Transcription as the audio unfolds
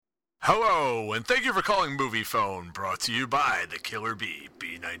Hello, and thank you for calling Movie Phone, brought to you by the Killer Bee,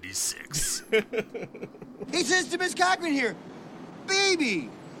 B96. He says to Miss Cochran here, baby,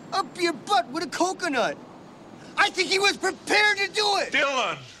 up your butt with a coconut. I think he was prepared to do it.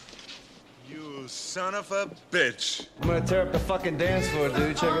 Dylan! You son of a bitch. I'm gonna tear up the fucking dance floor,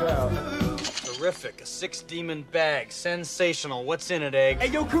 dude. Check it out. Terrific. A 6-demon bag. Sensational. What's in it, Egg? Hey,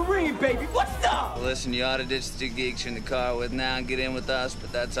 yo, Kareem, baby, what's up? Listen, you ought to ditch the geeks in the car with now and get in with us,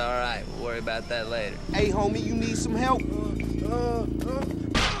 but that's all right. We'll worry about that later. Hey, homie, you need some help?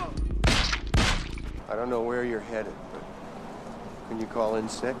 I don't know where you're headed, but can you call in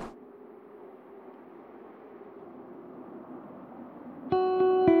sick?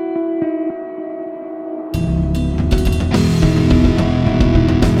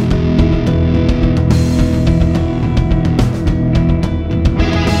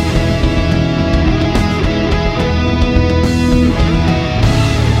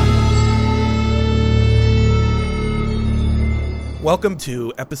 Welcome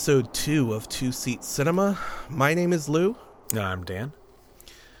to episode 2 of Two Seat Cinema. My name is Lou. I'm Dan.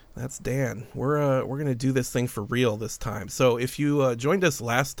 That's Dan. We're gonna do this thing for real this time. So if you joined us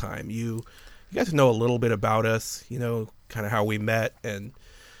last time, you got to know a little bit about us. You know, kind of how we met and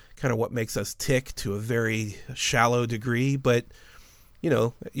kind of what makes us tick to a very shallow degree. But you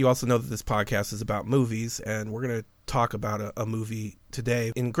know, you also know that this podcast is about movies, and we're gonna talk about a movie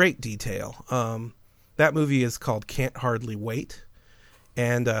today in great detail. That movie is called Can't Hardly Wait.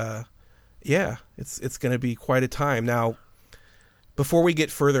 And, yeah, it's going to be quite a time. Now, before we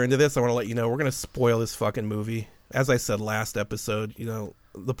get further into this, I want to let you know we're going to spoil this fucking movie. As I said last episode, you know,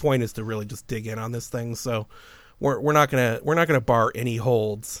 the point is to really just dig in on this thing. So we're not gonna bar any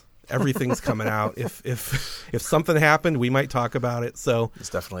holds. Everything's coming out. If something happened, we might talk about it. So It's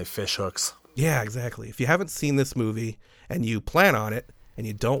definitely fish hooks. yeah, exactly. If you haven't seen this movie and you plan on it and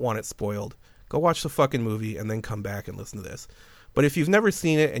you don't want it spoiled, go watch the fucking movie and then come back and listen to this. But if you've never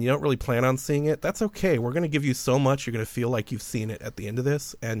seen it and you don't really plan on seeing it, that's okay. We're going to give you so much you're going to feel like you've seen it at the end of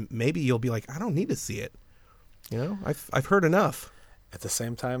this, and maybe you'll be like, I don't need to see it. You know, I've heard enough. At the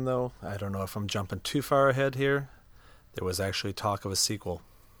same time, though, I don't know if I'm jumping too far ahead here. There was actually talk of a sequel,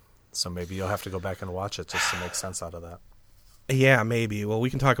 so maybe you'll have to go back and watch it just to make sense out of that. Yeah, maybe. Well, we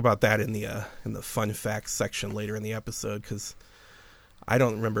can talk about that in the fun facts section later in the episode, because I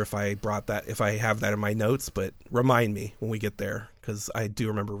don't remember if I have that in my notes, but remind me when we get there, because I do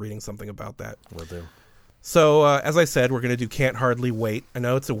remember reading something about that. Will do. So, as I said, we're going to do Can't Hardly Wait. I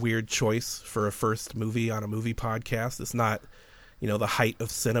know it's a weird choice for a first movie on a movie podcast. It's not, you know, the height of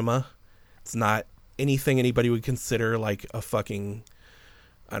cinema. It's not anything anybody would consider like a fucking,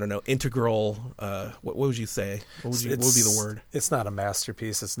 I don't know, integral, what would you say? What would be the word? It's not a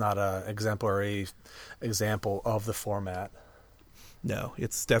masterpiece. It's not an exemplary example of the format. No,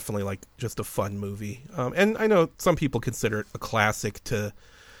 it's definitely like just a fun movie. And I know some people consider it a classic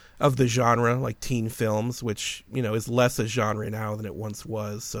of the genre, like teen films, which, you know, is less a genre now than it once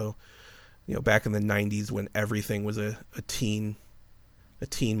was. So, you know, back in the 90s when everything was a teen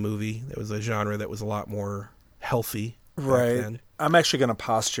movie, that was a genre that was a lot more healthy. Right. Then. I'm actually going to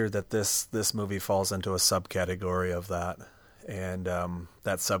posture that this movie falls into a subcategory of that. And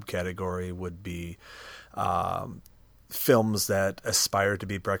that subcategory would be films that aspire to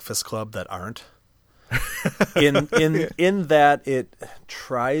be Breakfast Club that aren't. In that it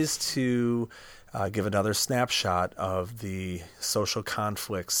tries to give another snapshot of the social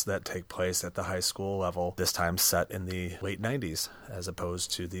conflicts that take place at the high school level, this time set in the late 90s as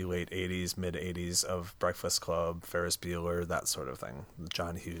opposed to the late 80s, mid 80s of Breakfast Club, Ferris Bueller, that sort of thing,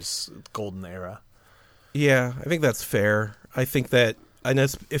 John Hughes golden era. Yeah, I think that's fair. I think that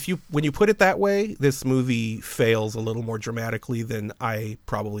when you put it that way, this movie fails a little more dramatically than I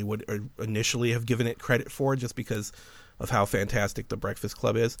probably would initially have given it credit for, just because of how fantastic The Breakfast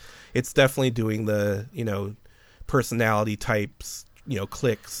Club is. It's definitely doing the, you know, personality types, you know,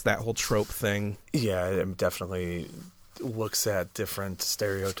 cliques, that whole trope thing. Yeah, it definitely looks at different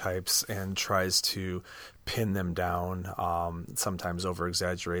stereotypes and tries to pin them down, sometimes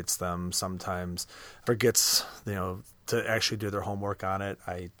over-exaggerates them, sometimes forgets, you know, to actually do their homework on it.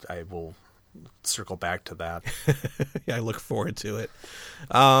 I will circle back to that. Yeah, I look forward to it.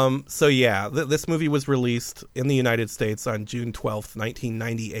 So yeah, this movie was released in the United States on June 12th,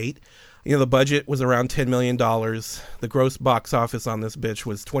 1998. You know, the budget was around $10 million. The gross box office on this bitch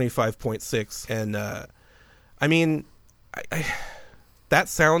was 25.6. And, I mean, that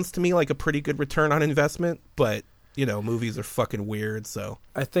sounds to me like a pretty good return on investment, but movies are fucking weird. So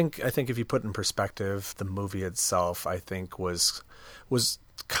I think if you put in perspective, the movie itself, I think was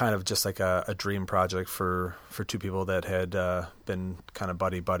kind of just like a dream project for two people that had been kind of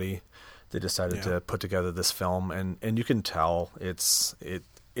buddy. They decided to put together this film, and you can tell it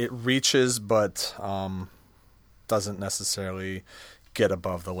reaches, but doesn't necessarily get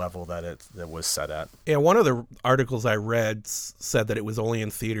above the level that it was set at. Yeah, one of the articles I read said that it was only in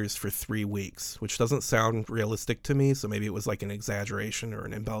theaters for 3 weeks, which doesn't sound realistic to me. So maybe it was like an exaggeration or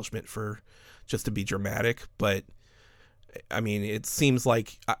an embellishment for just to be dramatic. But I mean, it seems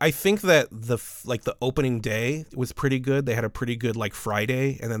like I think that the opening day was pretty good. They had a pretty good like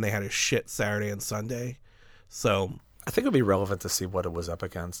Friday, and then they had a shit Saturday and Sunday. So I think it would be relevant to see what it was up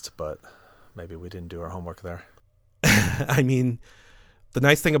against, but maybe we didn't do our homework there. I mean, the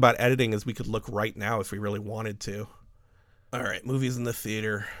nice thing about editing is we could look right now if we really wanted to. All right, movies in the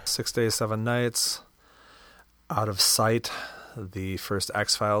theater. 6 Days, 7 Nights, Out of Sight, the first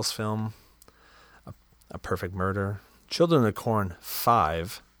X-Files film, A Perfect Murder, Children of the Corn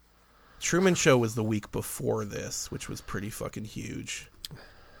 5. Truman Show was the week before this, which was pretty fucking huge.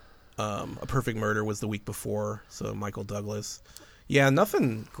 A Perfect Murder was the week before, so Michael Douglas. Yeah,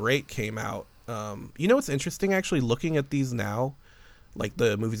 nothing great came out. What's interesting, actually, looking at these now, like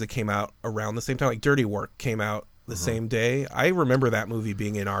the movies that came out around the same time, like Dirty Work came out the same day. I remember that movie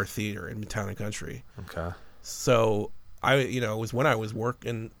being in our theater in Town and Country. Okay. So it was when I was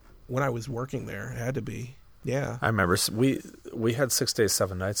working there. It had to be. Yeah. I remember we had 6 Days,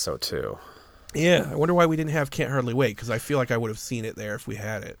 7 Nights though too. Yeah. I wonder why we didn't have Can't Hardly Wait, because I feel like I would have seen it there if we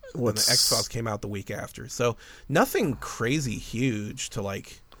had it. When the X-Files came out the week after. So nothing crazy huge to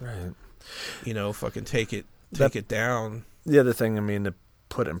like, right. Fucking take it down. The other thing, I mean, to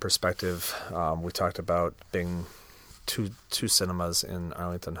put it in perspective, we talked about being two cinemas in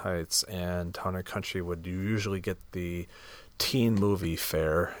Arlington Heights, and Town and Country would usually get the teen movie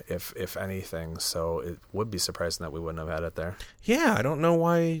fare, if anything. So it would be surprising that we wouldn't have had it there. Yeah, I don't know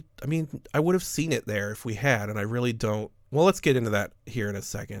why. I mean, I would have seen it there if we had, and I really don't. Well, let's get into that here in a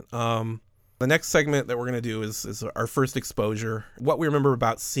second. The next segment that we're going to do is our first exposure, what we remember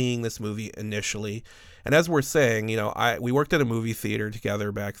about seeing this movie initially. And as we're saying, we worked at a movie theater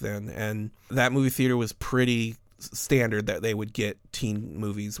together back then, and that movie theater was pretty standard that they would get teen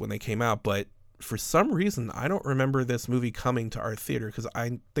movies when they came out. But for some reason, I don't remember this movie coming to our theater, because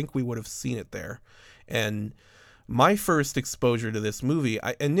I think we would have seen it there. And my first exposure to this movie,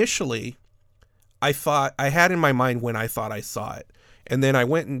 I thought I had in my mind when I thought I saw it. And then I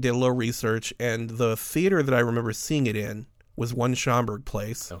went and did a little research, and the theater that I remember seeing it in was One Schaumburg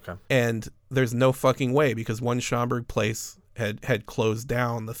Place. Okay. And there's no fucking way, because One Schaumburg Place had closed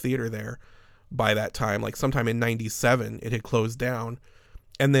down the theater there by that time. Like sometime in 97, it had closed down.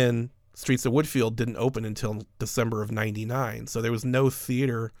 And then Streets of Woodfield didn't open until December of 99. So there was no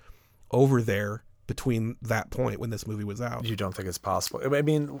theater over there between that point when this movie was out. You don't think it's possible? I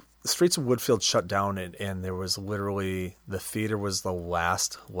mean, Streets of Woodfield shut down, and there was literally, the theater was the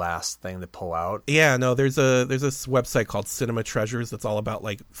last thing to pull out. Yeah, no, there's this website called Cinema Treasures that's all about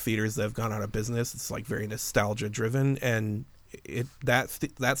like theaters that have gone out of business. It's like very nostalgia driven, and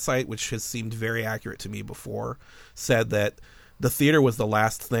that site, which has seemed very accurate to me before, said that the theater was the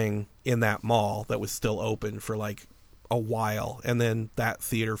last thing in that mall that was still open for like a while, and then that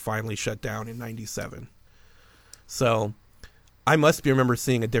theater finally shut down in 97. So I must remember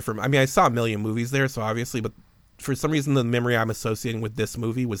seeing a different, I mean, I saw a million movies there, so obviously, but for some reason the memory I'm associating with this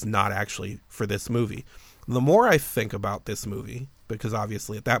movie was not actually for this movie. The more I think about this movie, because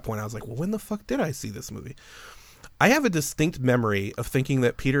obviously at that point I was like, well, when the fuck did I see this movie? I have a distinct memory of thinking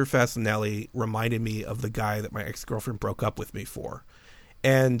that Peter Facinelli reminded me of the guy that my ex-girlfriend broke up with me for.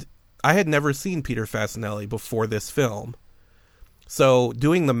 And I had never seen Peter Facinelli before this film. So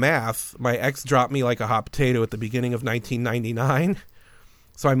doing the math, my ex dropped me like a hot potato at the beginning of 1999.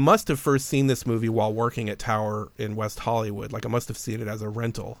 So I must have first seen this movie while working at Tower in West Hollywood. Like I must have seen it as a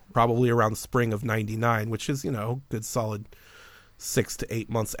rental, probably around spring of 99, which is, good solid 6 to 8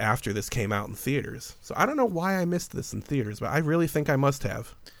 months after this came out in theaters. So I don't know why I missed this in theaters, but I really think I must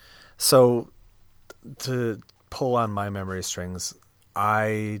have. So to pull on my memory strings,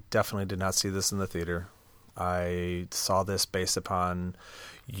 I definitely did not see this in the theater. I saw this based upon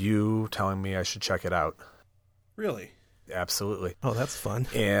you telling me I should check it out. Really? Absolutely. Oh, that's fun.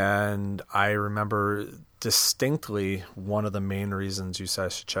 And I remember distinctly one of the main reasons you said I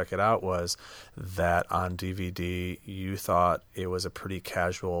should check it out was that on DVD you thought it was a pretty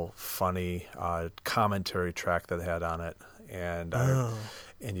casual, funny commentary track that they had on it. And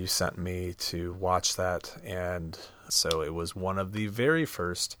and you sent me to watch that. And so it was one of the very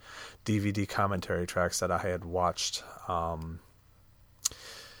first DVD commentary tracks that I had watched. I'm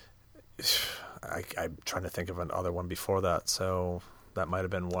trying to think of another one before that, so that might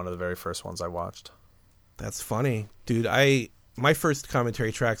have been one of the very first ones I watched. That's funny. Dude, my first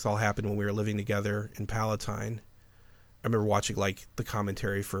commentary tracks all happened when we were living together in Palatine. I remember watching like the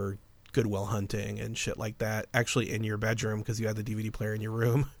commentary for Good Will Hunting and shit like that, actually in your bedroom because you had the DVD player in your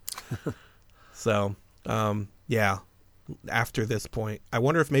room. So, yeah, after this point, I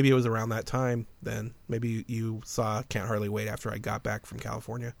wonder if maybe it was around that time then. Maybe you saw Can't Hardly Wait after I got back from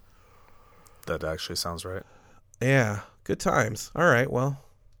California. That actually sounds right. Yeah, good times. All right, well,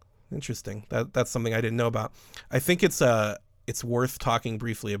 interesting. That's something I didn't know about. I think it's worth talking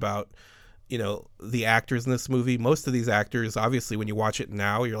briefly about, you know, the actors in this movie. Most of these actors, obviously, when you watch it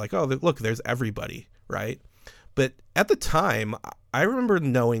now, you're like, oh, look, there's everybody, right? But at the time, I remember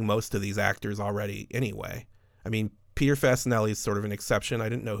knowing most of these actors already anyway. I mean, Peter Fasinelli is sort of an exception. I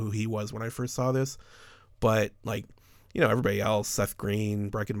didn't know who he was when I first saw this. But, like, you know, everybody else, Seth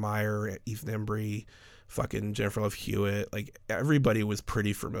Green, Breckin Meyer, Ethan Embry, fucking Jennifer Love Hewitt, like, everybody was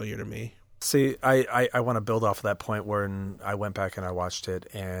pretty familiar to me. See, I want to build off of that point where I went back and I watched it,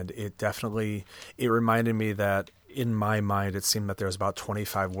 and it reminded me that in my mind it seemed that there was about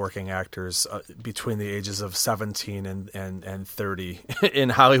 25 working actors between the ages of 17 and 30 in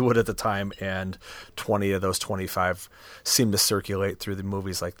Hollywood at the time, and 20 of those 25 seemed to circulate through the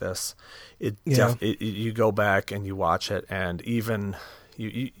movies like this. You go back and you watch it, and even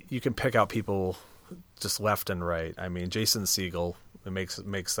you can pick out people just left and right. I mean, Jason Segel. It makes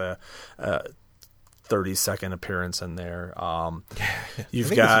a 30-second appearance in there.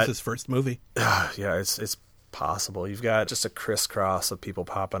 You've got this is his first movie. Yeah, it's possible. You've got just a crisscross of people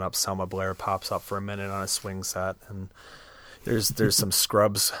popping up. Selma Blair pops up for a minute on a swing set, and there's some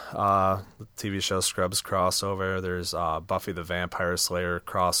Scrubs, the TV show Scrubs crossover. There's Buffy the Vampire Slayer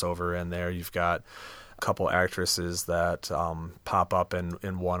crossover in there. You've got a couple actresses that pop up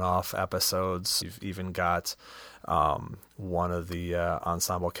in one-off episodes. You've even got one of the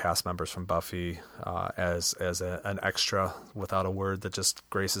ensemble cast members from Buffy as an extra without a word that just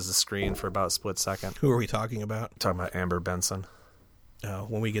graces the screen for about a split second. Who are we talking about? I'm talking about Amber Benson.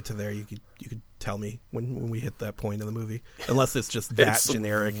 When we get to there, you could tell me when we hit that point in the movie, unless it's just that it's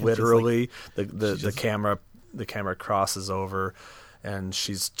generic. Literally, the camera crosses over, and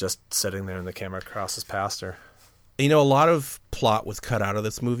she's just sitting there, and the camera crosses past her. You know, a lot of plot was cut out of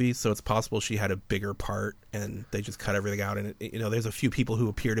this movie, so it's possible she had a bigger part, and they just cut everything out. And, you know, there's a few people who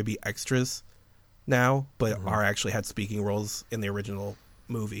appear to be extras now, but are actually had speaking roles in the original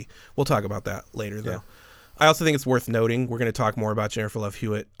movie. We'll talk about that later, though. Yeah. I also think it's worth noting, we're going to talk more about Jennifer Love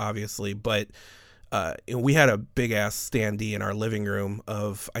Hewitt, obviously, but we had a big-ass standee in our living room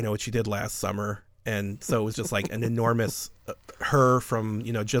of I Know What You Did Last Summer, and so it was just like an enormous her from,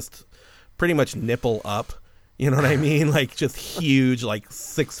 you know, just pretty much nipple up. You know what I mean? Like, just huge, like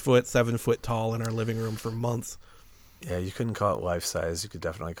 6 foot, 7 foot tall in our living room for months. Yeah, you couldn't call it life size. You could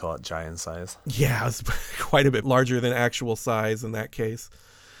definitely call it giant size. Yeah, it was quite a bit larger than actual size in that case.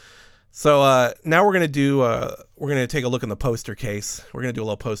 So now we're gonna take a look in the poster case. We're gonna do a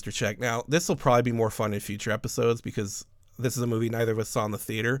little poster check. Now, this will probably be more fun in future episodes because this is a movie neither of us saw in the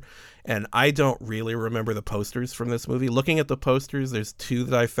theater, and I don't really remember the posters from this movie. Looking at the posters, there's two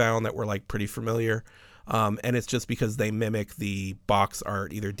that I found that were like pretty familiar. And it's just because they mimic the box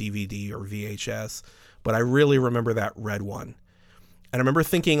art, either DVD or VHS. But I really remember that red one. And I remember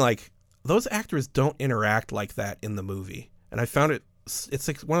thinking, like, those actors don't interact like that in the movie. And I found it's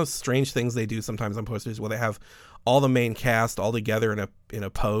like one of those strange things they do sometimes on posters where they have all the main cast all together in a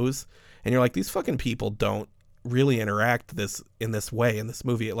pose. And you're like, these fucking people don't really interact in this way in this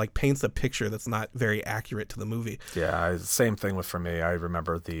movie. It like paints a picture that's not very accurate to the movie. Yeah, same thing for me. I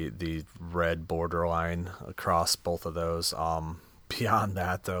remember the red borderline across both of those. Beyond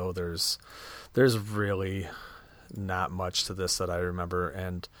that, though, there's really not much to this that I remember.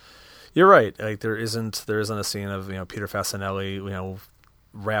 And you're right. Like there isn't a scene of, you know, Peter Fasinelli, you know,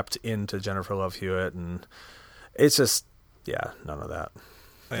 wrapped into Jennifer Love Hewitt, and it's just none of that.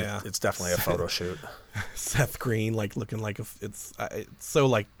 Yeah, it's definitely a photo shoot. Seth Green, like looking like it's so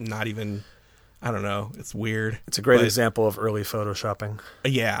like not even. I don't know. It's weird. It's a great example of early photoshopping.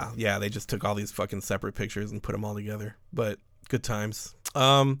 Yeah. They just took all these fucking separate pictures and put them all together. But good times.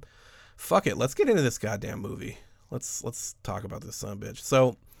 Fuck it. Let's get into this goddamn movie. Let's talk about this son of a bitch.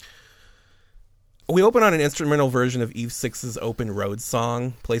 So We open on an instrumental version of Eve Six's Open Road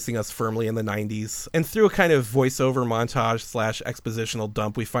song, placing us firmly in the 90s. And through a kind of voiceover montage / expositional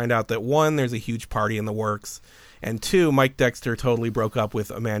dump, we find out that 1, there's a huge party in the works, and 2, Mike Dexter totally broke up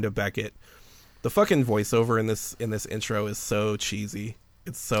with Amanda Beckett. The fucking voiceover in this intro is so cheesy.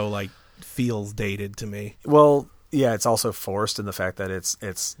 It's so, like, feels dated to me. Well, yeah, it's also forced in the fact that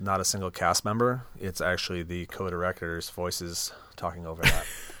it's not a single cast member. It's actually the co-director's voices talking over that.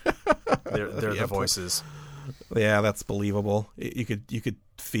 They're the voices. Yeah, that's believable. You could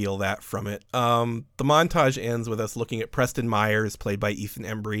feel that from it. The montage ends with us looking at Preston Myers, played by Ethan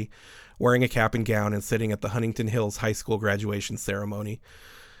Embry, wearing a cap and gown and sitting at the Huntington Hills High School graduation ceremony.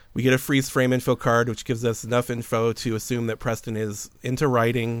 We get a freeze frame info card, which gives us enough info to assume that Preston is into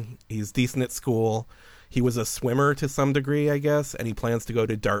writing, he's decent at school, he was a swimmer to some degree, I guess, and he plans to go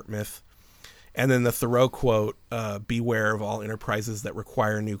to Dartmouth. And then the Thoreau quote, beware of all enterprises that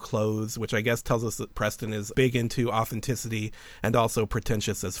require new clothes, which I guess tells us that Preston is big into authenticity and also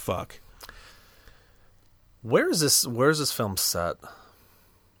pretentious as fuck. Where is this film set?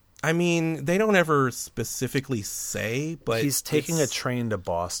 I mean, they don't ever specifically say, but he's taking a train to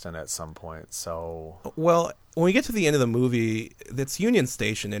Boston at some point, so... Well, when we get to the end of the movie, it's Union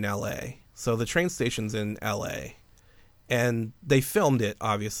Station in L.A., so the train station's in L.A., and they filmed it,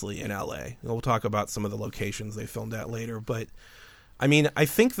 obviously, in L.A. We'll talk about some of the locations they filmed at later. But, I mean, I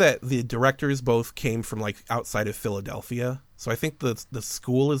think that the directors both came from, like, outside of Philadelphia. So I think the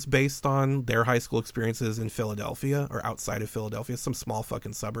school is based on their high school experiences in Philadelphia or outside of Philadelphia, some small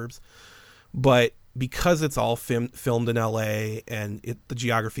fucking suburbs. But because it's all filmed in L.A. and the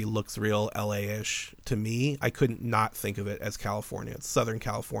geography looks real L.A.-ish to me, I couldn't not think of it as California. It's Southern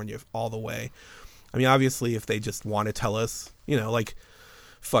California all the way. I mean, obviously, if they just want to tell us, you know, like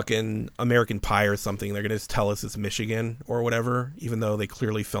fucking American Pie or something, they're going to just tell us it's Michigan or whatever, even though they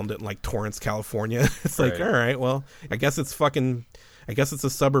clearly filmed it in, like, Torrance, California. It's right. Like, all right, well, I guess it's a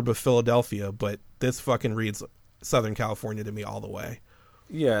suburb of Philadelphia, but this fucking reads Southern California to me all the way.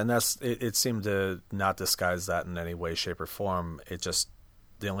 Yeah, and it seemed to not disguise that in any way, shape, or form. It just,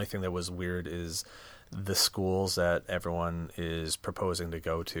 the only thing that was weird is the schools that everyone is proposing to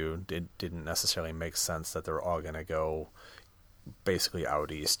go to didn't necessarily make sense that they're all going to go basically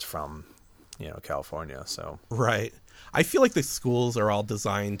out east from, you know, California. So right. I feel like the schools are all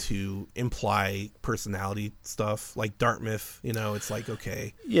designed to imply personality stuff, like Dartmouth. You know, it's like,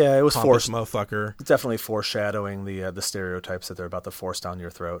 okay, yeah, it was forced, motherfucker. Definitely foreshadowing the stereotypes that they're about to force down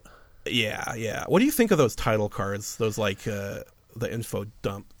your throat. Yeah. What do you think of those title cards? Those like the info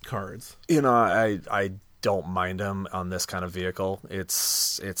dump cards. You know, I don't mind them on this kind of vehicle.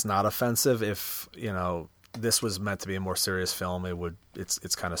 It's not offensive. If, you know, this was meant to be a more serious film,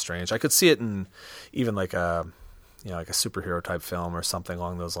 it's kind of strange. I could see it in even like a superhero type film or something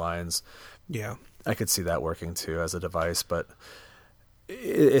along those lines. Yeah, I could see that working too as a device, but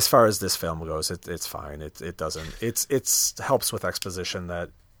as far as this film goes, it's fine. It doesn't. It's helps with exposition that,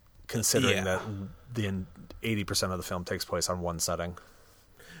 considering that the 80% of the film takes place on one setting.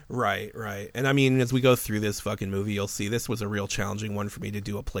 Right. And I mean, as we go through this fucking movie, you'll see this was a real challenging one for me to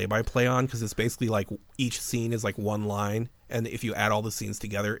do a play-by-play on, because it's basically like each scene is like one line, and if you add all the scenes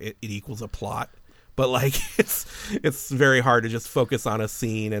together, it equals a plot. But like it's very hard to just focus on a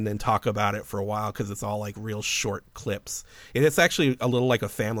scene and then talk about it for a while, because it's all like real short clips. And it's actually a little like a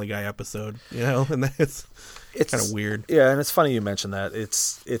Family Guy episode, you know, and it's kind of weird. Yeah, and it's funny you mentioned that. It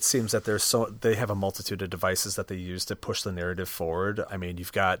seems that they have a multitude of devices that they use to push the narrative forward. I mean,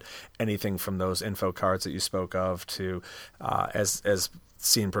 you've got anything from those info cards that you spoke of to as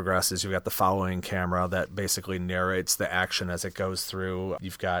scene progresses, you've got the following camera that basically narrates the action as it goes through.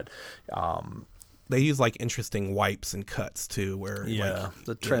 You've got they use like interesting wipes and cuts too, where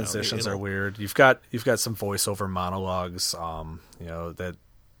the transitions are weird. You've got some voiceover monologues, that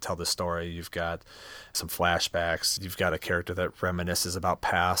tell the story. You've got some flashbacks. You've got a character that reminisces about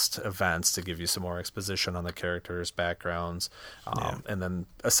past events to give you some more exposition on the characters' backgrounds. And then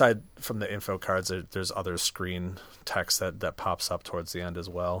aside from the info cards, there's other screen text that pops up towards the end as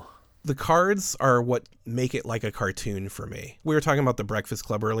well. The cards are what make it like a cartoon for me. We were talking about The Breakfast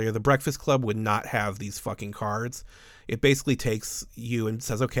Club earlier. The Breakfast Club would not have these fucking cards. It basically takes you and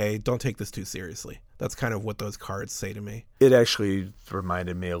says, okay, don't take this too seriously. That's kind of what those cards say to me. It actually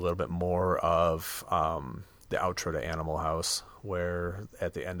reminded me a little bit more of the outro to Animal House, where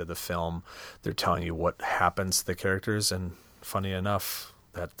at the end of the film, they're telling you what happens to the characters. And funny enough,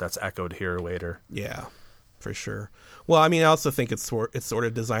 that's echoed here later. Yeah. For sure. Well, I mean, I also think it's sort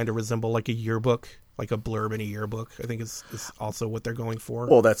of designed to resemble like a yearbook, like a blurb in a yearbook, I think is also what they're going for.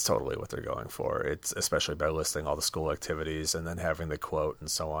 Well, that's totally what they're going for. It's especially by listing all the school activities and then having the quote and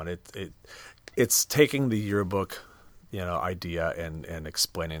so on. It's taking the yearbook, idea and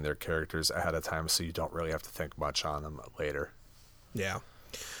explaining their characters ahead of time, so you don't really have to think much on them later. Yeah.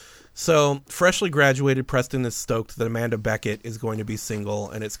 So, freshly graduated Preston is stoked that Amanda Beckett is going to be single,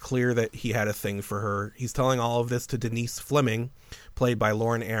 and it's clear that he had a thing for her. He's telling all of this to Denise Fleming, played by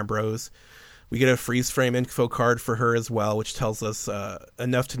Lauren Ambrose. We get a freeze frame info card for her as well, which tells us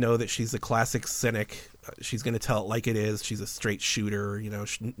enough to know that she's a classic cynic. She's going to tell it like it is. She's a straight shooter,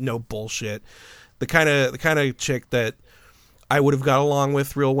 no bullshit. The kind of chick that I would have got along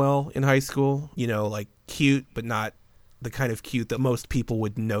with real well in high school, like cute, but not the kind of cute that most people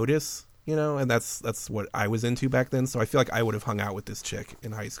would notice, and that's what I was into back then. So I feel like I would have hung out with this chick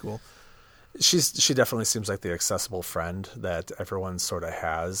in high school. She definitely seems like the accessible friend that everyone sort of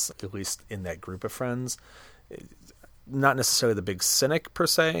has, at least in that group of friends. Not necessarily the big cynic per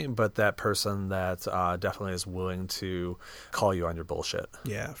se, but that person that definitely is willing to call you on your bullshit.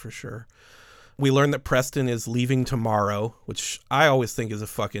 Yeah, for sure. We learn that Preston is leaving tomorrow, which I always think is a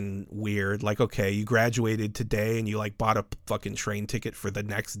fucking weird. Like, okay, you graduated today and you like bought a fucking train ticket for the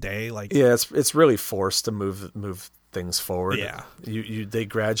next day. Like, yeah, it's really forced to move things forward. Yeah, they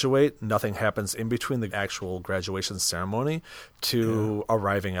graduate. Nothing happens in between the actual graduation ceremony to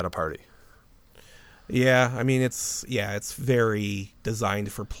arriving at a party. Yeah, I mean it's very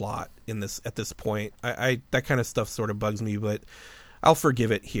designed for plot at this point. I that kind of stuff sort of bugs me, but I'll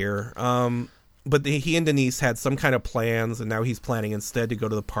forgive it here. But he and Denise had some kind of plans, and now he's planning instead to go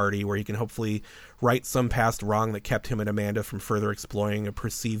to the party where he can hopefully right some past wrong that kept him and Amanda from further exploring a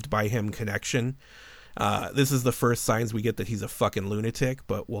perceived by him connection. This is the first signs we get that he's a fucking lunatic,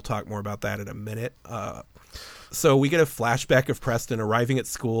 but we'll talk more about that in a minute. So we get a flashback of Preston arriving at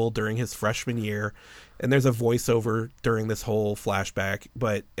school during his freshman year, and there's a voiceover during this whole flashback,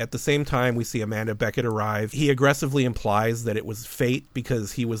 but at the same time we see Amanda Beckett arrive. He aggressively implies that it was fate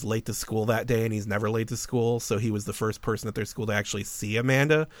because he was late to school that day and he's never late to school, so he was the first person at their school to actually see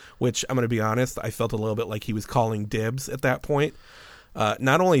Amanda, which I'm going to be honest, I felt a little bit like he was calling dibs at that point.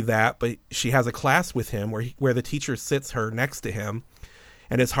 Not only that, but she has a class with him where the teacher sits her next to him.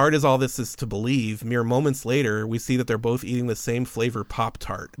 And as hard as all this is to believe, mere moments later, we see that they're both eating the same flavor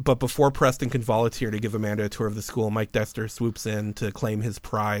Pop-Tart. But before Preston can volunteer to give Amanda a tour of the school, Mike Dexter swoops in to claim his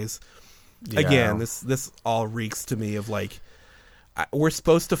prize. Yeah. Again, this all reeks to me of like, we're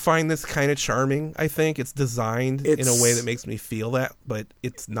supposed to find this kind of charming, I think. It's designed in a way that makes me feel that, but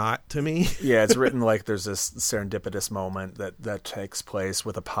it's not to me. Yeah, it's written like there's this serendipitous moment that takes place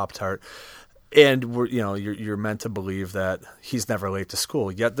with a Pop-Tart. And you're meant to believe that he's never late to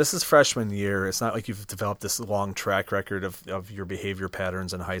school. Yet this is freshman year. It's not like you've developed this long track record of your behavior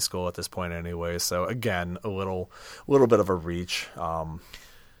patterns in high school at this point anyway. So again, a little bit of a reach.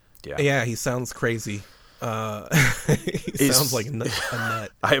 Yeah, he sounds crazy. He sounds like a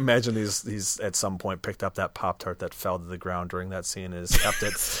nut. I imagine he's at some point picked up that Pop-Tart that fell to the ground during that scene and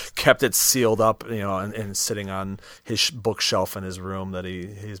has kept it sealed up, and sitting on his bookshelf in his room that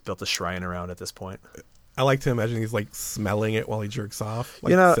he's built a shrine around at this point. I like to imagine he's like smelling it while he jerks off,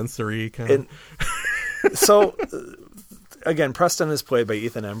 like sensory kind of. So again, Preston is played by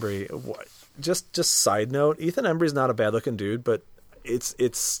Ethan Embry. Just side note, Ethan Embry's not a bad looking dude, but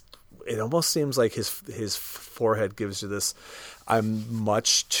it almost seems like his forehead gives you this, I'm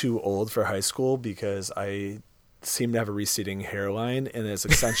much too old for high school because I seem to have a receding hairline, and it's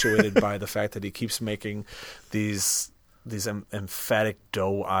accentuated by the fact that he keeps making these emphatic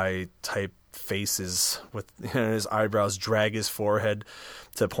doe eye type faces with his eyebrows drag his forehead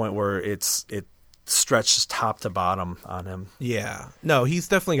to the point where it stretches top to bottom on him. Yeah. No, he's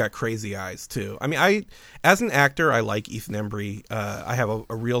definitely got crazy eyes too. I mean, as an actor, I like Ethan Embry. I have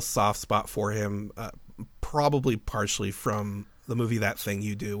a real soft spot for him, probably partially from the movie That Thing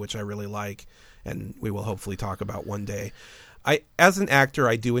You Do, which I really like, and we will hopefully talk about one day. As an actor,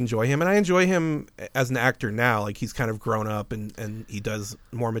 I do enjoy him, and I enjoy him as an actor now. Like, he's kind of grown up and he does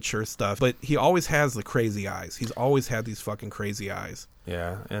more mature stuff, but he always has the crazy eyes. He's always had these fucking crazy eyes.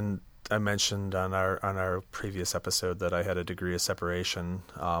 Yeah, and I mentioned on our previous episode that I had a degree of separation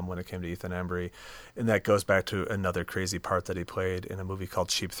when it came to Ethan Embry, and that goes back to another crazy part that he played in a movie called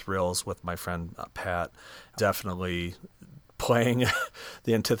Cheap Thrills with my friend Pat. Definitely playing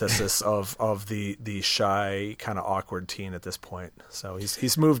the antithesis of the shy, kind of awkward teen at this point. So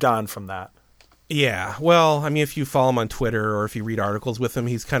he's moved on from that. Yeah, well, I mean, if you follow him on Twitter or if you read articles with him,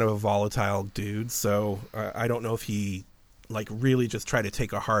 he's kind of a volatile dude. So I don't know if he like really just try to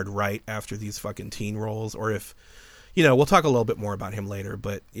take a hard right after these fucking teen roles, or if we'll talk a little bit more about him later,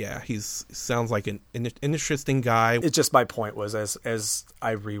 but yeah, sounds like an interesting guy. It's just, my point was, as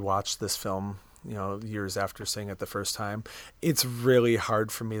I rewatched this film, years after seeing it the first time, it's really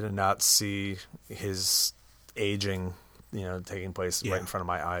hard for me to not see his aging, taking place right in front of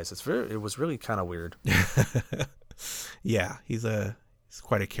my eyes. It was really kind of weird. Yeah, he's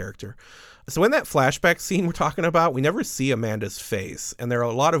quite a character. So in that flashback scene we're talking about, we never see Amanda's face, and there are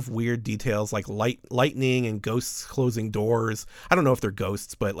a lot of weird details like lightning and ghosts closing doors. I don't know if they're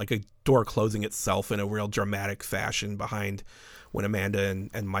ghosts, but like a door closing itself in a real dramatic fashion behind when Amanda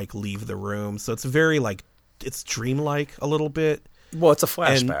and Mike leave the room. So it's very it's dreamlike a little bit. Well, it's a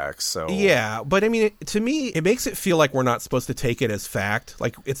flashback, so yeah. But I mean, to me, it makes it feel like we're not supposed to take it as fact.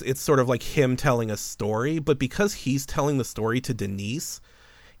 Like it's sort of like him telling a story, but because he's telling the story to Denise,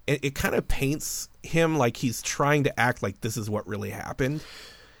 it kind of paints him like he's trying to act like this is what really happened.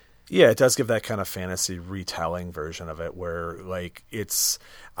 Yeah, it does give that kind of fantasy retelling version of it where, it's,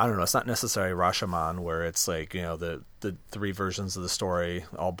 I don't know, it's not necessarily Rashomon where it's the three versions of the story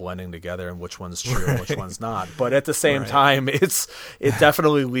all blending together and which one's true and which one's not. But at the same time, it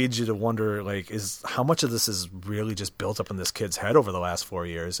definitely leads you to wonder, is how much of this is really just built up in this kid's head over the last 4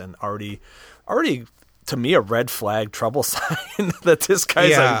 years and already to me, a red flag trouble sign that this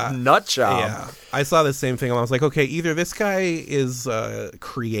guy's a nut job. Yeah, I saw the same thing. And I was like, okay, either this guy is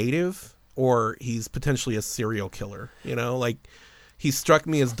creative or he's potentially a serial killer. He struck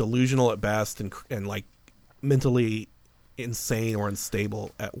me as delusional at best and mentally insane or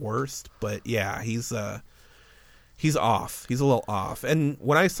unstable at worst. But yeah, he's off. He's a little off. And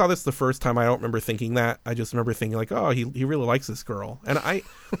when I saw this the first time, I don't remember thinking that. I just remember thinking oh, he really likes this girl. And I,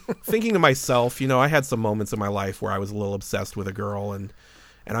 thinking to myself, I had some moments in my life where I was a little obsessed with a girl. And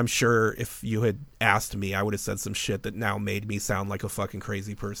I'm sure if you had asked me, I would have said some shit that now made me sound like a fucking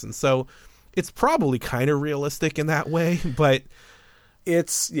crazy person. So it's probably kind of realistic in that way, but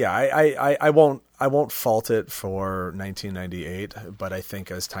it's, I won't fault it for 1998, but I think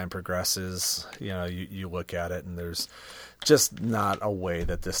as time progresses, you look at it and there's just not a way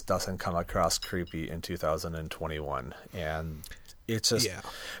that this doesn't come across creepy in 2021. And it's just,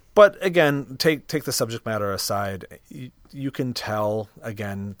 but again, take the subject matter aside, you can tell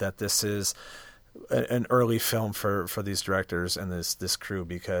again that this is an early film for these directors and this crew,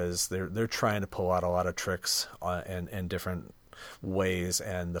 because they're trying to pull out a lot of tricks and different ways,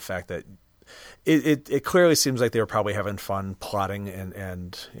 and the fact that it clearly seems like they were probably having fun plotting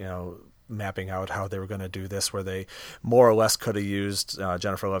and mapping out how they were going to do this, where they more or less could have used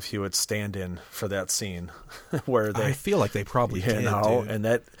Jennifer Love Hewitt's stand-in for that scene where I feel like they probably did, dude. And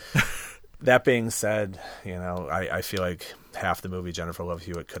that being said, I feel like half the movie Jennifer Love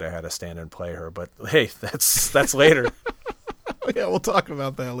Hewitt could have had a stand-in play her, but hey, that's later. Yeah, we'll talk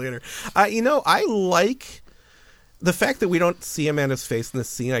about that later. I like the fact that we don't see Amanda's face in this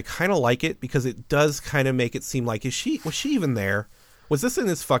scene. I kind of like it because it does kind of make it seem like, was she even there? Was this in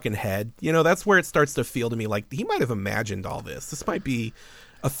his fucking head? That's where it starts to feel to me like he might have imagined all this. This might be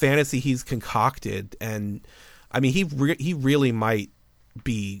a fantasy he's concocted. And I mean, he really might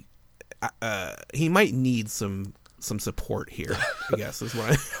be, he might need some support here, I guess is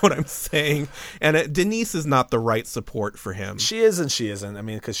what I'm saying. And Denise is not the right support for him. She is and she isn't. I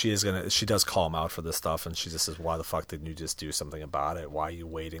mean, because she does call him out for this stuff, and she just says, "Why the fuck didn't you just do something about it? Why are you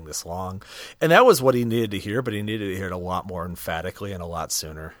waiting this long?" And that was what he needed to hear, but he needed to hear it a lot more emphatically and a lot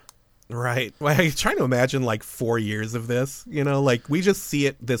sooner. Right. Well, I'm trying to imagine 4 years of this, we just see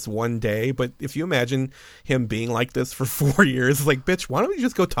it this one day. But if you imagine him being like this for 4 years, bitch, why don't you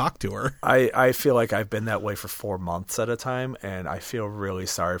just go talk to her? I feel like I've been that way for 4 months at a time. And I feel really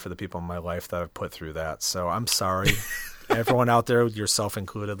sorry for the people in my life that I've put through that. So I'm sorry. Everyone out there, yourself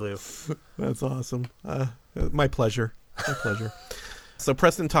included, Lou. That's awesome. My pleasure. My pleasure. So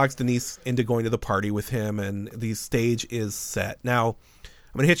Preston talks Denise into going to the party with him, and the stage is set. Now,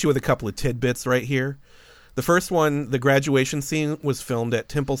 I'm going to hit you with a couple of tidbits right here. The first one, the graduation scene was filmed at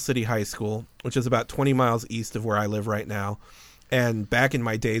Temple City High School, which is about 20 miles east of where I live right now. And back in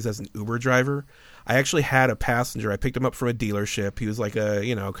my days as an Uber driver, I actually had a passenger. I picked him up from a dealership. He was like a,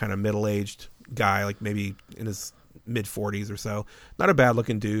 kind of middle-aged guy, maybe in his mid-40s or so. Not a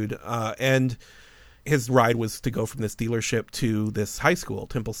bad-looking dude. And his ride was to go from this dealership to this high school,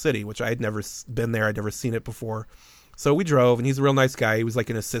 Temple City, which I had never been there. I'd never seen it before. So we drove, and he's a real nice guy. He was like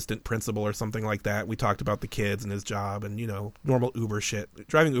an assistant principal or something like that. We talked about the kids and his job and, normal Uber shit.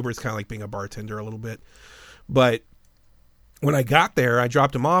 Driving Uber is kind of like being a bartender a little bit. But when I got there, I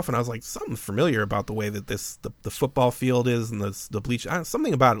dropped him off, and I was like, something familiar about the way that the football field is and the bleach.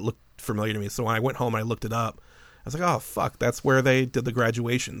 Something about it looked familiar to me. So when I went home and I looked it up, I was like, oh, fuck, that's where they did the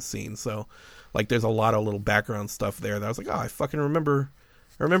graduation scene. So Like there's a lot of little background stuff there that I was like, oh, I fucking remember.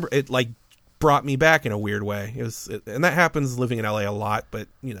 I remember it like brought me back in a weird way. And that happens living in LA a lot, but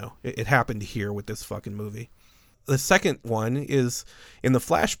you know, it happened here with this fucking movie. The second one is in the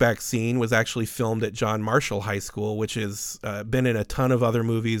flashback scene was actually filmed at John Marshall High School, which has been in a ton of other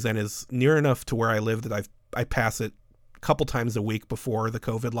movies and is near enough to where I live that I pass it a couple times a week before the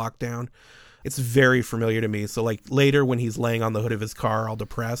COVID lockdown. It's very familiar to me. So like later when he's laying on the hood of his car all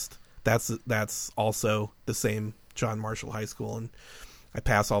depressed, that's also the same John Marshall High School, and I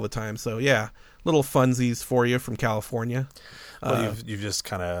pass all the time. So yeah, little funsies for you from California. Well, you've just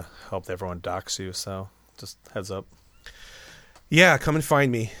kind of helped everyone dox you, so just heads up. Yeah, come and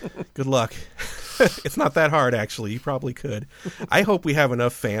find me. Good luck. It's not that hard, actually. You probably could. I hope we have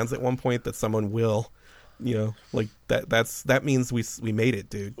enough fans at one point that someone will, you know, like that means we made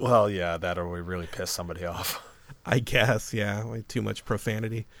it, dude. Well, yeah, that or we really piss somebody off. I guess, yeah, like too much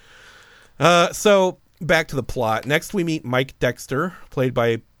profanity. So back to the plot. Next, we meet Mike Dexter, played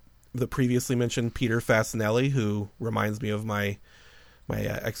by the previously mentioned Peter Fasinelli, who reminds me of my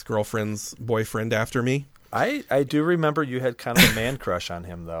ex-girlfriend's boyfriend after me. I do remember you had kind of a man crush on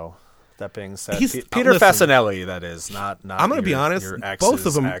him, though. That being said, Peter Fasinelli, that is not. I'm going to be honest.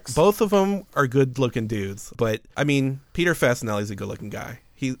 Both of them are good-looking dudes, but I mean, Peter Fasinelli's a good-looking guy.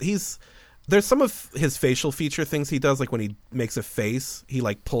 He's there's some of his facial feature things he does, like when he makes a face, he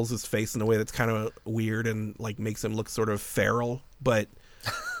like pulls his face in a way that's kind of weird and like makes him look sort of feral. But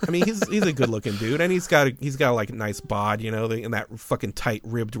I mean, he's a good-looking dude, and he's got like a nice bod, you know, in that fucking tight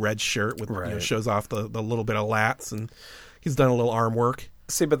ribbed red shirt with you know, shows off the little bit of lats, and he's done a little arm work.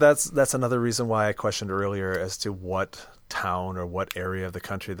 See, but that's another reason why I questioned earlier as to what town or what area of the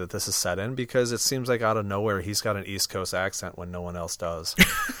country that this is set in, because it seems like out of nowhere he's got an East Coast accent when no one else does.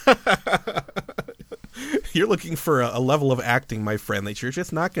 You're looking for a level of acting, my friend, that you're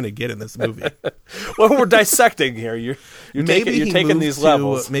just not going to get in this movie. Well, we're dissecting here. You're taking these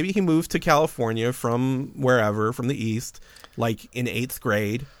levels. Maybe he moved to California from wherever, from the East, like in 8th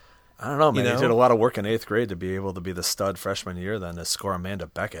grade. I don't know, man. He did a lot of work in 8th grade to be able to be the stud freshman year then to score Amanda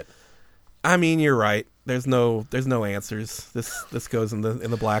Beckett. I mean, you're right. There's no answers. This goes in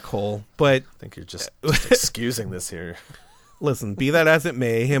the black hole. But I think you're just excusing this here. Listen, be that as it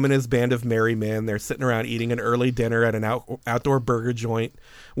may, him and his band of merry men, they're sitting around eating an early dinner at an outdoor burger joint,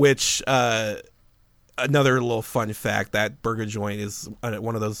 which another little fun fact, that burger joint is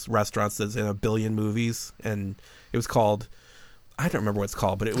one of those restaurants that's in a billion movies, and it was called, I don't remember what it's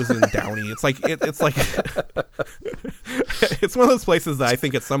called, but it was in Downey. It's like it's one of those places that I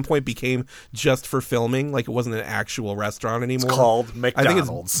think at some point became just for filming, like it wasn't an actual restaurant anymore. It's called McDonald's. I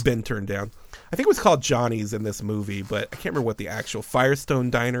think it's been turned down. I think it was called Johnny's in this movie, but I can't remember what the actual Firestone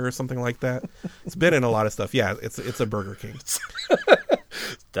Diner or something like that. It's been in a lot of stuff. Yeah, it's a Burger King.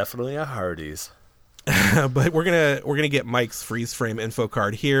 Definitely a Hardee's. But we're gonna get Mike's freeze frame info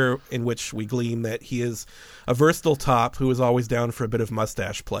card here, in which we glean that he is a versatile top who is always down for a bit of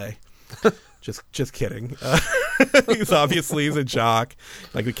mustache play. Just kidding. He's a jock,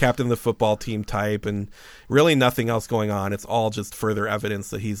 like the captain of the football team type, and really nothing else going on. It's all just further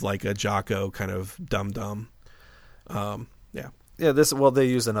evidence that he's like a jocko kind of dum-dum. Yeah. They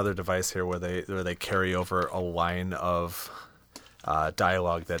use another device here where they carry over a line of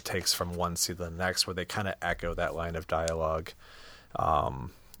dialogue that takes from one scene to the next, where they kind of echo that line of dialogue.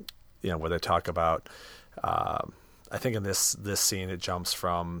 Where they talk about. I think in this scene it jumps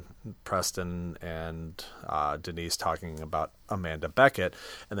from Preston and Denise talking about Amanda Beckett,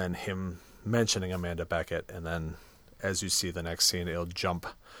 and then him mentioning Amanda Beckett, and then as you see the next scene, it'll jump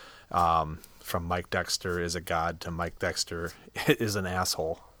from Mike Dexter is a god to Mike Dexter is an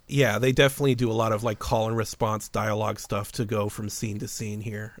asshole. Yeah, they definitely do a lot of like call and response dialogue stuff to go from scene to scene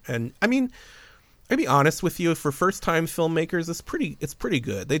here. And I mean, I'll be honest with you, for first-time filmmakers, it's pretty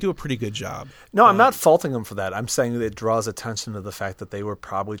good. They do a pretty good job. No, I'm not faulting them for that. I'm saying that it draws attention to the fact that they were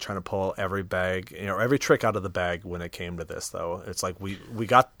probably trying to pull every bag, every trick out of the bag when it came to this. Though it's like we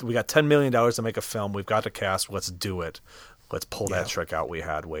got $10 million to make a film. We've got to cast. Let's do it. Let's pull that trick out we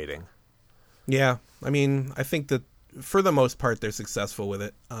had waiting. Yeah, I mean, I think that for the most part they're successful with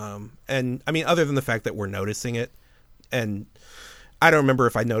it. And I mean, other than the fact that we're noticing it, and I don't remember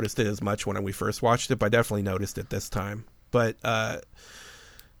if I noticed it as much when we first watched it, but I definitely noticed it this time. But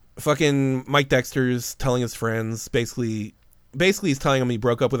fucking Mike Dexter's telling his friends, basically he's telling them he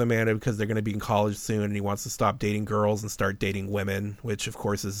broke up with Amanda because they're going to be in college soon, and he wants to stop dating girls and start dating women, which of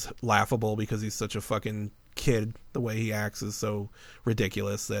course is laughable because he's such a fucking kid. The way he acts is so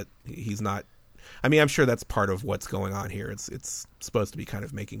ridiculous that he's not. I mean, I'm sure that's part of what's going on here. It's supposed to be kind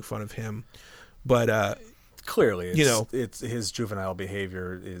of making fun of him, but clearly, it's his juvenile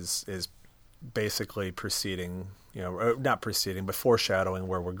behavior is basically preceding, or not preceding, but foreshadowing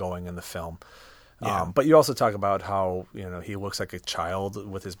where we're going in the film. Yeah. But you also talk about how, he looks like a child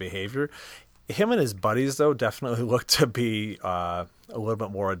with his behavior. Him and his buddies, though, definitely look to be a little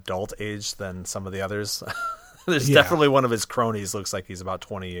bit more adult age than some of the others. There's definitely one of his cronies looks like he's about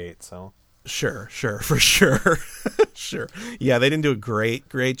 28, so. Sure, for sure. Sure. Yeah, they didn't do a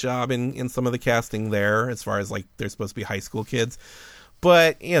great job in some of the casting there as far as like they're supposed to be high school kids.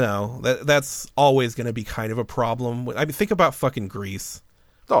 But, that's always going to be kind of a problem. I mean, think about fucking Grease.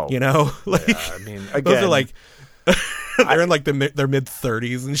 Oh. Like, yeah, I mean, again. Those are like, they're in like their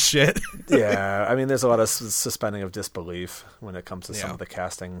mid-30s and shit. Yeah, I mean, there's a lot of suspending of disbelief when it comes to some of the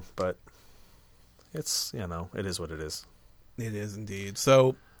casting. But it's, it is what it is. It is indeed.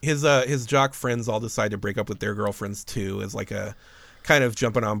 So his jock friends all decide to break up with their girlfriends too, as like a kind of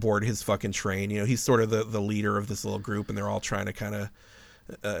jumping on board his fucking train. He's sort of the leader of this little group, and they're all trying to kind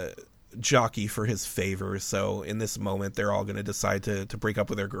of jockey for his favor. So in this moment, they're all going to decide to break up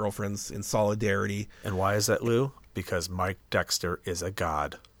with their girlfriends in solidarity. And why is that, Lou? Because Mike Dexter is a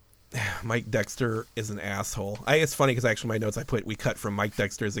god. Mike Dexter is an asshole. It's funny because actually my notes we cut from Mike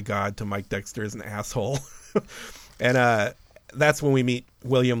Dexter is a god to Mike Dexter is an asshole. And that's when we meet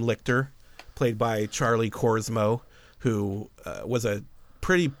William Lichter, played by Charlie Korsmo, who was a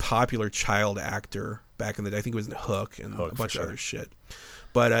pretty popular child actor back in the day. I think he was in Hook and a bunch of other shit.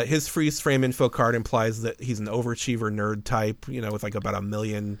 But his freeze frame info card implies that he's an overachiever nerd type, with like about 1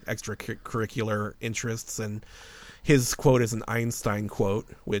 million extracurricular interests. And his quote is an Einstein quote,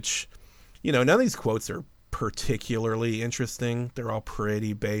 which, none of these quotes are particularly interesting. They're all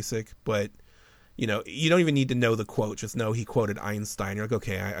pretty basic, but, you don't even need to know the quote. Just know he quoted Einstein. You're like,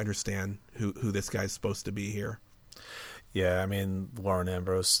 okay, I understand who this guy's supposed to be here. Yeah, I mean, Lauren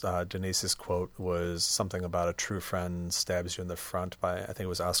Ambrose, Denise's quote was something about a true friend stabs you in the front by, I think it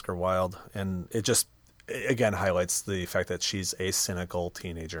was Oscar Wilde. And it just, again, highlights the fact that she's a cynical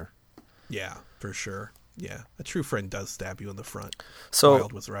teenager. Yeah, for sure. Yeah, a true friend does stab you in the front. So,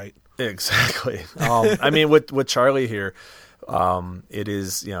 Wilde was right. Exactly. I mean, with Charlie here, it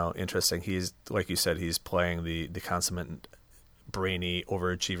is, interesting. He's, like you said, he's playing the consummate brainy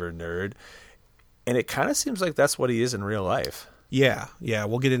overachiever nerd. And it kind of seems like that's what he is in real life. Yeah.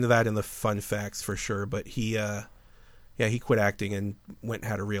 We'll get into that in the fun facts for sure. But he quit acting and went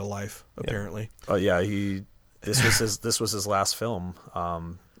and had a real life apparently. Oh yeah, this was his last film,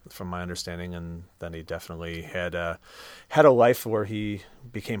 from my understanding, and then he definitely had a life where he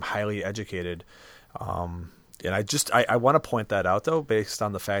became highly educated. And I want to point that out though, based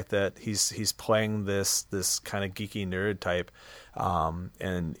on the fact that he's playing this kind of geeky nerd type.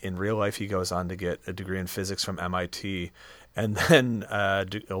 And in real life, he goes on to get a degree in physics from MIT, and then a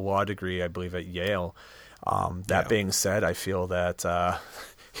law degree, I believe, at Yale. That being said, I feel that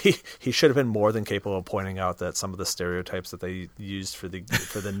he should have been more than capable of pointing out that some of the stereotypes that they used for the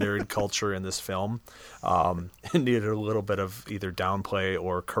nerd culture in this film needed a little bit of either downplay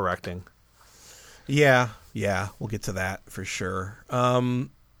or correcting. Yeah, we'll get to that for sure.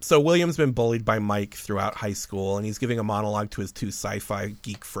 So William's been bullied by Mike throughout high school, and he's giving a monologue to his two sci-fi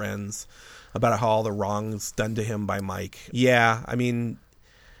geek friends about how all the wrongs done to him by Mike. Yeah, I mean,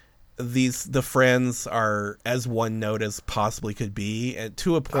 the friends are as one note as possibly could be, and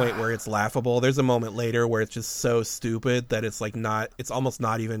to a point where it's laughable. There's a moment later where it's just so stupid that it's like it's almost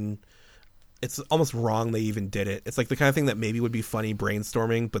wrong they even did it. It's like the kind of thing that maybe would be funny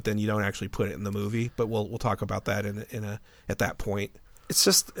brainstorming, but then you don't actually put it in the movie. But we'll talk about that at that point. It's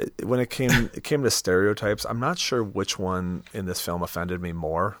just when it came to stereotypes, I'm not sure which one in this film offended me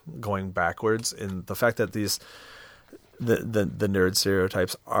more, going backwards, in the fact that the nerd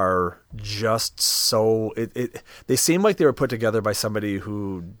stereotypes are just so they seem like they were put together by somebody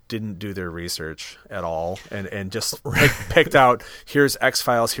who didn't do their research at all and just picked out, here's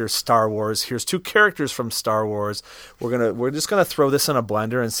X-Files, here's Star Wars, here's 2 characters from Star Wars. We're just gonna throw this in a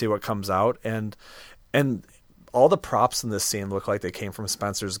blender and see what comes out, and all the props in this scene look like they came from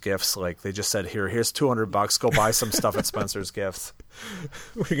Spencer's Gifts. Like they just said, here's $200, go buy some stuff at Spencer's Gifts.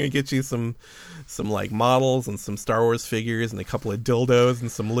 We're going to get you some like models and some Star Wars figures and a couple of dildos and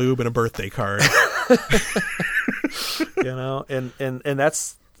some lube and a birthday card. And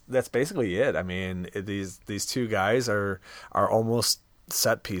that's basically it. I mean, these 2 guys are almost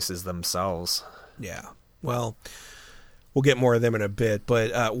set pieces themselves. Yeah. Well, we'll get more of them in a bit,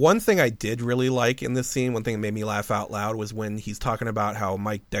 but one thing I did really like in this scene, one thing that made me laugh out loud, was when he's talking about how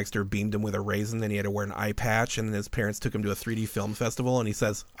Mike Dexter beamed him with a raisin and he had to wear an eye patch, and then his parents took him to a 3D film festival, and he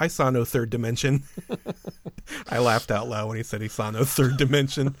says, "I saw no third dimension." I laughed out loud when he said he saw no third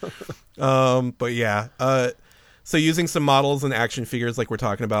dimension. But yeah, So using some models and action figures like we're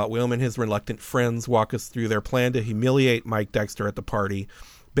talking about, William and his reluctant friends walk us through their plan to humiliate Mike Dexter at the party.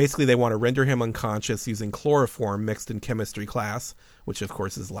 Basically, they want to render him unconscious using chloroform mixed in chemistry class, which of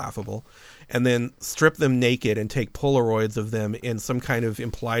course is laughable, and then strip them naked and take Polaroids of them in some kind of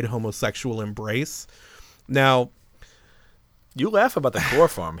implied homosexual embrace. Now, you laugh about the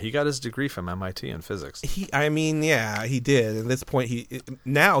chloroform. He got his degree from MIT in physics. He did. At this point,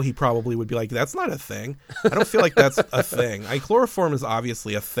 he probably would be like, that's not a thing. I don't feel like that's a thing. Chloroform is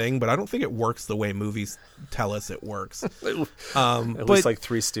obviously a thing, but I don't think it works the way movies tell us it works. At least like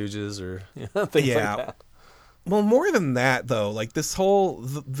Three Stooges or things like that. Well, more than that, though, like this whole,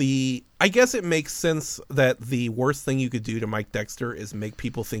 I guess it makes sense that the worst thing you could do to Mike Dexter is make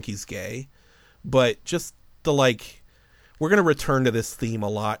people think he's gay. But just we're going to return to this theme a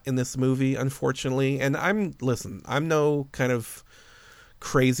lot in this movie, unfortunately. And I'm no kind of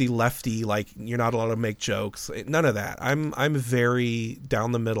crazy lefty, like you're not allowed to make jokes. None of that. I'm very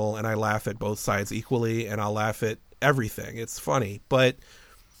down the middle, and I laugh at both sides equally, and I'll laugh at everything. It's funny, but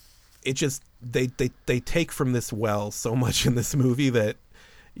it just, they take from this well so much in this movie that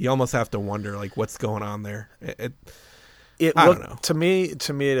you almost have to wonder, like, what's going on there. I don't know. To me,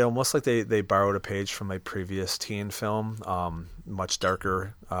 it almost like they borrowed a page from a previous teen film, much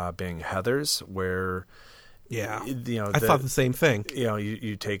darker, being Heathers, where I thought the same thing.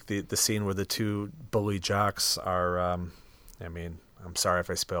 You take the scene where the two bully jocks are, I'm sorry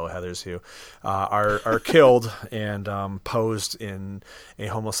if I spoil Heathers, Hugh, are killed and posed in a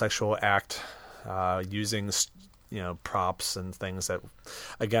homosexual act, using props and things that,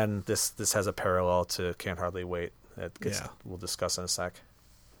 again, this has a parallel to Can't Hardly Wait. We'll discuss in a sec.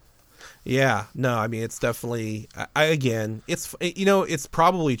 Yeah, no, it's definitely. It's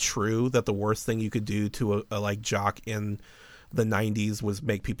probably true that the worst thing you could do to a jock in the 90s was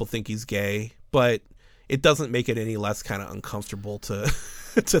make people think he's gay, but it doesn't make it any less kind of uncomfortable to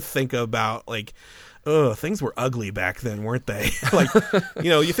think about, like, things were ugly back then, weren't they?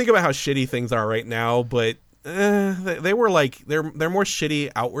 You think about how shitty things are right now, but they were they're more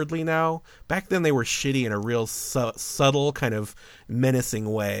shitty outwardly now. Back then they were shitty in a real subtle kind of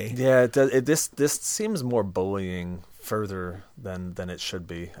menacing way. Yeah, this seems more bullying further than it should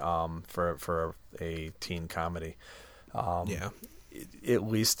be for a teen comedy. At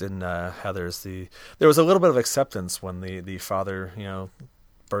least in Heathers, there was a little bit of acceptance when the father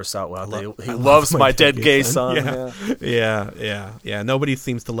bursts out loud. He loves my dead gay son. Yeah. Nobody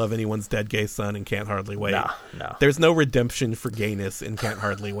seems to love anyone's dead gay son and Can't Hardly Wait. No. There's no redemption for gayness in Can't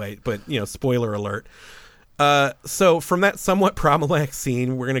Hardly Wait, but spoiler alert. So from that somewhat problematic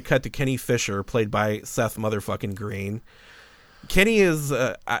scene, we're going to cut to Kenny Fisher, played by Seth motherfucking Green. Kenny is,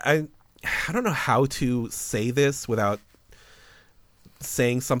 I don't know how to say this without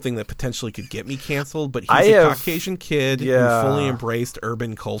saying something that potentially could get me canceled, but he's a Caucasian kid who fully embraced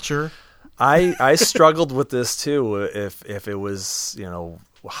urban culture. I struggled with this too, if it was,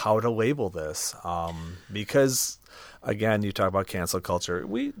 how to label this, because again, you talk about cancel culture.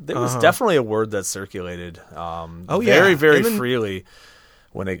 There was definitely a word that circulated very, very freely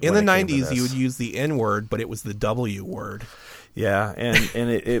when it in when the it came to 90s. this. You would use the N word, but it was the W word. Yeah, and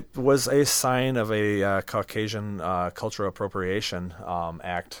it was a sign of a Caucasian cultural appropriation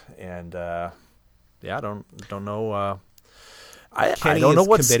act, and I don't know. I don't know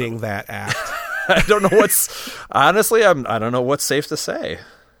what's committing that act. I don't know what's honestly. I don't know what's safe to say.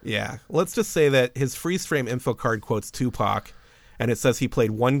 Yeah, let's just say that his freeze frame info card quotes Tupac, and it says he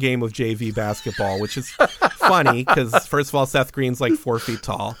played one game of JV basketball, which is funny because, first of all, Seth Green's like 4 feet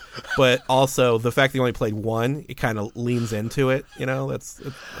tall, but also the fact that he only played one, it kind of leans into it.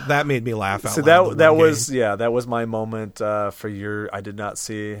 That made me laugh out loud. So that was my moment for your. I did not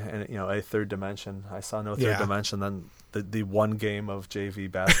see a third dimension. I saw no third dimension. Then the one game of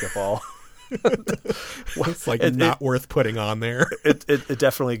JV basketball. It's not worth putting on there. It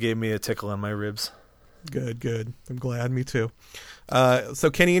definitely gave me a tickle in my ribs. Good. I'm glad. Me too. So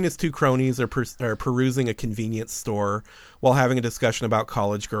Kenny and his two cronies are perusing a convenience store while having a discussion about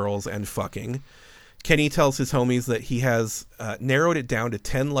college girls and fucking. Kenny tells his homies that he has narrowed it down to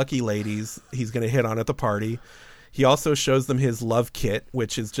 10 lucky ladies he's going to hit on at the party. He also shows them his love kit,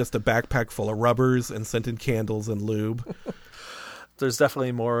 which is just a backpack full of rubbers and scented candles and lube. There's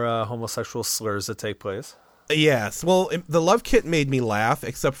definitely more homosexual slurs that take place. Yes. Well, the love kit made me laugh,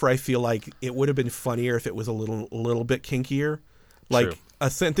 except for I feel like it would have been funnier if it was a little bit kinkier. Like True. A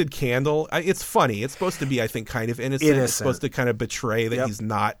scented candle. It's funny. It's supposed to be, I think, kind of innocent. It's supposed to kind of betray that he's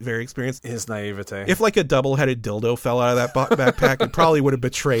not very experienced. His naivete. If like a double-headed dildo fell out of that backpack, it probably would have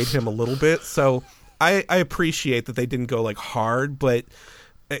betrayed him a little bit. So I appreciate that they didn't go like hard, but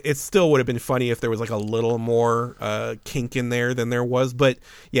it still would have been funny if there was like a little more kink in there than there was. But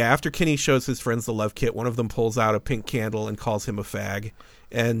yeah, after Kenny shows his friends the love kit, one of them pulls out a pink candle and calls him a fag.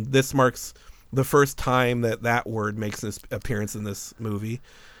 And this marks the first time that word makes an appearance in this movie.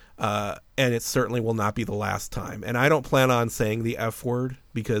 And it certainly will not be the last time. And I don't plan on saying the F word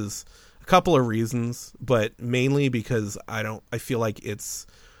because a couple of reasons, but mainly because I feel like it's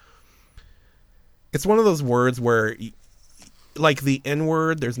one of those words where, like the N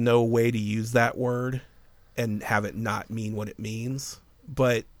word, there's no way to use that word and have it not mean what it means.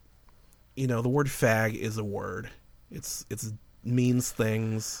 But, you know, the word fag is a word. It's means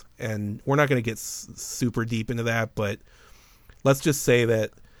things, and we're not going to get super deep into that, but let's just say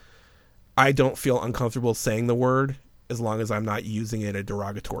that I don't feel uncomfortable saying the word as long as I'm not using it in a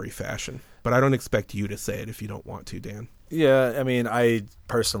derogatory fashion. But I don't expect you to say it if you don't want to, Dan. Yeah, I mean, I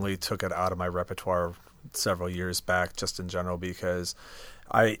personally took it out of my repertoire several years back, just in general, because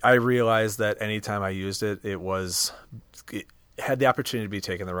I realized that anytime I used it, it had the opportunity to be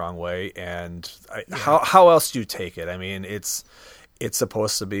taken the wrong way. And how else do you take it? I mean, it's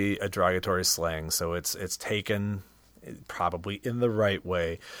supposed to be a derogatory slang, so it's taken probably in the right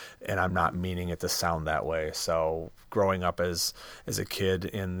way, and I'm not meaning it to sound that way. So growing up as a kid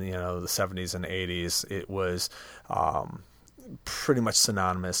in the 70s and 80s, it was pretty much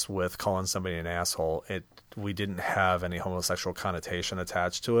synonymous with calling somebody an asshole. We didn't have any homosexual connotation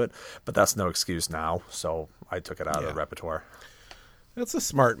attached to it, but that's no excuse now. So I took it out of the repertoire. That's a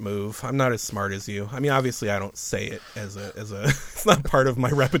smart move. I'm not as smart as you. I mean, obviously I don't say it as a it's not part of my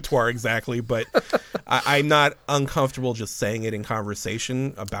repertoire exactly, but I'm not uncomfortable just saying it in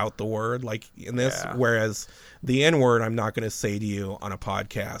conversation about the word like in this. Yeah. Whereas the N word, I'm not going to say to you on a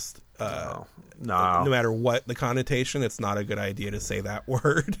podcast. No. No matter what the connotation, it's not a good idea to say that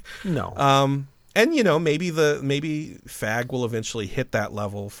word. No. And maybe fag will eventually hit that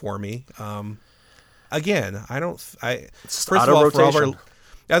level for me. Again, first of all, for all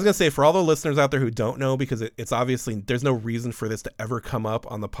I was going to say, for all the listeners out there who don't know, because it's obviously, there's no reason for this to ever come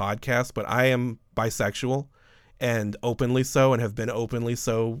up on the podcast, but I am bisexual and openly so, and have been openly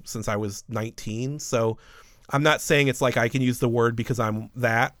so since I was 19. So I'm not saying it's like I can use the word because I'm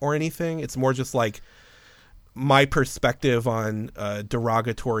that or anything. It's more just like my perspective on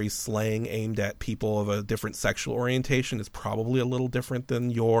derogatory slang aimed at people of a different sexual orientation is probably a little different than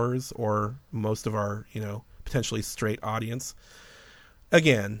yours or most of our, potentially straight audience.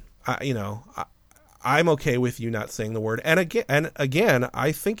 Again, I'm okay with you not saying the word. And again,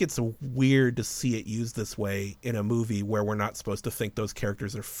 I think it's weird to see it used this way in a movie where we're not supposed to think those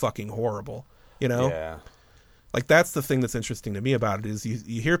characters are fucking horrible, Yeah. Like, that's the thing that's interesting to me about it is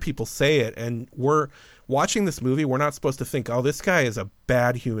you hear people say it, and we're watching this movie. We're not supposed to think, oh, this guy is a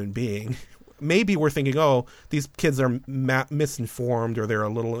bad human being. Maybe we're thinking, oh, these kids are misinformed or they're a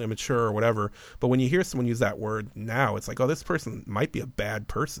little immature or whatever. But when you hear someone use that word now, it's like, oh, this person might be a bad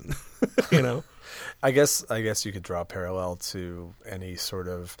person, I guess you could draw a parallel to any sort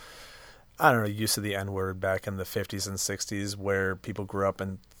of, use of the N-word back in the 50s and 60s where people grew up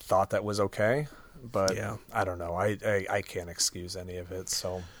and thought that was okay. But yeah. I don't know. I can't excuse any of it.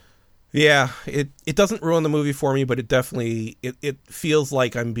 So yeah, it doesn't ruin the movie for me, but it definitely it feels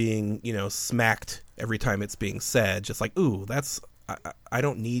like I'm being smacked every time it's being said. Just like, ooh, I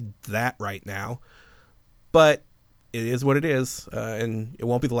don't need that right now. But it is what it is, and it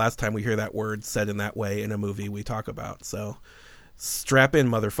won't be the last time we hear that word said in that way in a movie we talk about. So strap in,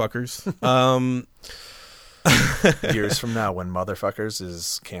 motherfuckers. Years from now when Motherfuckers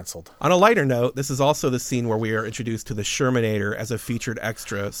is canceled. On a lighter note, this is also the scene where we are introduced to the Shermanator as a featured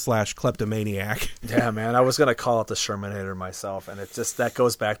extra / kleptomaniac. Yeah, man, I was going to call it the Shermanator myself, and it just, that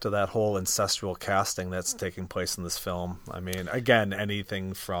goes back to that whole ancestral casting that's taking place in this film. I mean, again,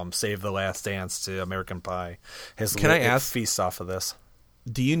 anything from Save the Last Dance to American Pie feasts off of this.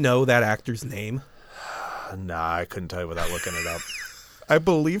 Do you know that actor's name? Nah, I couldn't tell you without looking it up. I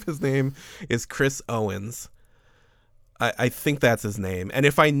believe his name is Chris Owens. I think that's his name. And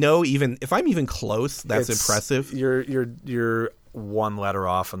if I'm even close, that's impressive. You're one letter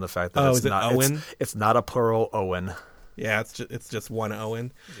off from the fact that it's not Owen. It's not a plural Owen. Yeah, it's just one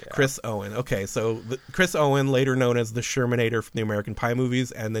Owen. Yeah. Chris Owen. Okay, so Chris Owen, later known as the Shermanator from the American Pie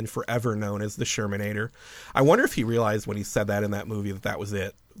movies, and then forever known as the Shermanator. I wonder if he realized when he said that in that movie that was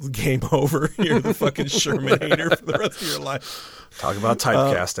it. Game over. You're the fucking Shermanator for the rest of your life. Talk about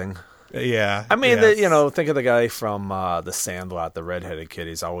typecasting. Yeah. I mean, think of the guy from The Sandlot, the redheaded kid.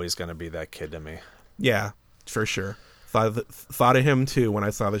 He's always going to be that kid to me. Yeah, for sure. Thought of him too when I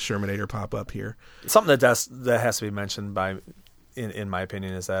saw the Shermanator pop up here. Something that has to be mentioned in my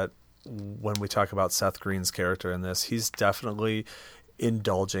opinion, is that when we talk about Seth Green's character in this, he's definitely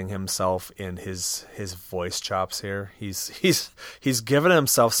indulging himself in his voice chops here. He's given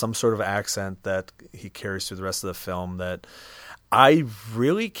himself some sort of accent that he carries through the rest of the film that I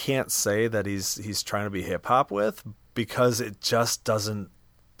really can't say that he's trying to be hip hop with, because it just doesn't.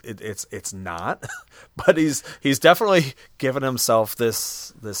 It's not, but he's definitely given himself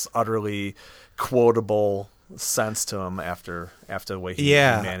this utterly quotable sense to him after the way he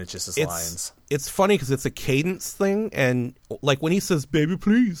manages his lines. It's funny because it's a cadence thing, and like when he says "baby,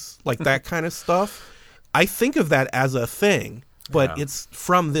 please," like that kind of stuff, I think of that as a thing, but it's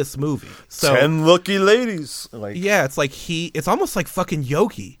from this movie. So 10 lucky ladies. Like, yeah, it's like it's almost like fucking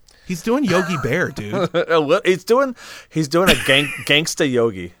Yogi. He's doing Yogi Bear, dude. he's doing a gangsta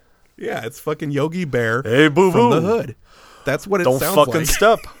Yogi. Yeah, it's fucking Yogi Bear. Hey, boo from boo. the hood. That's what it Don't sounds fucking like.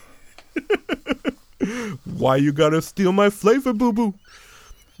 step. Why you gotta steal my flavor, boo boo?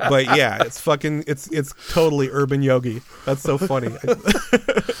 But yeah, it's totally Urban Yogi. That's so funny.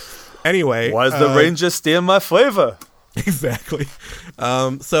 Anyway, why's the ranger steal my flavor? Exactly.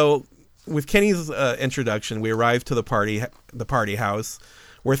 So with Kenny's introduction, we arrive to the party house,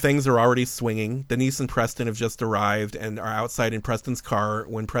 where things are already swinging. Denise and Preston have just arrived and are outside in Preston's car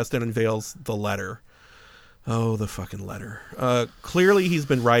when Preston unveils the letter. Oh, the fucking letter. Clearly, he's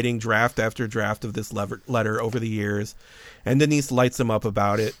been writing draft after draft of this letter over the years, and Denise lights him up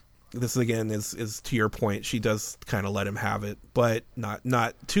about it. This, again, is to your point. She does kind of let him have it, but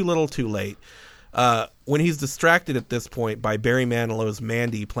not too little, too late. When he's distracted at this point by Barry Manilow's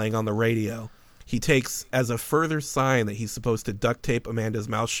Mandy playing on the radio, he takes as a further sign that he's supposed to duct tape Amanda's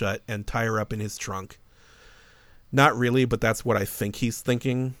mouth shut and tie her up in his trunk. Not really, but that's what I think he's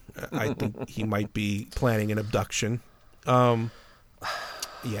thinking. I think he might be planning an abduction.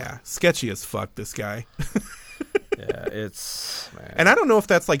 Yeah, sketchy as fuck, this guy. Yeah, it's... Man. And I don't know if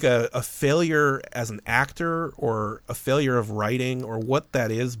that's like a failure as an actor or a failure of writing or what that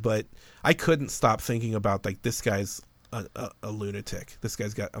is, but I couldn't stop thinking about, like, this guy's a lunatic. This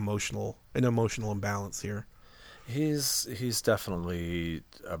guy's got an emotional imbalance here. He's definitely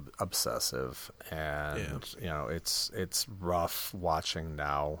obsessive, and you know, it's rough watching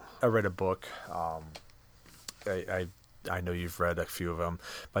now. I read a book. I know you've read a few of them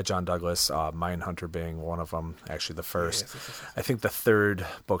by John Douglas, Mindhunter being one of them. Actually, the first. Yes. I think the third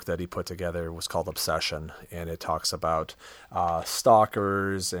book that he put together was called Obsession, and it talks about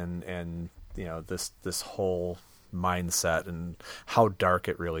stalkers and you know, this whole mindset and how dark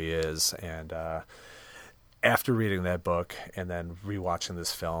it really is. And after reading that book and then rewatching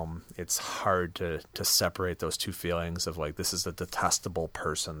this film, it's hard to separate those two feelings of, like, this is a detestable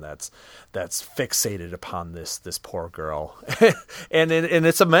person that's fixated upon this poor girl, and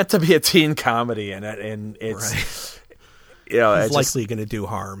it's meant to be a teen comedy, and it's right. You know, he's likely going to do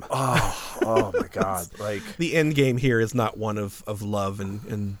harm. Oh my God! Like, the end game here is not one of love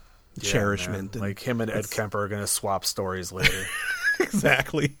and cherishment. And like, him and Ed Kemper are going to swap stories later.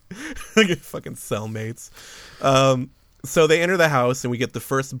 Exactly. Like fucking cellmates. So they enter the house, and we get the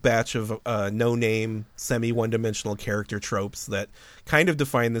first batch of no-name, semi-one-dimensional character tropes that kind of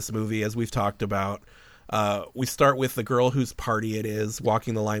define this movie, as we've talked about. We start with the girl whose party it is,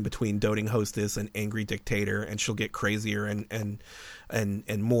 walking the line between doting hostess and angry dictator, and she'll get crazier and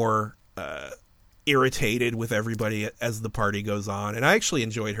more irritated with everybody as the party goes on. And I actually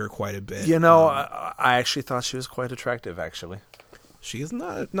enjoyed her quite a bit. You know, I actually thought she was quite attractive, actually. She is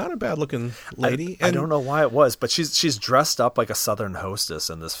not a bad looking lady. I don't know why it was, but she's dressed up like a Southern hostess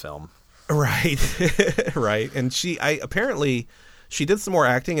in this film. Right. Right. And apparently she did some more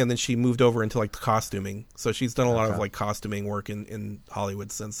acting, and then she moved over into like the costuming. So she's done a lot of like costuming work in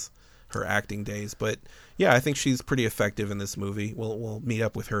Hollywood since her acting days. But yeah, I think she's pretty effective in this movie. We'll meet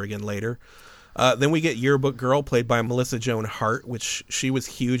up with her again later. Then we get Yearbook Girl, played by Melissa Joan Hart, which she was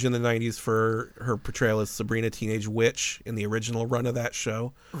huge in the 90s for her portrayal as Sabrina Teenage Witch in the original run of that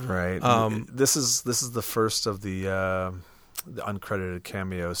show. Right. This is the first of the uncredited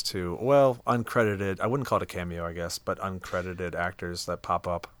cameos too. Well, uncredited. I wouldn't call it a cameo, I guess, but uncredited actors that pop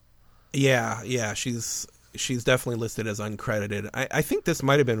up. Yeah. She's definitely listed as uncredited. I think this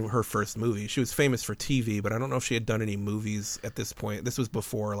might have been her first movie. She was famous for TV, but I don't know if she had done any movies at this point. This was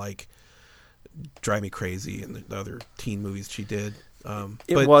before like Drive Me Crazy and the other teen movies she did.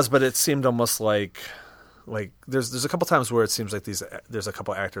 But it seemed almost like there's a couple times where it seems like there's a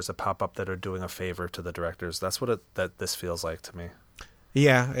couple actors that pop up that are doing a favor to the directors. That's what this feels like to me.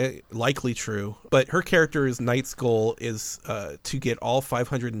 Yeah, likely true. But her character's Knight's goal is to get all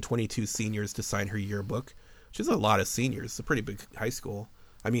 522 seniors to sign her yearbook, which is a lot of seniors. It's a pretty big high school.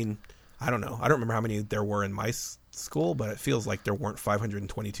 I mean, I don't know. I don't remember how many there were in my school, but it feels like there weren't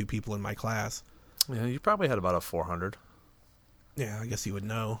 522 people in my class. Yeah, you probably had about a 400. Yeah, I guess you would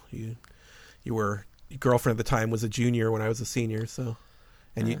know. You were, your girlfriend at the time was a junior when I was a senior, so.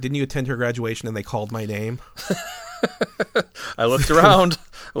 And didn't you attend her graduation and they called my name? I looked around.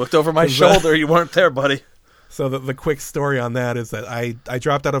 I looked over my shoulder. You weren't there, buddy. So the quick story on that is that I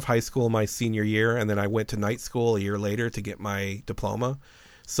dropped out of high school my senior year, and then I went to night school a year later to get my diploma.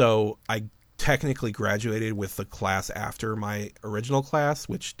 So I technically graduated with the class after my original class,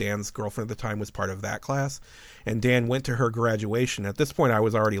 which Dan's girlfriend at the time was part of that class. And Dan went to her graduation. At this point, I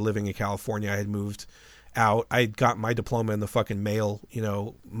was already living in California. I had moved out. I got my diploma in the fucking mail,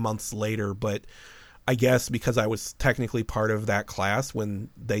 months later, but I guess because I was technically part of that class when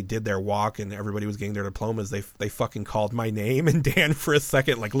they did their walk and everybody was getting their diplomas, they fucking called my name, and Dan for a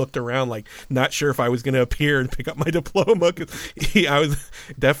second looked around not sure if I was going to appear and pick up my diploma, because I was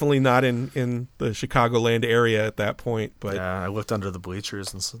definitely not in the Chicagoland area at that point. But yeah, I looked under the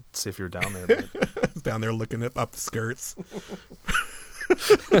bleachers and see if you were down there. I was down there looking up the skirts.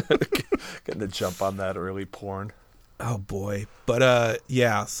 Getting to jump on that early porn. Oh boy. But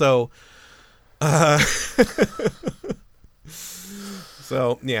yeah, so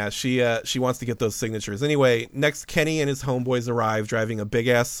so yeah, she wants to get those signatures. Anyway, next Kenny and his homeboys arrive driving a big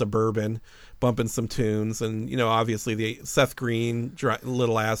ass Suburban, bumping some tunes, and obviously the Seth Green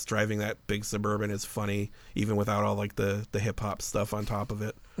little ass driving that big Suburban is funny even without all the hip hop stuff on top of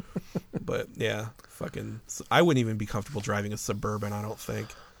it. But yeah, I wouldn't even be comfortable driving a Suburban, I don't think.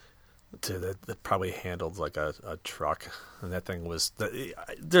 Dude, that probably handled like a truck, and that thing was.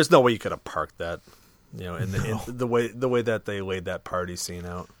 There's no way you could have parked that, in the way that they laid that party scene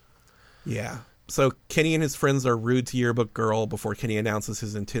out. Yeah. So Kenny and his friends are rude to Yearbook Girl before Kenny announces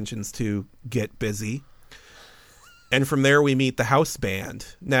his intentions to get busy, and from there we meet the house band.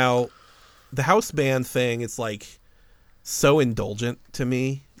 Now, the house band thing is so indulgent to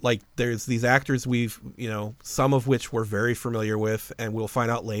me. There's these actors we've, some of which we're very familiar with, and we'll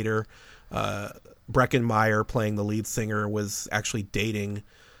find out later. Breckin Meyer, playing the lead singer, was actually dating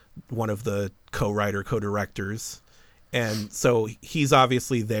one of the co-directors. And so he's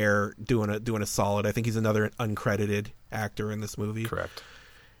obviously there doing a solid. I think he's another uncredited actor in this movie. Correct.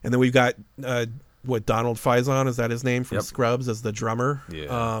 And then we've got, Donald Faison, is that his name, from Scrubs, as the drummer.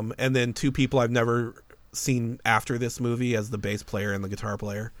 Yeah. And then two people I've never seen after this movie as the bass player and the guitar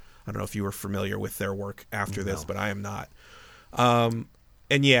player. I don't know if you were familiar with their work after this, but I am not.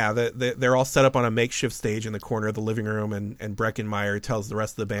 And yeah, they're all set up on a makeshift stage in the corner of the living room, and Breckin Meyer tells the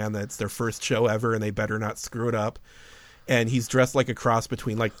rest of the band that it's their first show ever and they better not screw it up. And he's dressed like a cross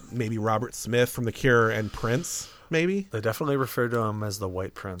between maybe Robert Smith from The Cure and Prince, maybe. They definitely refer to him as the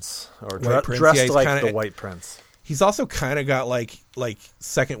White Prince, or White Prince. dressed like the White Prince. He's also kind of got like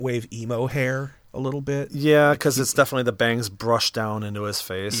second wave emo hair a little bit. Yeah, because it's definitely the bangs brushed down into his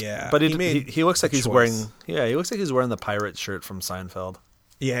face. Yeah, but he looks like he's wearing. Yeah, he looks like he's wearing the pirate shirt from Seinfeld.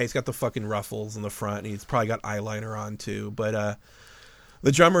 Yeah, he's got the fucking ruffles in the front, and he's probably got eyeliner on too. But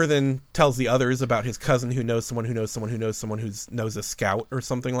the drummer then tells the others about his cousin who knows someone who knows someone who knows someone who knows a scout or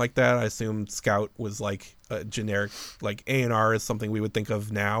something like that. I assume scout was like a generic, like A&R is something we would think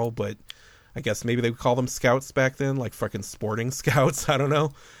of now, but I guess maybe they would call them scouts back then, like fucking sporting scouts. I don't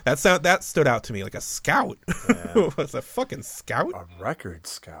know. That stood out to me, like a scout. Yeah. Was a fucking scout? A record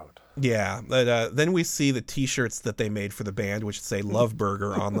scout. Yeah, but then we see the T-shirts that they made for the band, which say Love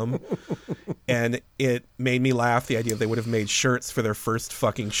Burger on them, and it made me laugh. The idea they would have made shirts for their first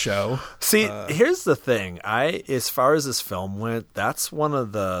fucking show. See, here's the thing. As far as this film went, that's one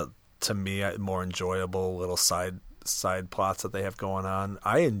of the, to me, more enjoyable little side plots that they have going on.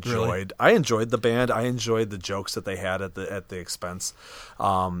 I enjoyed the band. I enjoyed the jokes that they had at the expense.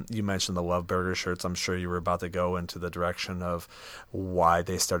 You mentioned the Love Burger shirts. I'm sure you were about to go into the direction of why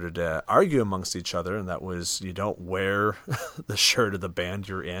they started to argue amongst each other, and that was you don't wear the shirt of the band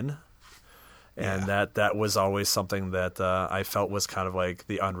you're in. And that was always something that I felt was kind of like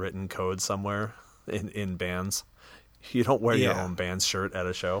the unwritten code somewhere in bands. You don't wear your own band's shirt at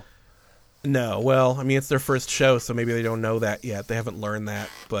a show. No, well, I mean, it's their first show, so maybe they don't know that yet. They haven't learned that.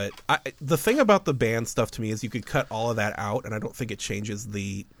 But the thing about the band stuff to me is you could cut all of that out, and I don't think it changes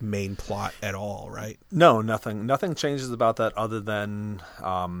the main plot at all, right? No, nothing. Nothing changes about that other than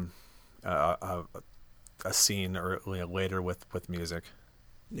a scene or later with music.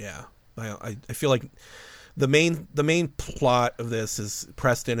 Yeah, I feel like the main plot of this is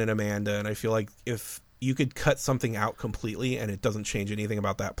Preston and Amanda, and I feel like if you could cut something out completely and it doesn't change anything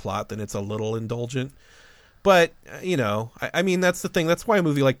about that plot, then it's a little indulgent. But, I mean, that's the thing. That's why a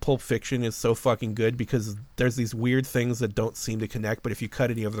movie like Pulp Fiction is so fucking good, because there's these weird things that don't seem to connect, but if you cut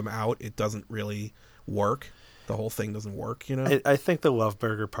any of them out, it doesn't really work. the whole thing doesn't work, you know? I think the Love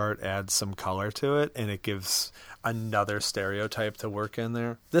Burger part adds some color to it, and it gives another stereotype to work in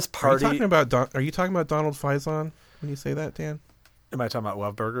there. This party... Are you talking about Donald Faison when you say that, Dan? Am I talking about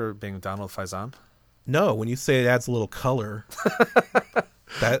Love Burger being Donald Faison? No, when you say it adds a little color...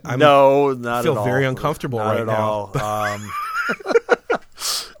 That I feel very uncomfortable right now.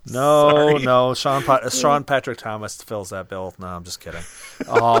 No. Sean Patrick Thomas fills that bill. No, I'm just kidding.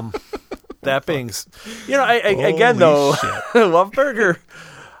 That being, again though, Love Burger,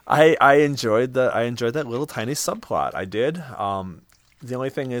 I enjoyed that little tiny subplot. I did. The only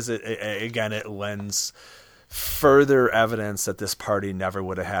thing is, it lends further evidence that this party never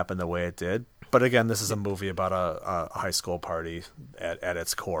would have happened the way it did. But again, this is a movie about a high school party at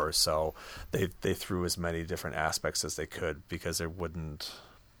its core, so they threw as many different aspects as they could because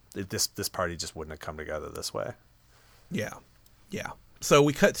this party just wouldn't have come together this way. Yeah. So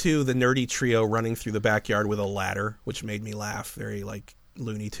we cut to the nerdy trio running through the backyard with a ladder, which made me laugh, very like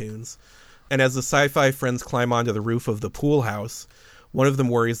Looney Tunes. And as the sci-fi friends climb onto the roof of the pool house, one of them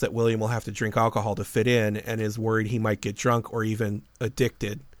worries that William will have to drink alcohol to fit in and is worried he might get drunk or even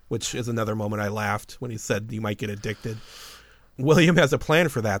addicted, which is another moment I laughed when he said you might get addicted. William has a plan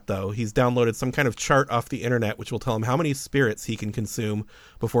for that, though. He's downloaded some kind of chart off the internet which will tell him how many spirits he can consume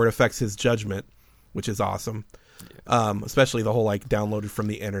before it affects his judgment, which is awesome. Yeah. Especially the whole, like, downloaded from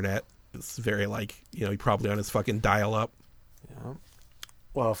the internet. It's very, like, he probably on his fucking dial-up. Yeah.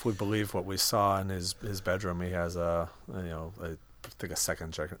 Well, if we believe what we saw in his bedroom, he has I think a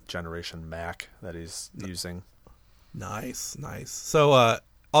second generation Mac that he's using. Nice. So,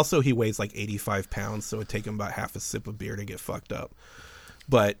 also, he weighs like 85 pounds, so it'd take him about half a sip of beer to get fucked up.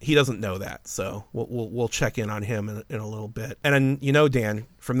 But he doesn't know that, so we'll check in on him in a little bit. And then, Dan,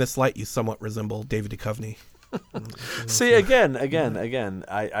 from this light, you somewhat resemble David Duchovny. See, again,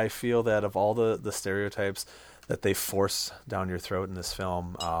 I feel that of all the stereotypes that they force down your throat in this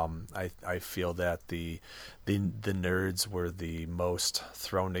film, I feel that the nerds were the most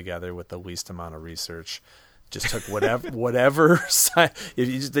thrown together with the least amount of research. Just took whatever.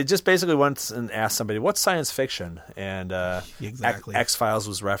 They just basically went and asked somebody, "What's science fiction?" And exactly, X-Files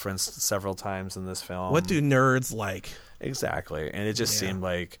was referenced several times in this film. What do nerds like? Exactly, and it just seemed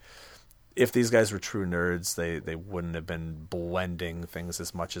like if these guys were true nerds, they wouldn't have been blending things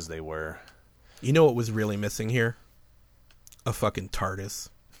as much as they were. You know what was really missing here? A fucking TARDIS.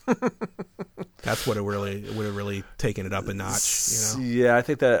 That's what it would have really taken it up a notch, Yeah, I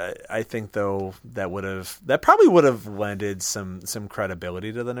think though that probably would have lended some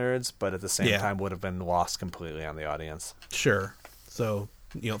credibility to the nerds, but at the same time would have been lost completely on the audience. Sure. So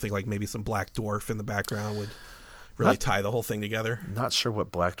you don't think like maybe some Black Dwarf in the background would really tie the whole thing together? Not sure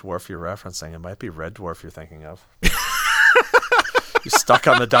what Black Dwarf you're referencing. It might be Red Dwarf you're thinking of. You're stuck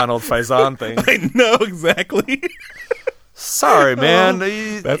on the Donald Faison thing. I know exactly. Sorry, man.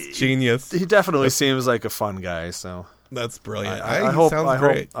 That's genius. He definitely seems like a fun guy. So that's brilliant. I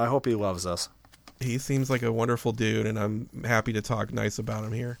hope he loves us. He seems like a wonderful dude, and I'm happy to talk nice about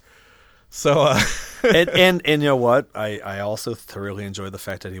him here. So, and you know what? I also thoroughly enjoy the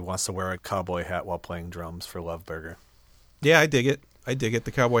fact that he wants to wear a cowboy hat while playing drums for Love Burger. Yeah, I dig it.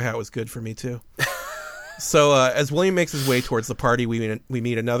 The cowboy hat was good for me too. So as William makes his way towards the party, we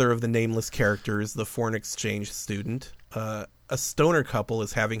meet another of the nameless characters, the foreign exchange student. A stoner couple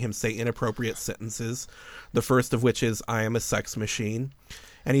is having him say inappropriate sentences, the first of which is, "I am a sex machine,"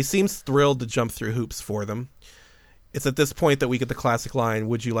 and he seems thrilled to jump through hoops for them. It's at this point that we get the classic line,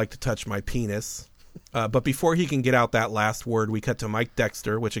 "Would you like to touch my penis?" But before he can get out that last word, we cut to Mike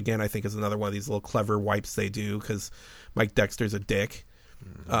Dexter, which again I think is another one of these little clever wipes they do, because Mike Dexter's a dick.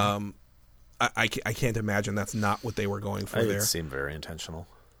 Mm-hmm. I can't imagine that's not what they were going for there. It seemed very intentional.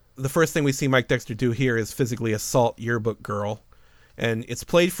 The first thing we see Mike Dexter do here is physically assault yearbook girl, and it's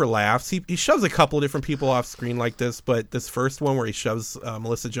played for laughs. He shoves a couple of different people off screen like this, but this first one where he shoves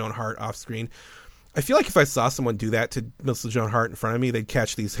Melissa Joan Hart off screen, I feel like if I saw someone do that to Melissa Joan Hart in front of me, they'd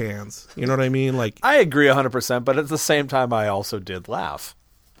catch these hands. You know what I mean? Like, I agree 100%, but at the same time, I also did laugh.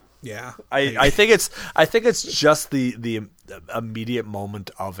 Yeah, I think it's just the immediate moment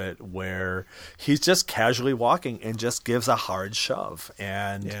of it where he's just casually walking and just gives a hard shove,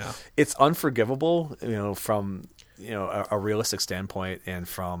 and it's unforgivable, from a realistic standpoint, and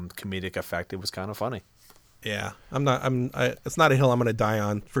from comedic effect, it was kind of funny. Yeah, it's not a hill I'm going to die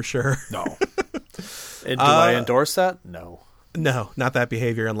on for sure. No. And do I endorse that? No, not that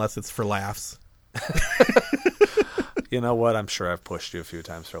behavior unless it's for laughs. You know what? I'm sure I've pushed you a few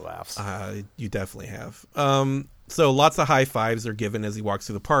times for laughs. You definitely have. So lots of high fives are given as he walks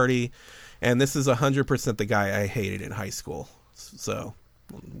through the party, and this is 100% the guy I hated in high school. So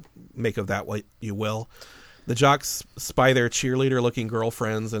make of that what you will. The jocks spy their cheerleader-looking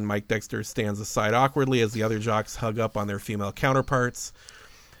girlfriends, and Mike Dexter stands aside awkwardly as the other jocks hug up on their female counterparts.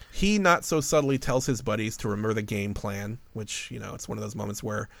 He not so subtly tells his buddies to remember the game plan, which, it's one of those moments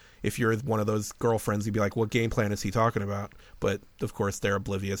where if you're one of those girlfriends, you'd be like, what game plan is he talking about? But, of course, they're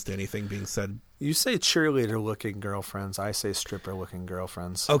oblivious to anything being said. You say cheerleader-looking girlfriends. I say stripper-looking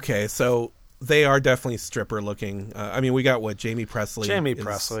girlfriends. Okay, so they are definitely stripper-looking. We got, Jamie Presley.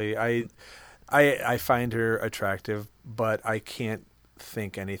 Presley. I find her attractive, but I can't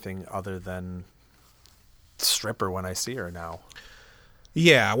think anything other than stripper when I see her now.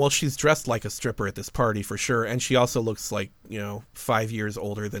 Yeah, well, she's dressed like a stripper at this party for sure, and she also looks like 5 years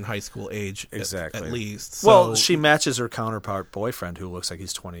older than high school age, exactly, at least. So, well, she matches her counterpart boyfriend, who looks like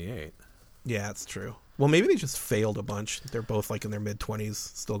he's 28. Yeah, that's true. Well, maybe they just failed a bunch. They're both like in their mid-20s,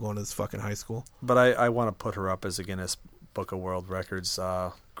 still going to this fucking high school. But I want to put her up as a Guinness Book of World Records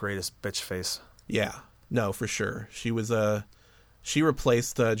greatest bitch face. Yeah, no, for sure. She was she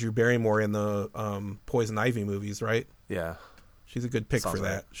replaced Drew Barrymore in the Poison Ivy movies, right? Yeah. She's a good pick for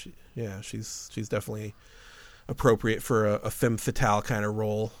that. Right. She's definitely appropriate for a femme fatale kind of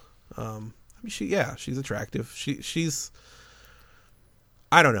role. She's attractive. She's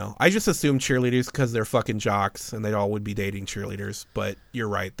I don't know. I just assume cheerleaders because they're fucking jocks and they all would be dating cheerleaders. But you're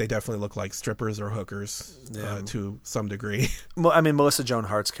right. They definitely look like strippers or hookers to some degree. Melissa Joan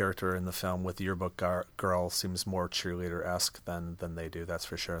Hart's character in the film with Yearbook Girl seems more cheerleader-esque than they do. That's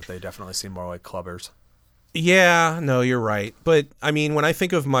for sure. They definitely seem more like clubbers. Yeah, no, you're right. But, when I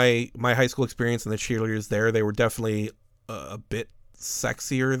think of my high school experience and the cheerleaders there, they were definitely a bit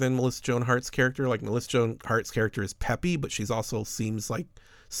sexier than Melissa Joan Hart's character. Like, Melissa Joan Hart's character is peppy, but she's also seems, like,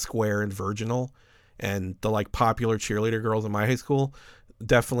 square and virginal. And the, like, popular cheerleader girls in my high school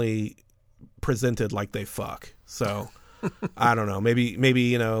definitely presented like they fuck. So, I don't know. Maybe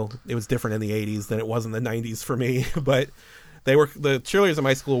it was different in the 80s than it was in the 90s for me. But the cheerleaders in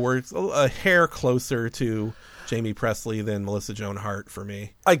my school were a hair closer to Jamie Presley than Melissa Joan Hart for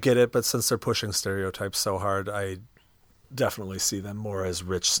me. I get it, but since they're pushing stereotypes so hard, I definitely see them more as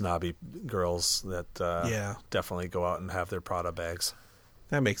rich, snobby girls that definitely go out and have their Prada bags.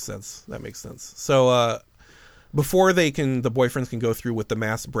 That makes sense. So before the boyfriends can go through with the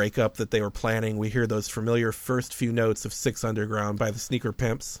mass breakup that they were planning, we hear those familiar first few notes of Six Underground by the Sneaker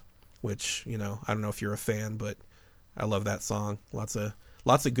Pimps, which, I don't know if you're a fan, but I love that song. Lots of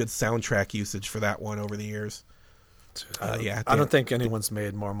good soundtrack usage for that one over the years. I don't think anyone's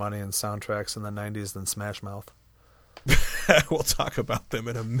made more money in soundtracks in the 90s than Smash Mouth. We'll talk about them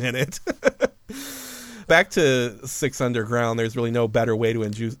in a minute. Back to Six Underground, there's really no better way to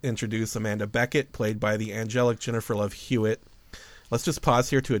introduce Amanda Beckett, played by the angelic Jennifer Love Hewitt. Let's just pause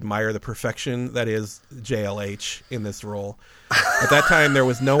here to admire the perfection that is JLH in this role. At that time, there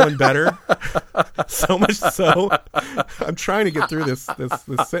was no one better. So much so, I'm trying to get through this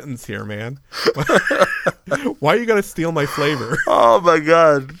sentence here, man. Why are you going to steal my flavor? Oh, my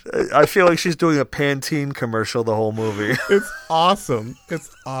God. I feel like she's doing a Pantene commercial the whole movie. It's awesome.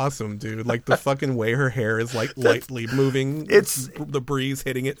 It's awesome, dude. Like, the fucking way her hair is, like, lightly moving. It's the breeze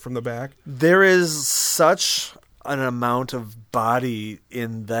hitting it from the back. There is such an amount of body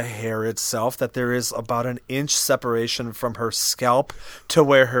in the hair itself that there is about an inch separation from her scalp to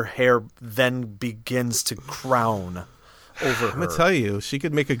where her hair then begins to crown over her. I'm going to tell you, she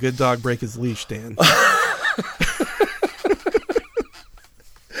could make a good dog break his leash, Dan.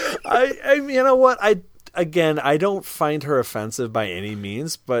 You know what? I don't find her offensive by any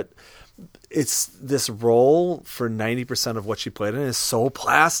means, but it's this role for 90% of what she played in is so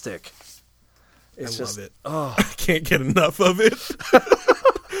plastic. I love it. Oh, I can't get enough of it.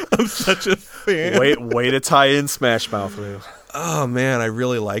 I'm such a fan. Way to tie in Smash Mouth, Lou. Oh man, I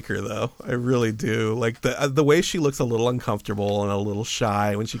really like her though. I really do. Like the way she looks a little uncomfortable and a little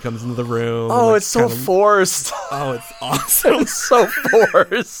shy when she comes into the room. Oh, like, it's so forced. Oh, it's awesome. It's so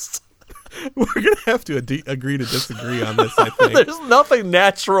forced. We're gonna have to agree to disagree on this. I think there's nothing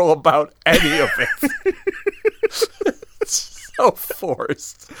natural about any of it. So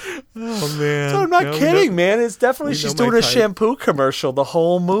forced. Oh man! So I'm not kidding, man. It's definitely she's doing a shampoo commercill the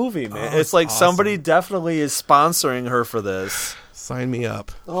whole movie, man. It's like awesome. Somebody definitely is sponsoring her for this. Sign me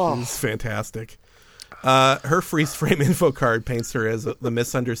up. Oh, it's fantastic. Her freeze frame info card paints her as the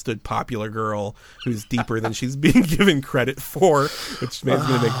misunderstood popular girl who's deeper than she's being given credit for, which maybe is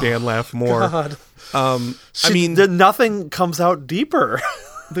going to make Dan laugh more. God. Nothing comes out deeper.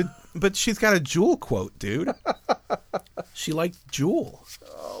 But she's got a Jewel quote, dude. She liked Jewel.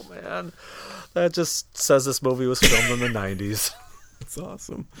 Oh, man. That just says this movie was filmed in the 90s. That's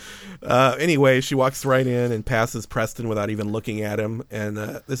awesome. Anyway, she walks right in and passes Preston without even looking at him. And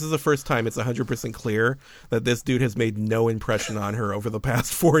this is the first time it's 100% clear that this dude has made no impression on her over the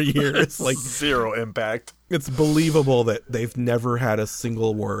past 4 years. Like zero impact. It's believable that they've never had a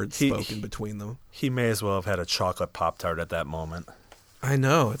single word spoken between them. He may as well have had a chocolate Pop-Tart at that moment. I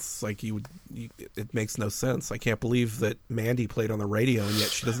know. It's like it makes no sense. I can't believe that Mandy played on the radio and yet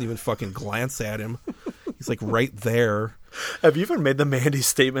she doesn't even fucking glance at him. He's like right there. Have you even made the Mandy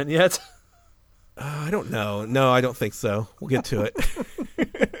statement yet? I don't know. No, I don't think so. We'll get to it.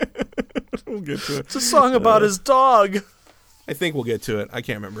 We'll get to it. It's a song about his dog. I think we'll get to it. I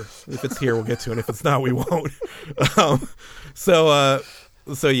can't remember. If it's here, we'll get to it. If it's not, we won't.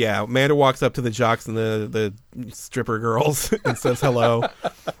 So yeah, Amanda walks up to the jocks and the stripper girls and says hello.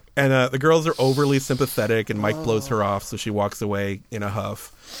 And the girls are overly sympathetic, and Mike blows her off, so she walks away in a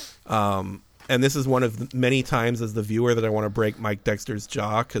huff. And this is one of the many times as the viewer that I want to break Mike Dexter's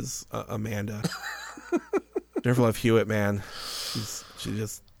jaw, because Amanda. Jennifer Love Hewitt, man. She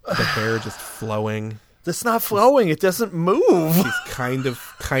just, the hair just flowing. It's not flowing. It doesn't move. She's kind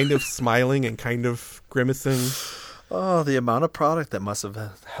of smiling and kind of grimacing. Oh, the amount of product that must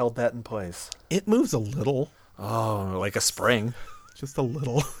have held that in place. It moves a little. Oh, like a spring. Just a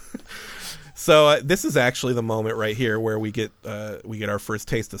little. So this is actually the moment right here where we get our first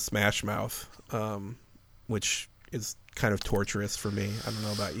taste of Smash Mouth, which is kind of torturous for me. I don't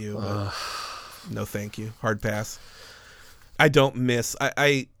know about you, but no thank you. Hard pass. I don't miss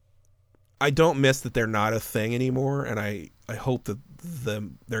I don't miss that they're not a thing anymore, and I hope that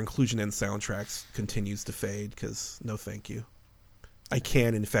their inclusion in soundtracks continues to fade, because no thank you. I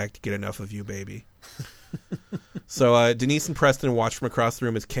can, in fact, get enough of you, baby. So Denise and Preston watch from across the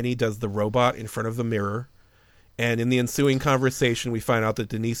room as Kenny does the robot in front of the mirror. And in the ensuing conversation, we find out that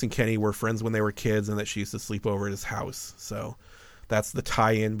Denise and Kenny were friends when they were kids and that she used to sleep over at his house. So that's the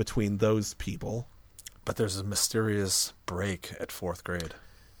tie-in between those people. But there's a mysterious break at 4th grade.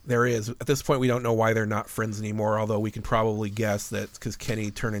 There is. At this point, we don't know why they're not friends anymore, although we can probably guess that because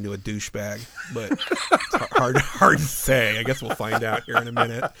Kenny turned into a douchebag. But it's hard to say. I guess we'll find out here in a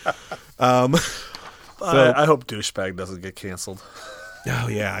minute. So, I hope douchebag doesn't get canceled. Oh,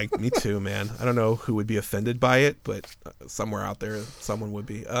 yeah. Me too, man. I don't know who would be offended by it, but somewhere out there, someone would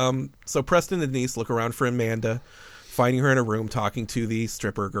be. So Preston and Denise look around for Amanda, finding her in a room talking to the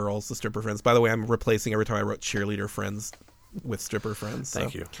stripper girls, the stripper friends. By the way, I'm replacing every time I wrote cheerleader friends with stripper friends.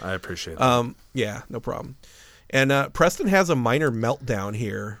 Thank you. I appreciate that. Yeah, no problem. And Preston has a minor meltdown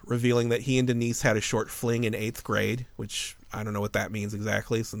here, revealing that he and Denise had a short fling in 8th grade, which I don't know what that means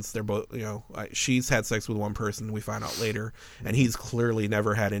exactly, since they're both, she's had sex with one person, we find out later, and he's clearly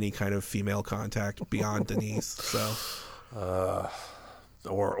never had any kind of female contact beyond Denise. So,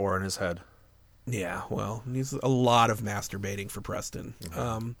 or in his head. Yeah, well, needs a lot of masturbating for Preston.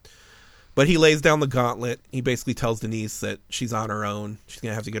 Mm-hmm. But he lays down the gauntlet. He basically tells Denise that she's on her own. She's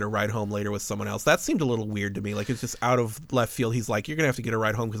going to have to get a ride home later with someone else. That seemed a little weird to me. Like, it's just out of left field. He's like, you're going to have to get a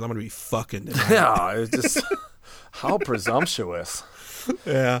ride home because I'm going to be fucking tonight. Yeah, it's just, how presumptuous.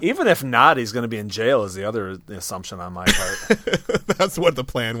 Yeah. Even if not, he's going to be in jail is the other assumption on my part. That's what the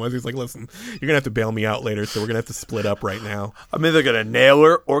plan was. He's like, listen, you're going to have to bail me out later, so we're going to have to split up right now. I'm either going to nail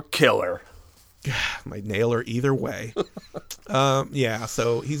her or kill her. Might nail her either way. Yeah,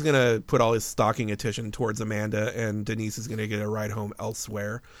 so he's going to put all his stalking attention towards Amanda, and Denise is going to get a ride home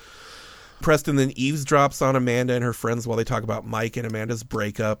elsewhere. Preston then eavesdrops on Amanda and her friends while they talk about Mike and Amanda's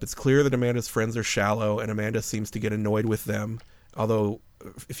breakup. It's clear that Amanda's friends are shallow, and Amanda seems to get annoyed with them. Although,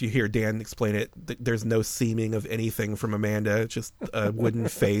 if you hear Dan explain it, there's no seeming of anything from Amanda, just a wooden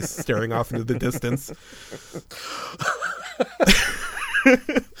face staring off into the distance.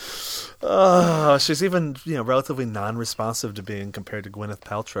 She's even, relatively non-responsive to being compared to Gwyneth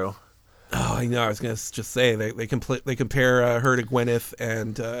Paltrow. Oh, I know. I was going to just say they compare her to Gwyneth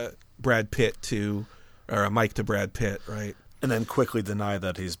and Brad Pitt or Mike to Brad Pitt, right? And then quickly deny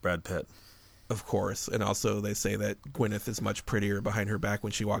that he's Brad Pitt. Of course. And also they say that Gwyneth is much prettier behind her back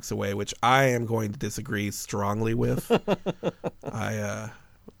when she walks away, which I am going to disagree strongly with. I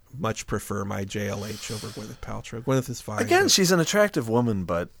much prefer my JLH over Gwyneth Paltrow. Gwyneth is fine. Again, she's an attractive woman,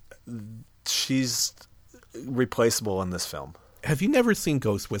 but she's replaceable in this film. Have you never seen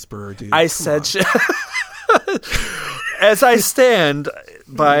Ghost Whisperer, dude? I said as I stand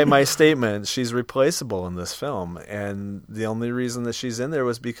by my statement, she's replaceable in this film, and the only reason that she's in there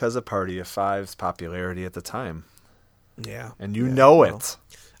was because of Party of Five's popularity at the time. Yeah. And you know it.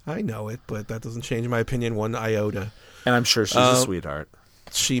 I know it, but that doesn't change my opinion one iota. And I'm sure she's a sweetheart.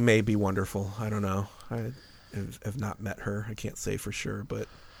 She may be wonderful. I don't know. I have not met her. I can't say for sure, but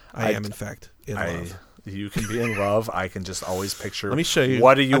I am, in fact, in love. You can be in love. I can just always picture. Let me show you.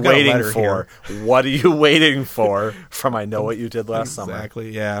 What are you I've got a waiting letter for? What are you waiting for? From I Know What You Did Last Summer.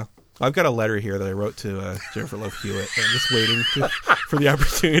 Exactly. Yeah. I've got a letter here that I wrote to Jennifer Love Hewitt. And I'm just waiting for the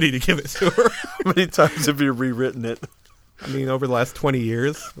opportunity to give it to her. How many times have you rewritten it? I mean, over the last 20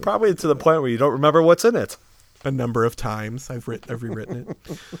 years. Probably to the point where you don't remember what's in it. A number of times I've rewritten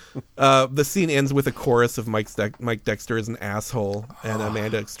it. The scene ends with a chorus of Mike Dexter is an asshole, and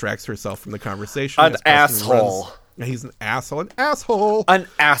Amanda extracts herself from the conversation. An asshole. He's an asshole. An asshole. An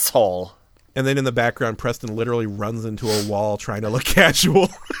asshole. And then in the background, Preston literally runs into a wall trying to look casual.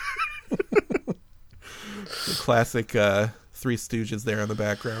 The classic Three Stooges there in the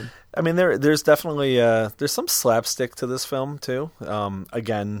background. I mean, there's definitely there's some slapstick to this film too.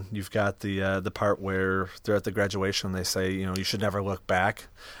 Again, you've got the part where they're at the graduation and they say, you should never look back,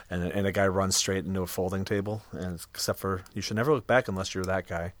 and a guy runs straight into a folding table, and except for you should never look back unless you're that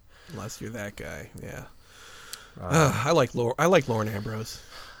guy. Unless you're that guy, yeah. I like Lauren Ambrose.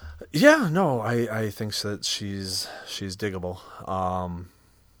 Yeah, no, I think that she's diggable.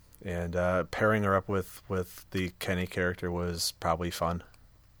 And pairing her up with the Kenny character was probably fun.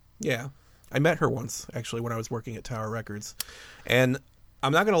 Yeah. I met her once, actually, when I was working at Tower Records. And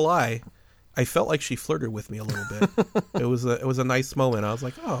I'm not going to lie, I felt like she flirted with me a little bit. It was a nice moment. I was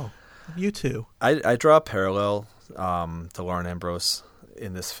like, oh, you too. I draw a parallel to Lauren Ambrose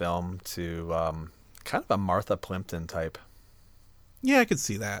in this film to kind of a Martha Plimpton type. Yeah, I could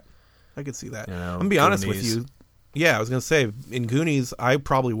see that. I'm going to be Goonies. honest with you. Yeah, I was going to say, in Goonies, I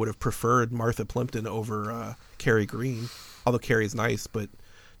probably would have preferred Martha Plimpton over Carrie Green. Although Carrie's nice, but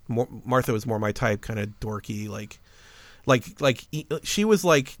Martha was more my type, kind of dorky, like she was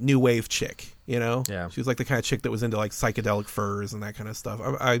like new wave chick, Yeah. She was like the kind of chick that was into like psychedelic furs and that kind of stuff.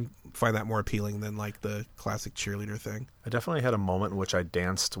 I find that more appealing than like the classic cheerleader thing. I definitely had a moment in which I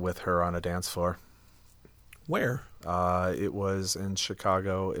danced with her on a dance floor. Where? It was in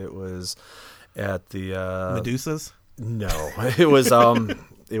Chicago. It was at the Medusas? No, it was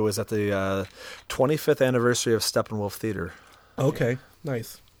at the 25th anniversary of Steppenwolf Theater. Okay,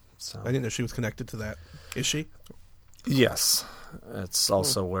 nice. So I didn't know she was connected to that. Is she? Yes, it's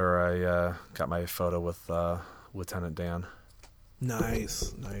also where I got my photo with Lieutenant Dan.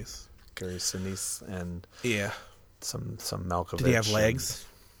 Nice. Gary Sinise and some Malkovich. Did he have legs?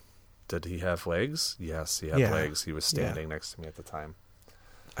 Did he have legs? Yes, he had legs. He was standing next to me at the time.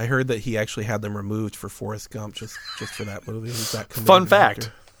 I heard that he actually had them removed for Forrest Gump just for that movie. He's that fun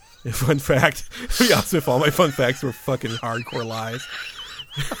fact. Fun fact. To be honest, if all my fun facts were fucking hardcore lies.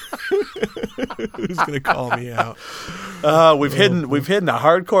 Who's gonna call me out? We've hidden a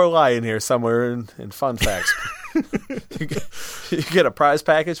hardcore lie in here somewhere in fun facts. You get a prize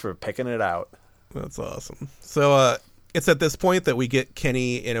package for picking it out. That's awesome. So it's at this point that we get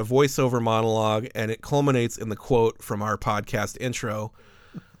Kenny in a voiceover monologue, and it culminates in the quote from our podcast intro,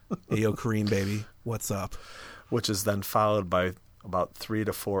 "Hey, yo, Kareem, baby, what's up?" Which is then followed by about 3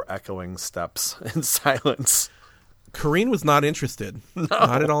 to 4 echoing steps in silence. Kareen was not interested. No.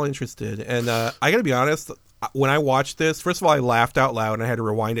 Not at all interested. And I got to be honest, when I watched this, first of all, I laughed out loud and I had to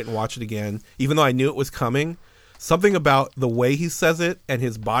rewind it and watch it again, even though I knew it was coming. Something about the way he says it and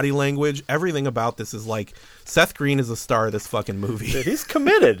his body language, everything about this is like, Seth Green is a star of this fucking movie. He's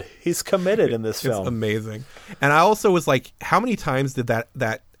committed. He's committed in this film. It's amazing. And I also was like, how many times did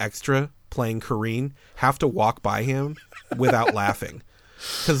that extra playing Kareen have to walk by him without laughing?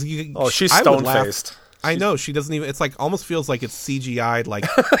 Because she's stone-faced. I know, she doesn't even, it's like, almost feels like it's CGI'd, like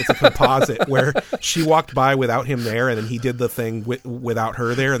it's a composite where she walked by without him there and then he did the thing without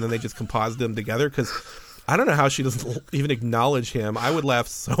her there and then they just composited them together, because I don't know how she doesn't even acknowledge him. I would laugh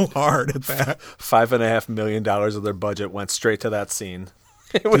so hard at that. $5.5 million of their budget went straight to that scene.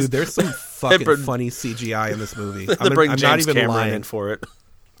 Dude, there's some fucking funny CGI in this movie. I'm James not even Cameron lying in for it.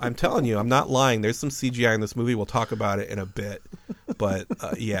 I'm telling you, I'm not lying. There's some CGI in this movie. We'll talk about it in a bit. But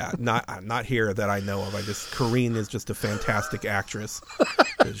yeah, not here that I know of. Kareen is just a fantastic actress.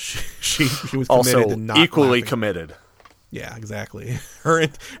 She was committed also to not equally laughing. Committed. Yeah, exactly.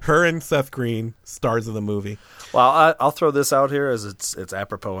 Her and Seth Green, stars of the movie. Well, I'll throw this out here as it's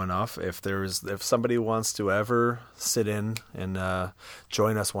apropos enough. If somebody wants to ever sit in and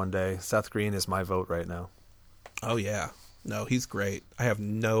join us one day, Seth Green is my vote right now. Oh yeah, no, he's great. I have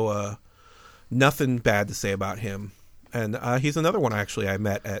nothing bad to say about him. And he's another one actually I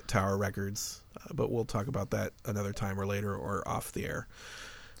met at Tower Records, but we'll talk about that another time or later or off the air.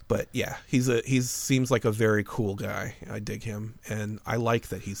 But yeah, he seems like a very cool guy. I dig him, and I like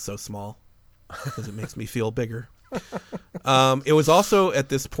that he's so small because it makes me feel bigger. It was also at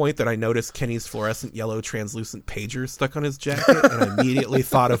this point that I noticed Kenny's fluorescent yellow translucent pager stuck on his jacket, and I immediately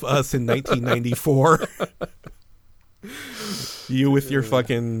thought of us in 1994. You with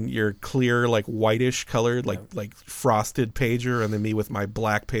your clear, like whitish colored, like frosted pager, and then me with my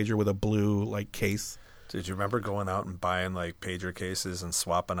black pager with a blue like case. Did you remember going out and buying like pager cases and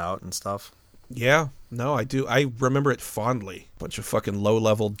swapping out and stuff? Yeah, no, I do. I remember it fondly. Bunch of fucking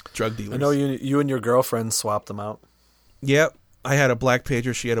low-level drug dealers. I know you and your girlfriend swapped them out. Yep. I had a black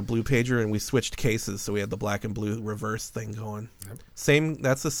pager, she had a blue pager, and we switched cases, so we had the black and blue reverse thing going. Yep.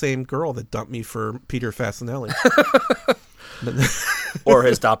 That's the same girl that dumped me for Peter Fasinelli. Or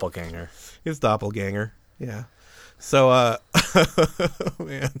his doppelganger. His doppelganger, yeah. So,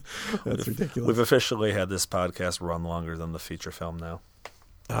 man, that's ridiculous. We've officially had this podcast run longer than the feature film now.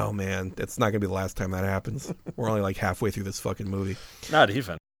 Oh, man, it's not going to be the last time that happens. We're only like halfway through this fucking movie. Not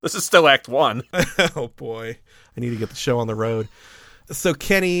even. This is still Act 1. Oh, boy. I need to get the show on the road. So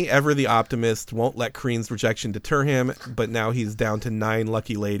Kenny, ever the optimist, won't let Crean's rejection deter him, but now he's down to 9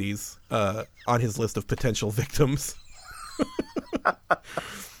 lucky ladies on his list of potential victims.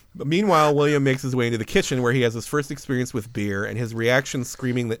 But meanwhile, William makes his way into the kitchen where he has his first experience with beer, and his reaction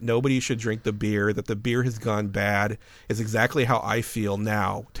screaming that nobody should drink the beer, that the beer has gone bad, is exactly how I feel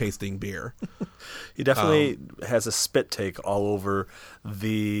now tasting beer. He definitely has a spit take all over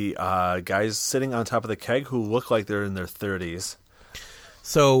the guys sitting on top of the keg who look like they're in their 30s.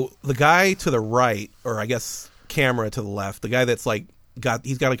 So the guy to the right, or I guess camera to the left, the guy that's like,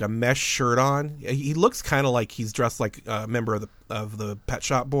 he's got like a mesh shirt on. He looks kind of like he's dressed like a member of the Pet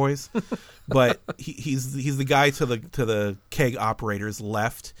Shop Boys, but he's the guy to the keg operator's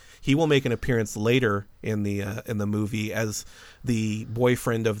left. He will make an appearance later in the movie as the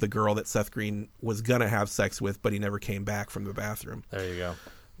boyfriend of the girl that Seth Green was gonna have sex with, but he never came back from the bathroom. There you go.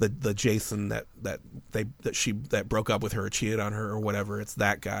 The Jason that broke up with her or cheated on her or whatever. It's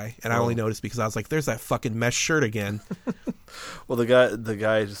that guy, and I only noticed because I was like, "There's that fucking mesh shirt again." Well, the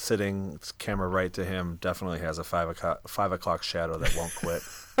guy sitting camera right to him definitely has a 5 o'clock shadow that won't quit.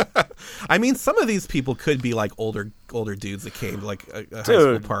 I mean, some of these people could be like older dudes that came to like a high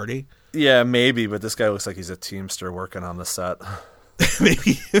school party. Yeah, maybe, but this guy looks like he's a teamster working on the set.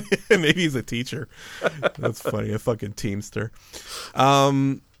 maybe he's a teacher. That's funny, a fucking teamster.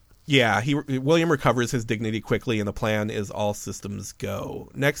 Yeah, William recovers his dignity quickly, and the plan is all systems go.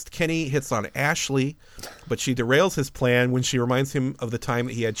 Next, Kenny hits on Ashley, but she derails his plan when she reminds him of the time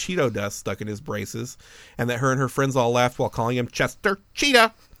that he had Cheeto dust stuck in his braces, and that her and her friends all laughed while calling him Chester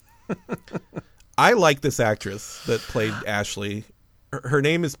Cheetah. I like this actress that played Ashley. Her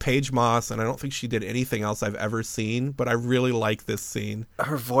name is Paige Moss, and I don't think she did anything else I've ever seen, but I really like this scene.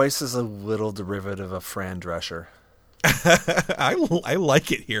 Her voice is a little derivative of Fran Drescher. I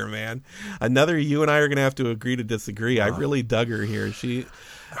like it here, man. You and I are going to have to agree to disagree. I really dug her here.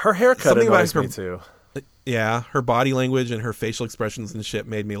 Her haircut annoys me too. Yeah, her body language and her facial expressions and shit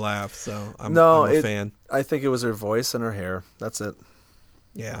made me laugh, so I'm a fan. I think it was her voice and her hair. That's it.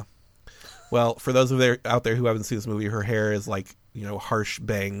 Yeah. Well, for those out there who haven't seen this movie, her hair is like, harsh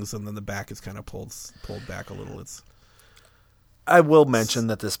bangs, and then the back is kind of pulled back a little. I will mention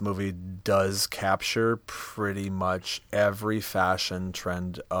that this movie does capture pretty much every fashion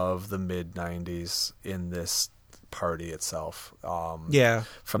trend of the mid-90s in this party itself. From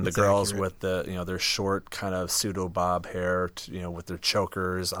the girls accurate. with the their short kind of pseudo bob hair, with their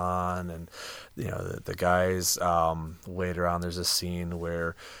chokers on, and the guys. Later on, there's a scene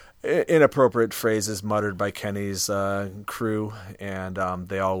where inappropriate phrases muttered by Kenny's crew, and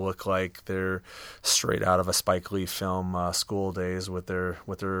they all look like they're straight out of a Spike Lee film, School Days, with their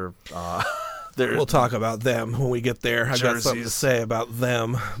We'll talk about them when we get there. I got something to say about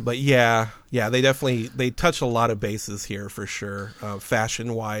them, but yeah, they touch a lot of bases here for sure,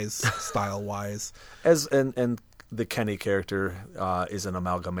 fashion wise, style wise, and the Kenny character is an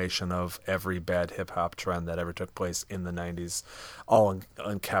amalgamation of every bad hip-hop trend that ever took place in the 90s, all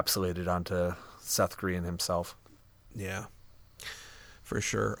encapsulated onto Seth Green himself. Yeah, for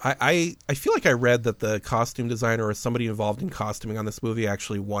sure. I feel like I read that the costume designer or somebody involved in costuming on this movie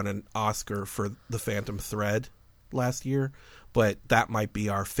actually won an Oscar for The Phantom Thread last year, but that might be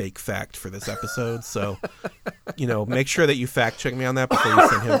our fake fact for this episode. So, make sure that you fact check me on that before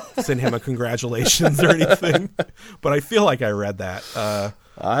you send him a congratulations or anything. But I feel like I read that.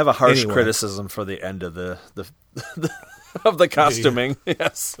 I have a harsh criticism for the end of the of the costuming.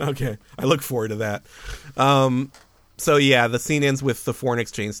 Yes. Okay. I look forward to that. So yeah, the scene ends with the foreign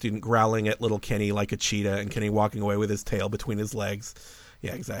exchange student growling at little Kenny like a cheetah, and Kenny walking away with his tail between his legs.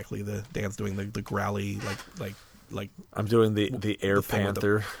 Yeah, exactly. Dan's doing the growly like like I'm doing the Air the thing with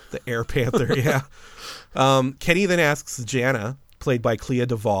Panther. The Air Panther, yeah. Kenny then asks Jana, played by Clea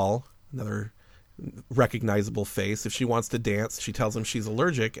Duvall, another recognizable face, if she wants to dance. She tells him she's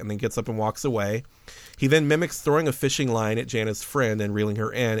allergic and then gets up and walks away. He then mimics throwing a fishing line at Jana's friend and reeling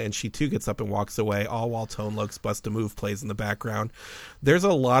her in, and she too gets up and walks away, all while Tone Loc's Bust a Move plays in the background. There's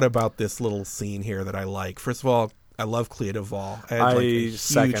a lot about this little scene here that I like. First of all, I love Clea Duvall. I had like a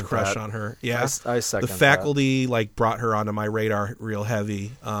huge crush on her. Yeah, I second the faculty like brought her onto my radar real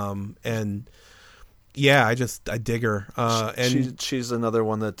heavy. And yeah, I dig her. And she's another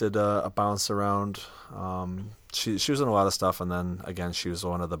one that did a bounce around. She was in a lot of stuff, and then again, she was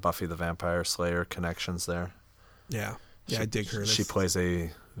one of the Buffy the Vampire Slayer connections there. Yeah, I dig her. She plays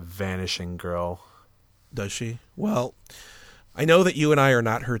a vanishing girl. Does she? Well, I know that you and I are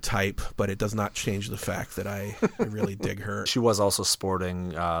not her type, but it does not change the fact that I really dig her. She was also sporting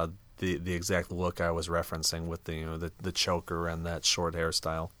the exact look I was referencing with the choker and that short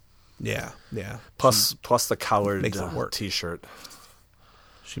hairstyle. Yeah. Plus the collared makes it work. T-shirt.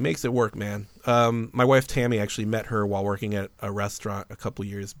 She makes it work, man. My wife Tammy actually met her while working at a restaurant a couple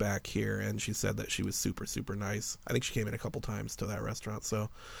years back here, and she said that she was super, super nice. I think she came in a couple times to that restaurant. So,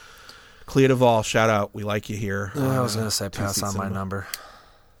 Clea Duvall, shout out. We like you here. I was going to say pass on my number.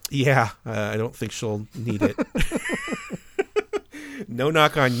 Yeah, I don't think she'll need it. No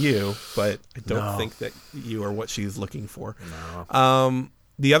knock on you, but I don't think that you are what she's looking for. No.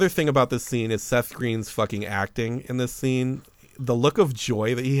 The other thing about this scene is Seth Green's fucking acting in this scene. The look of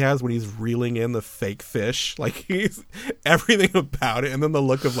joy that he has when he's reeling in the fake fish, like he's everything about it, and then the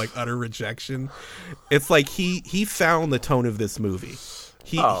look of like utter rejection. It's like he found the tone of this movie.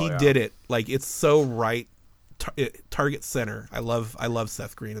 He did it. Like it's so right, target center. I love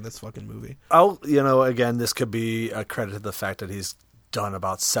Seth Green in this fucking movie. Again, this could be a credit to the fact that he's done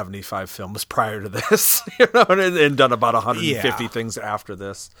about 75 films prior to this, and done about 150 things after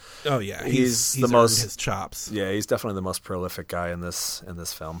this. Oh yeah, he's the earned most his chops. Yeah, he's definitely the most prolific guy in this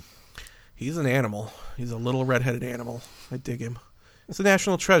film. He's an animal. He's a little redheaded animal. I dig him. It's a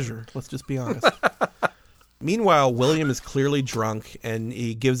national treasure. Let's just be honest. Meanwhile, William is clearly drunk, and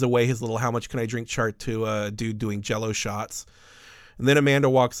he gives away his little "how much can I drink" chart to a dude doing Jello shots. And then Amanda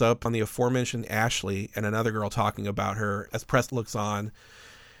walks up on the aforementioned Ashley and another girl talking about her. As Preston looks on,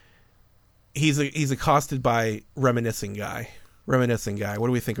 he's accosted by Reminiscing Guy. What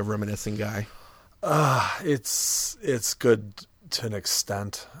do we think of Reminiscing Guy? It's good to an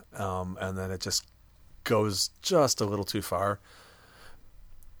extent, and then it just goes just a little too far.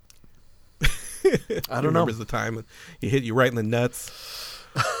 I don't know. Remembers the time he hit you right in the nuts.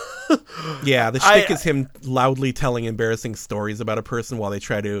 Yeah, the shtick is him loudly telling embarrassing stories about a person while they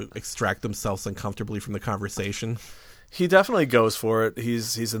try to extract themselves uncomfortably from the conversation. He definitely goes for it.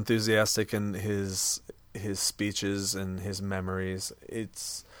 He's enthusiastic in his speeches and his memories.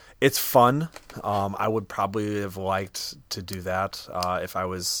 It's fun. I would probably have liked to do that if I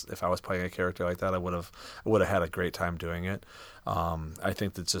was playing a character like that. I would have had a great time doing it. I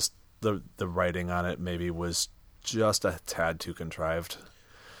think that just the writing on it maybe was just a tad too contrived.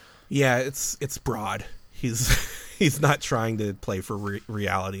 Yeah, it's broad. He's not trying to play for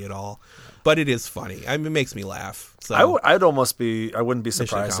reality at all, but it is funny. I mean, it makes me laugh. So I wouldn't be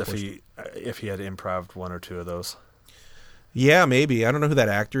surprised if he had improv one or two of those. Yeah, maybe. I don't know who that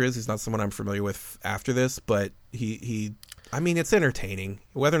actor is. He's not someone I'm familiar with after this, but I mean, it's entertaining.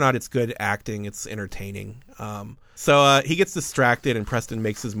 Whether or not it's good acting, it's entertaining. So he gets distracted, and Preston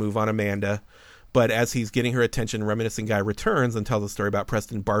makes his move on Amanda. But as he's getting her attention, Reminiscing Guy returns and tells a story about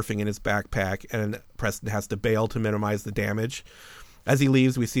Preston barfing in his backpack, and Preston has to bail to minimize the damage. As he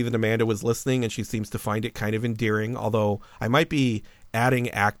leaves, we see that Amanda was listening, and she seems to find it kind of endearing, although I might be adding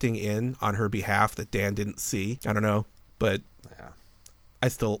acting in on her behalf that Dan didn't see. I don't know, but yeah. I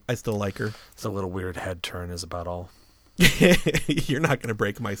still like her. It's a little weird head turn is about all. You're not going to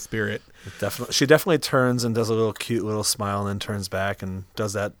break my spirit. She definitely turns and does a little cute little smile and then turns back and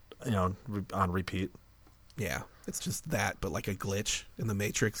does that, on repeat. Yeah, it's just that, but like a glitch in the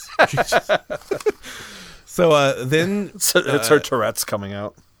Matrix. So then... it's her Tourette's coming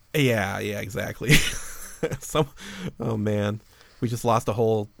out. Yeah, exactly. Oh, man. We just lost a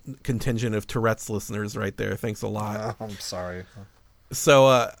whole contingent of Tourette's listeners right there. Thanks a lot. I'm sorry.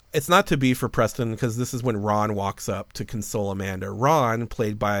 So it's not to be for Preston, because this is when Ron walks up to console Amanda. Ron,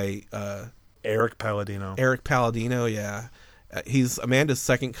 played by... Eric Palladino. Yeah. He's Amanda's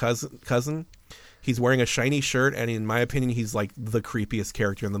second cousin. He's wearing a shiny shirt, and in my opinion, he's like the creepiest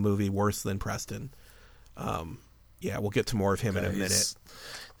character in the movie, worse than Preston. Yeah, we'll get to more of him in a minute.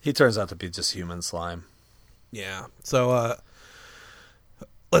 He turns out to be just human slime. Yeah. So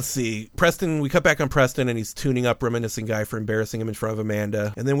let's see. Preston, we cut back on Preston, and he's tuning up Reminiscing Guy for embarrassing him in front of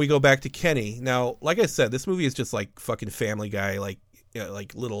Amanda. And then we go back to Kenny. Now, like I said, this movie is just like fucking Family Guy, like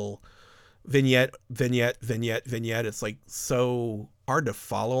little vignette. It's like so hard to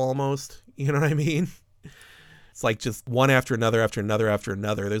follow almost. You know what I mean? It's like just one after another after another after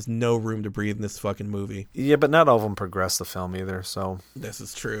another. There's no room to breathe in this fucking movie. Yeah, but not all of them progress the film either, so... This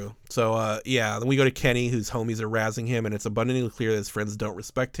is true. So, then we go to Kenny, whose homies are razzing him, and it's abundantly clear that his friends don't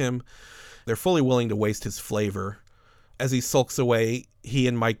respect him. They're fully willing to waste his flavor. As he sulks away, he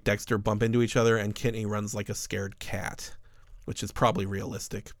and Mike Dexter bump into each other, and Kenny runs like a scared cat, which is probably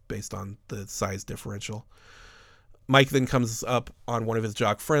realistic based on the size differential. Mike then comes up on one of his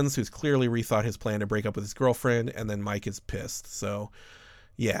jock friends who's clearly rethought his plan to break up with his girlfriend, and then Mike is pissed. So,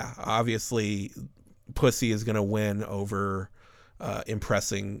 yeah, obviously, Pussy is going to win over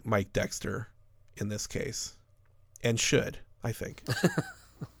impressing Mike Dexter in this case. And should, I think.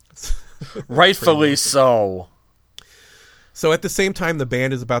 Rightfully so. So at the same time the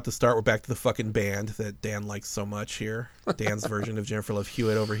band is about to start, we're back to the fucking band that Dan likes so much here. Dan's version of Jennifer Love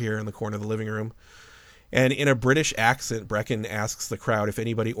Hewitt over here in the corner of the living room. And in a British accent, Brecken asks the crowd if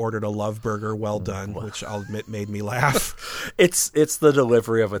anybody ordered a love burger well done, which I'll admit made me laugh. It's the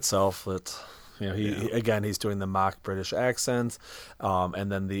delivery of itself that, you know, he's doing the mock British accent,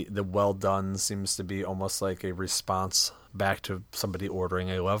 and then the well done seems to be almost like a response back to somebody ordering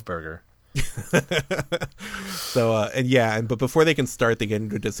a love burger. So but before they can start, they get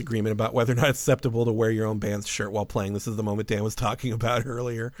into a disagreement about whether or not it's acceptable to wear your own band's shirt while playing. This is the moment Dan was talking about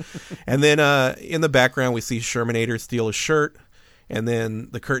earlier. And then in the background we see Shermanator steal a shirt, and then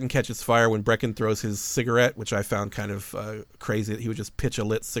the curtain catches fire when Brecken throws his cigarette, which I found kind of crazy that he would just pitch a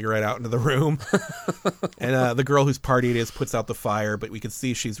lit cigarette out into the room. And the girl whose party it is puts out the fire, but we can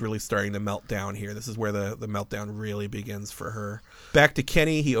see she's really starting to melt down here. This is where the meltdown really begins for her. Back to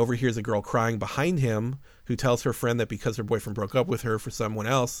Kenny, he overhears a girl crying behind him, who tells her friend that because her boyfriend broke up with her for someone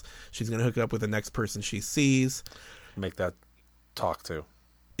else, she's going to hook up with the next person she sees. Make that talk to.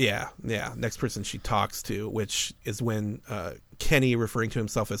 Yeah. Next person she talks to, which is when Kenny, referring to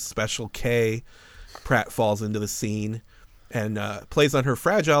himself as Special K, Pratt falls into the scene and plays on her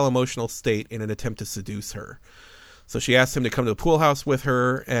fragile emotional state in an attempt to seduce her. So she asks him to come to the pool house with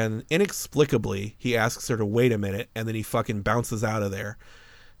her, and inexplicably, he asks her to wait a minute, and then he fucking bounces out of there.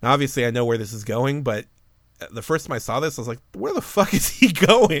 Now, obviously, I know where this is going, but the first time I saw this, I was like, where the fuck is he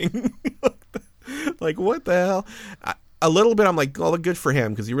going? Like, what the hell? A little bit, I'm like, oh, good for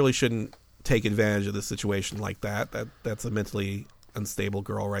him, because he really shouldn't take advantage of the situation like that. That's a mentally unstable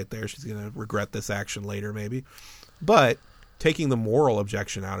girl right there. She's going to regret this action later, maybe. But taking the moral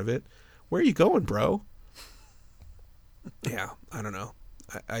objection out of it, where are you going, bro? Yeah, I don't know.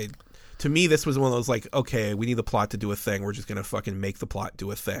 To me, this was one of those, like, okay, we need the plot to do a thing. We're just going to fucking make the plot do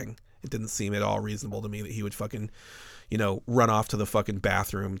a thing. It didn't seem at all reasonable to me that he would fucking, run off to the fucking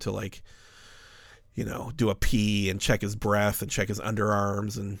bathroom to, like, do a pee and check his breath and check his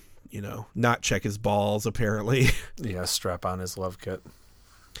underarms and, not check his balls, apparently. Yeah, strap on his love kit.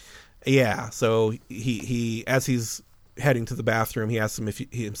 Yeah, so he as he's heading to the bathroom, he asks him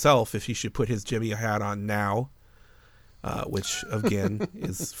if he should put his Jimmy hat on now, which, again,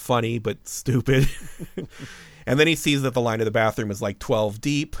 is funny but stupid. And then he sees that the line of the bathroom is like 12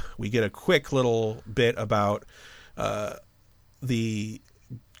 deep. We get a quick little bit about the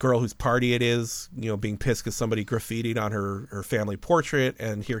girl whose party it is, being pissed because somebody graffitied on her family portrait.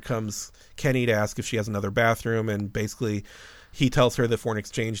 And here comes Kenny to ask if she has another bathroom. And basically he tells her the foreign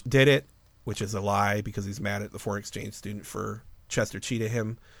exchange did it, which is a lie because he's mad at the foreign exchange student for Chester cheated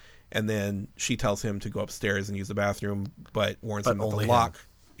him. And then she tells him to go upstairs and use the bathroom, but warns him that the lock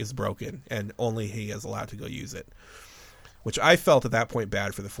is broken and only he is allowed to go use it. Which I felt at that point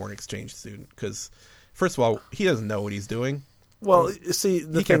bad for the foreign exchange student because, first of all, he doesn't know what he's doing. Well, see,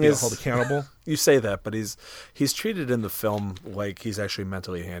 the thing is, held accountable. You say that, but he's treated in the film like he's actually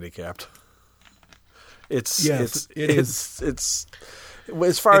mentally handicapped. It's as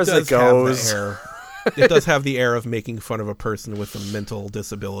far as it goes. It does have the air of making fun of a person with a mental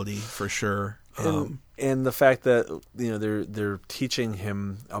disability, for sure. And the fact that they're teaching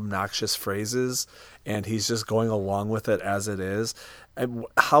him obnoxious phrases, and he's just going along with it as it is.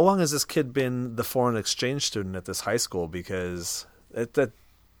 How long has this kid been the foreign exchange student at this high school? Because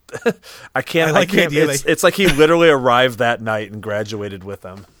I can't. It's like he literally arrived that night and graduated with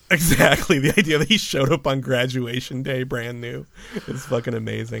them. Exactly. The idea that he showed up on graduation day brand new is fucking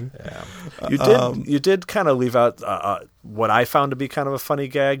amazing. Yeah. You did kind of leave out what I found to be kind of a funny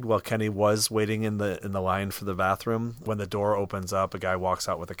gag while Kenny was waiting in the line for the bathroom. When the door opens up, a guy walks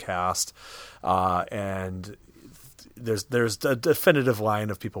out with a cast, and there's a definitive line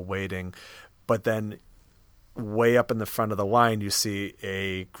of people waiting, but then way up in the front of the line, you see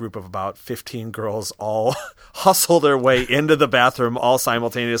a group of about 15 girls all hustle their way into the bathroom, all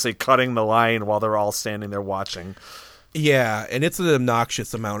simultaneously cutting the line while they're all standing there watching. Yeah, and it's an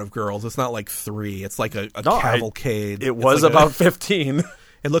obnoxious amount of girls. It's not like 3. It's like a cavalcade. It was like about 15.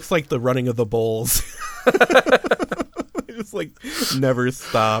 It looks like the running of the bulls. It's like never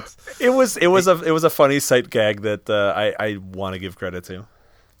stops. It was a funny sight gag that I want to give credit to.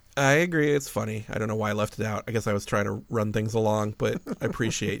 I agree. It's funny. I don't know why I left it out. I guess I was trying to run things along, but I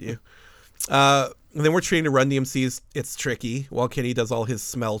appreciate you. And then we're trying to run DMCs. It's tricky. While Kenny does all his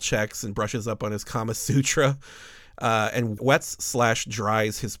smell checks and brushes up on his Kama Sutra, and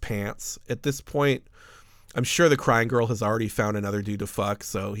wets/dries his pants. At this point, I'm sure the crying girl has already found another dude to fuck,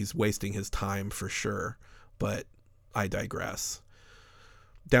 so he's wasting his time for sure. But I digress.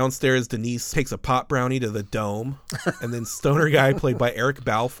 Downstairs, Denise takes a pot brownie to the dome, and then stoner guy played by Eric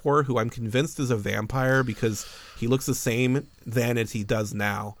Balfour, who I'm convinced is a vampire because he looks the same then as he does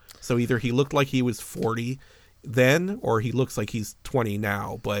now. So either he looked like he was 40 then, or he looks like he's 20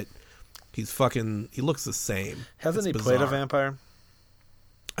 now, but he looks the same. Hasn't he played a vampire?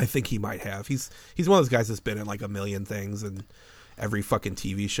 I think he might have. He's one of those guys that's been in like a million things, and every fucking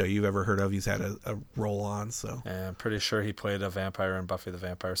TV show you've ever heard of, he's had a role on. So yeah, I'm pretty sure he played a vampire in Buffy the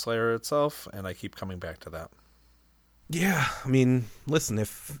Vampire Slayer itself, and I keep coming back to that. Yeah, I mean, listen,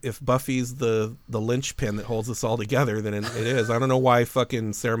 if Buffy's the linchpin that holds us all together, then it is. I don't know why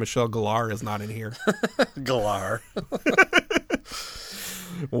fucking Sarah Michelle Gellar is not in here. Gellar.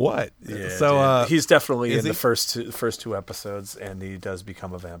 What? Yeah, so he's definitely in the first two episodes, and he does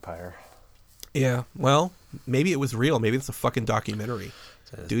become a vampire. Yeah, well, maybe it was real. Maybe it's a fucking documentary.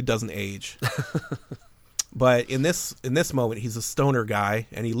 Dude doesn't age. But in this moment, he's a stoner guy,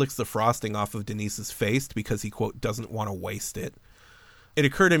 and he licks the frosting off of Denise's face because he, quote, doesn't want to waste it. It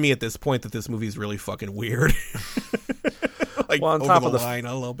occurred to me at this point that this movie is really fucking weird. Like, well, on top of the line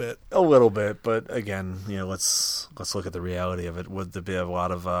a little bit. A little bit, but again, let's look at the reality of it. Would there be a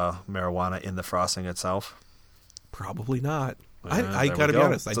lot of marijuana in the frosting itself? Probably not. I gotta be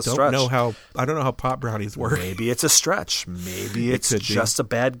honest. I don't know how pot brownies work. Maybe it's a stretch. Maybe it's just a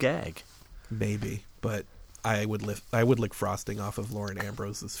bad gag. Maybe, but I would lick frosting off of Lauren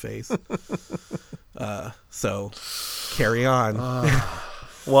Ambrose's face. So carry on.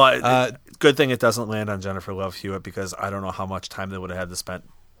 Well, good thing it doesn't land on Jennifer Love Hewitt, because I don't know how much time they would have had to spend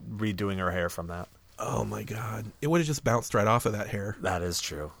redoing her hair from that. Oh my God! It would have just bounced right off of that hair. That is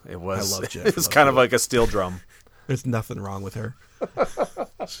true. It was. I love Jennifer. It was kind of like a steel drum. There's nothing wrong with her.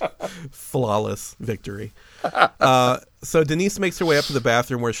 Flawless victory. So Denise makes her way up to the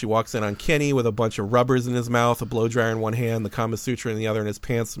bathroom, where she walks in on Kenny with a bunch of rubbers in his mouth, a blow dryer in one hand, the Kama Sutra in the other, and his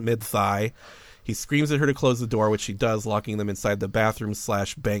pants mid-thigh. He screams at her to close the door, which she does, locking them inside the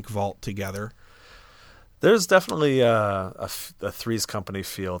bathroom/bank vault together. There's definitely a Three's Company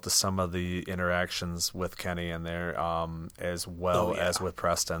feel to some of the interactions with Kenny in there, as well as with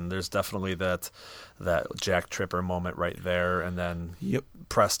Preston. There's definitely that Jack Tripper moment right there, and then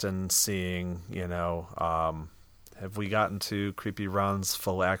Preston seeing, have we gotten to Creepy Ron's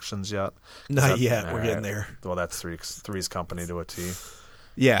full actions yet? Not yet. We're getting there. Well, that's Three's Company to a T.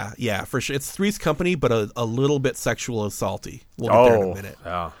 Yeah, for sure. It's Three's Company, but a little bit sexual assaulty. We'll get there in a minute.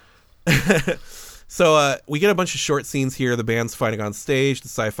 Yeah. So we get a bunch of short scenes here. The band's fighting on stage. The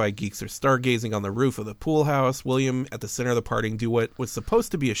sci-fi geeks are stargazing on the roof of the pool house. William, at the center of the party, do what was supposed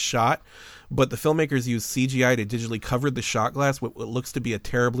to be a shot, but the filmmakers used CGI to digitally cover the shot glass with what looks to be a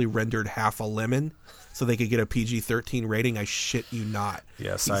terribly rendered half a lemon, so they could get a PG-13 rating. I shit you not.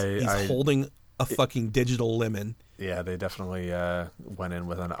 Yes, he's holding a fucking digital lemon. Yeah, they definitely went in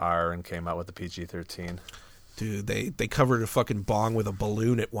with an R and came out with the PG-13. Dude, they covered a fucking bong with a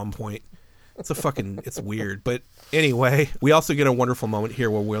balloon at one point. It's weird. But anyway, we also get a wonderful moment here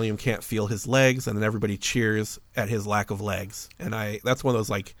where William can't feel his legs, and then everybody cheers at his lack of legs. And that's one of those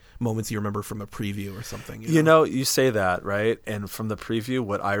like moments you remember from a preview or something. You say that, right? And from the preview,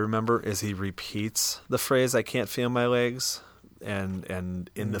 what I remember is he repeats the phrase, "I can't feel my legs," and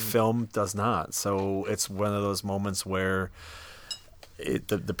in the film does not. So it's one of those moments where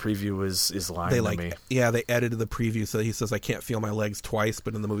the preview is lying to me. Yeah, they edited the preview so he says, "I can't feel my legs" twice,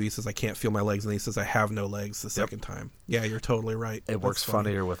 but in the movie he says, "I can't feel my legs," and he says, "I have no legs" the second time. Yeah, you're totally right. It works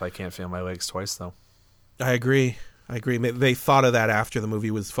funnier with "I can't feel my legs" twice, though. I agree. They thought of that after the movie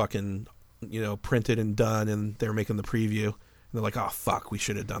was fucking, printed and done, and they were making the preview. And they're like, "Oh fuck, we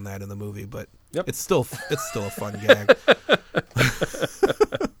should have done that in the movie," but it's still a fun gag.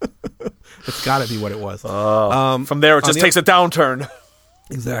 It's got to be what it was. From there, it just takes a downturn.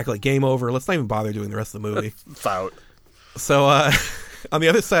 Exactly. Game over. Let's not even bother doing the rest of the movie. It's out. So on the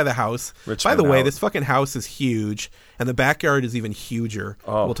other side of the house, by the way, this fucking house is huge, and the backyard is even huger.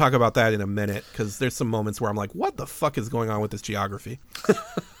 Oh. We'll talk about that in a minute, because there's some moments where I'm like, what the fuck is going on with this geography?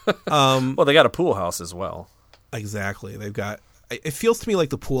 Well, they got a pool house as well. Exactly. They've got... It feels to me like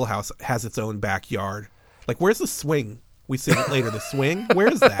the pool house has its own backyard. Like, where's the swing? We see it later. The swing? Where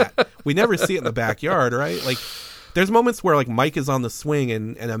is that? We never see it in the backyard, right? Like, there's moments where, like, Mike is on the swing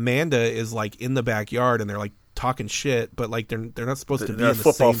and Amanda is, like, in the backyard and they're, like, talking shit, but, like, they're not supposed to be in the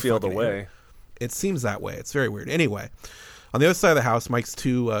football same field fucking away. area. It seems that way. It's very weird. Anyway, on the other side of the house, Mike's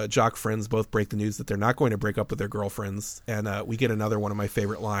two jock friends both break the news that they're not going to break up with their girlfriends, and we get another one of my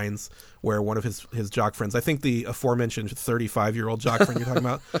favorite lines where one of his jock friends, I think the aforementioned 35-year-old jock friend you're talking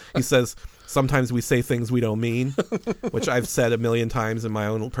about, he says, sometimes we say things we don't mean, which I've said a million times in my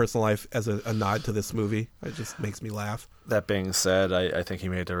own personal life as a nod to this movie. It just makes me laugh. That being said, I think he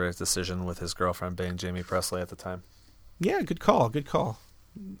made the right decision with his girlfriend being Jamie Presley at the time. Yeah, good call. Good call.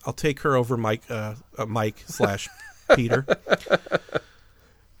 I'll take her over Mike / Peter.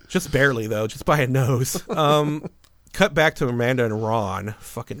 Just barely, though, just by a nose. Cut back to Amanda and Ron.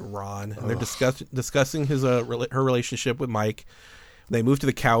 Fucking Ron. And they're discussing her relationship with Mike. They move to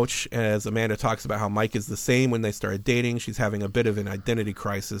the couch as Amanda talks about how Mike is the same when they started dating. She's having a bit of an identity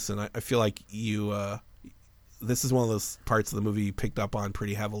crisis, and I feel like this is one of those parts of the movie you picked up on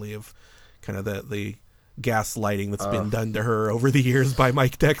pretty heavily of kind of the gaslighting that's been done to her over the years by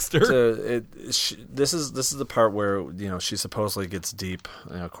Mike Dexter. This is the part where she supposedly gets deep,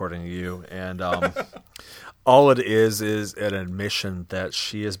 according to you, and all it is an admission that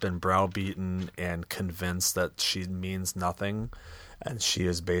she has been browbeaten and convinced that she means nothing, and she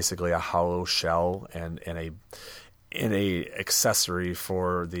is basically a hollow shell and a accessory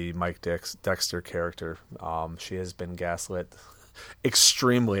for the Mike Dexter character. She has been gaslit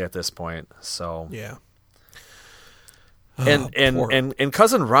extremely at this point. So yeah. And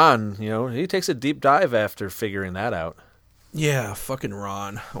cousin Ron, he takes a deep dive after figuring that out. Yeah, fucking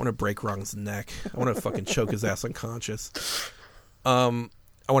Ron. I want to break Ron's neck. I want to fucking choke his ass unconscious. I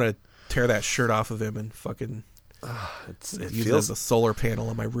want to tear that shirt off of him and fucking use it as a solar panel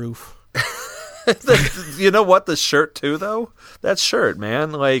on my roof. You know what? The shirt too, though. That shirt,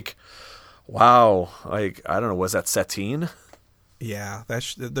 man. Like, wow. Like, I don't know. Was that sateen? Yeah,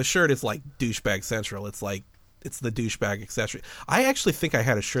 the shirt is like douchebag central. It's like it's the douchebag accessory. I actually think I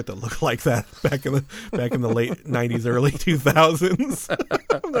had a shirt that looked like that back in the late 90s, early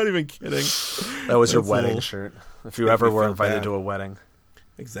 2000s. I'm not even kidding. That was your wedding shirt. If you ever were invited to a wedding.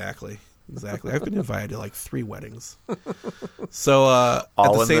 Exactly. I've been invited to like 3 weddings. So at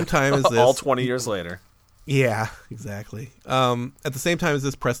the same time as this, all 20 years later. Yeah, exactly. At the same time as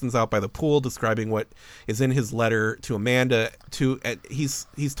this, Preston's out by the pool describing what is in his letter to Amanda. He's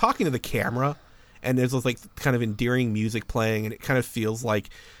talking to the camera, and there's this like kind of endearing music playing, and it kind of feels like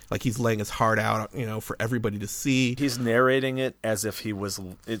he's laying his heart out, for everybody to see. He's narrating it as if he was.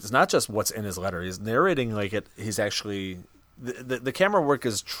 It's not just what's in his letter. He's narrating like it. He's actually. The camera work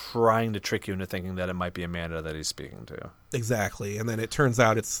is trying to trick you into thinking that it might be Amanda that he's speaking to. Exactly. And then it turns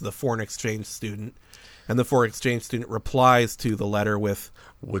out it's the foreign exchange student. And the foreign exchange student replies to the letter with,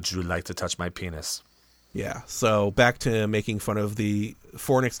 "Would you like to touch my penis?" Yeah. So back to making fun of the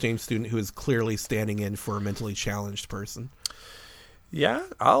foreign exchange student who is clearly standing in for a mentally challenged person. Yeah,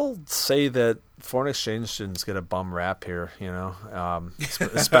 I'll say that foreign exchange students get a bum rap here,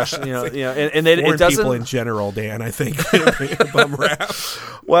 especially, and it doesn't. People in general, Dan, I think, bum rap.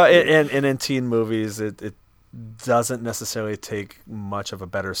 Well, and in teen movies, it doesn't necessarily take much of a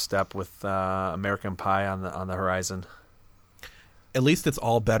better step with American Pie on the horizon. At least it's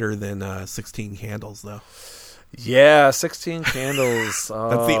all better than 16 Candles, though. Yeah, 16 Candles.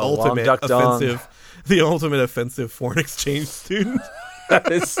 That's the ultimate offensive. The ultimate offensive foreign exchange student.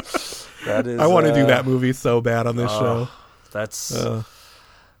 That is. I want to do that movie so bad on this show. That's.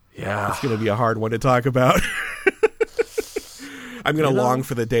 Yeah, it's going to be a hard one to talk about. I'm going to long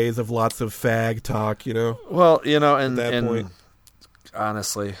for the days of lots of fag talk. Well, and at that point,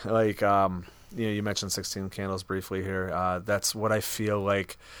 honestly, like you mentioned 16 Candles briefly here. That's what I feel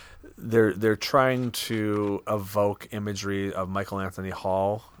like. They're trying to evoke imagery of Michael Anthony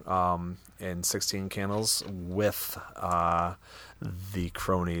Hall in 16 Candles with the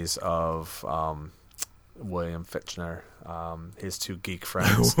cronies of William Fichtner, his 2 geek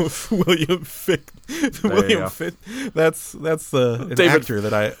friends. William Fichtner. That's an actor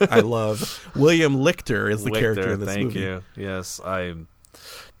that I love. William Lichter is the character in this movie. Thank you. Yes,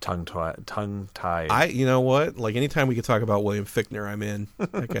 tongue-tied. You know what? Like, anytime we could talk about William Fichtner, I'm in.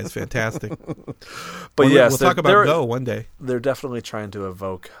 That guy's fantastic. But we'll talk about Go one day. They're definitely trying to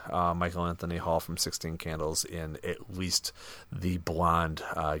evoke Michael Anthony Hall from 16 Candles in at least the blonde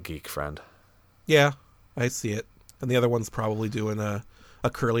geek friend. Yeah, I see it. And the other one's probably doing a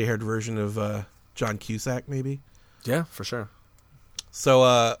curly-haired version of John Cusack, maybe. Yeah, for sure.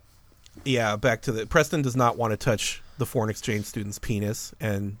 So, back to Preston does not want to touch the foreign exchange student's penis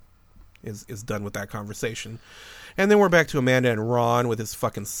and is done with that conversation. And then we're back to Amanda and Ron with his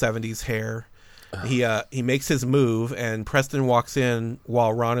fucking 70s hair. He makes his move, and Preston walks in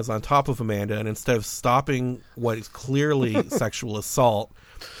while Ron is on top of Amanda, and instead of stopping what is clearly sexual assault,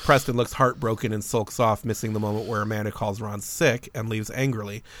 Preston looks heartbroken and sulks off, missing the moment where Amanda calls Ron sick and leaves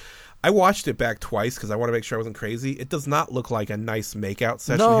angrily. I watched it back twice because I want to make sure I wasn't crazy. It does not look like a nice makeout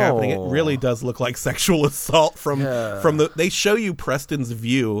session happening. It really does look like sexual assault from the. They show you Preston's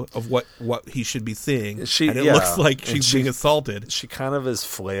view of what he should be seeing, and it looks like she's being assaulted. She kind of is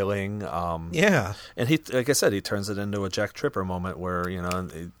flailing. And he, like I said, he turns it into a Jack Tripper moment where he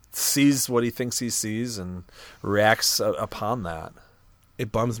sees what he thinks he sees and reacts upon that.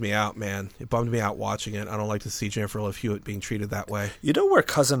 It bums me out, man. It bummed me out watching it. I don't like to see Jennifer Love Hewitt being treated that way. You know where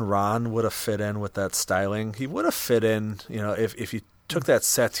Cousin Ron would have fit in with that styling? He would have fit in, if you took that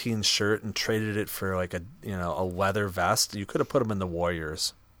sateen shirt and traded it for like a leather vest, you could have put him in the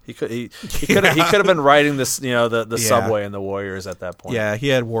Warriors. He could have been riding this, the subway in the Warriors at that point. Yeah, he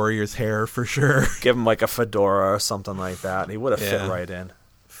had Warriors hair for sure. Give him like a fedora or something like that. He would have fit right in.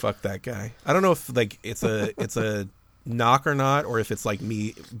 Fuck that guy. I don't know if it's a knock or not, or if it's like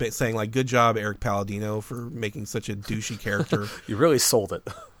me saying like, good job Eric Palladino for making such a douchey character. You really sold it.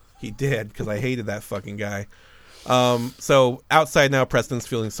 He did, because I hated that fucking guy. So outside now, Preston's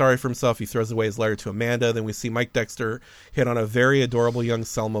feeling sorry for himself. He throws away his letter to Amanda. Then we see Mike Dexter hit on a very adorable young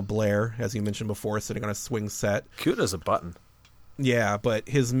Selma Blair, as you mentioned before, sitting on a swing set. Cute as a button. Yeah, but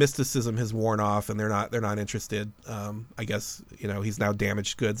his mysticism has worn off, and they're not interested. I guess he's now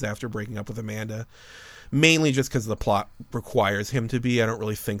damaged goods after breaking up with Amanda. Mainly just because the plot requires him to be. I don't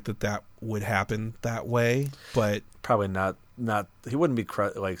really think that would happen that way, but probably not. He wouldn't be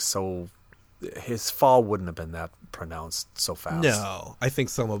so. His fall wouldn't have been that pronounced so fast. No, I think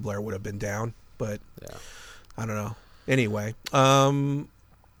Selma Blair would have been down, but I don't know. Anyway,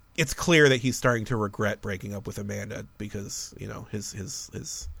 it's clear that he's starting to regret breaking up with Amanda because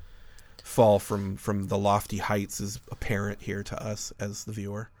his fall from the lofty heights is apparent here to us as the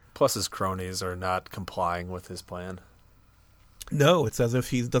viewer. Plus, his cronies are not complying with his plan. No, it's as if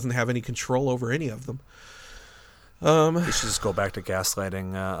he doesn't have any control over any of them. He should just go back to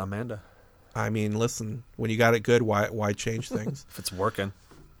gaslighting Amanda. I mean, listen, when you got it good, why change things? If it's working.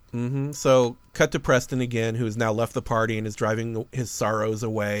 Mm-hmm. So, cut to Preston again, who has now left the party and is driving his sorrows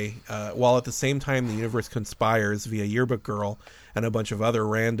away, while at the same time the universe conspires via Yearbook Girl and a bunch of other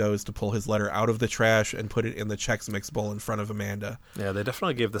randos to pull his letter out of the trash and put it in the Chex Mix bowl in front of Amanda. Yeah, they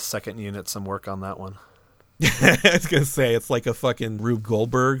definitely gave the second unit some work on that one. I was going to say, it's like a fucking Rube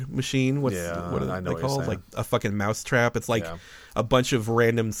Goldberg machine. What are they called? Like a fucking mousetrap. It's like a bunch of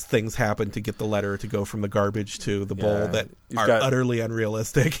random things happen to get the letter to go from the garbage to the bowl that are utterly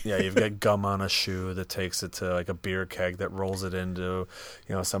unrealistic. Yeah, you've got gum on a shoe that takes it to like a beer keg that rolls it into,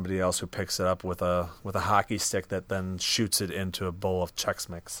 somebody else who picks it up with a hockey stick that then shoots it into a bowl of Chex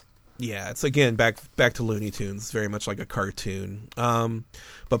Mix. Yeah, it's again back to Looney Tunes, very much like a cartoon.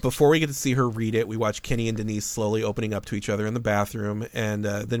 But before we get to see her read it, we watch Kenny and Denise slowly opening up to each other in the bathroom, and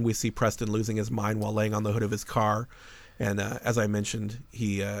then we see Preston losing his mind while laying on the hood of his car. And as I mentioned,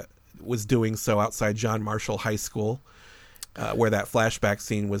 he was doing so outside John Marshall High School, where that flashback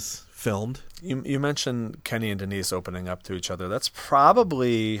scene was filmed. You mentioned Kenny and Denise opening up to each other. That's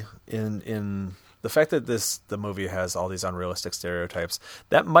probably in the fact that the movie has all these unrealistic stereotypes,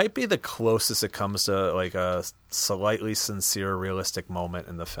 that might be the closest it comes to like a slightly sincere, realistic moment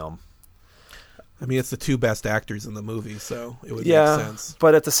in the film. I mean, it's the two best actors in the movie, so it would make sense.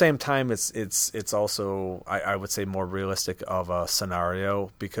 But at the same time, it's also, I would say, more realistic of a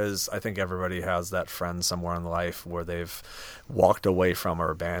scenario, because I think everybody has that friend somewhere in life where they've walked away from or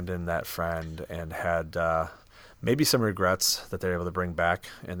abandoned that friend and had maybe some regrets that they're able to bring back,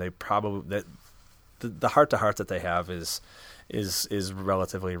 and they probably the heart-to-heart that they have is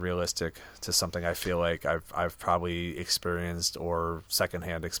relatively realistic to something I feel like I've probably experienced or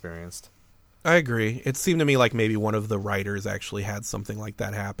secondhand experienced. I agree. It seemed to me like maybe one of the writers actually had something like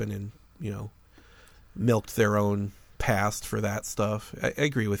that happen and, milked their own past for that stuff. I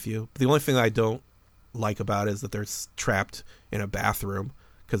agree with you. The only thing I don't like about it is that they're trapped in a bathroom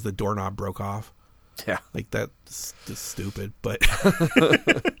because the doorknob broke off. Yeah. Like, that's just stupid, but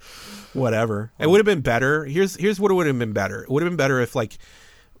whatever. It would have been better. Here's what it would have been better. It would have been better if, like,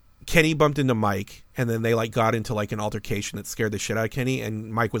 Kenny bumped into Mike, and then they, like, got into, like, an altercation that scared the shit out of Kenny,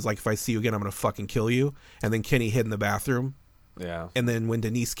 and Mike was like, if I see you again, I'm going to fucking kill you. And then Kenny hid in the bathroom. Yeah. And then when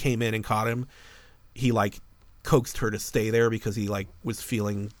Denise came in and caught him, he, like, coaxed her to stay there because he, like, was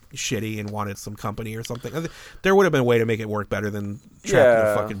feeling shitty and wanted some company or something. There would have been a way to make it work better than trapped in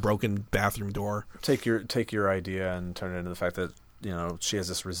a fucking broken bathroom door. Take your idea and turn it into the fact that, you know, she has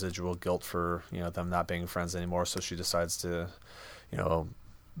this residual guilt for, you know, them not being friends anymore, so she decides to, you know,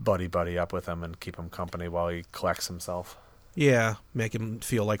 buddy up with him and keep him company while he collects himself. Yeah, make him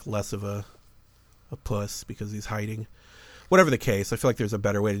feel like less of a puss because he's hiding. Whatever the case, I feel like there's a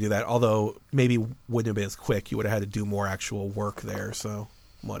better way to do that. Although maybe wouldn't have been as quick. You would have had to do more actual work there. So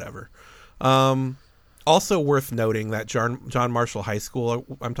whatever. Also worth noting that John Marshall High School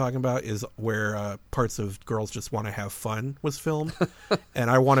I'm talking about is where parts of Girls Just Want to Have Fun was filmed, and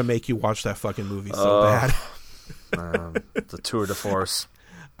I want to make you watch that fucking movie so bad. The tour de force.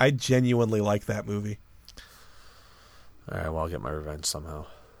 I genuinely like that movie. All right, well, I'll get my revenge somehow.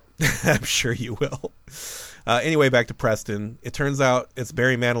 I'm sure you will. Anyway, back to Preston. It turns out it's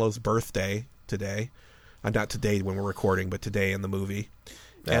Barry Manilow's birthday today. Not today when we're recording, but today in the movie.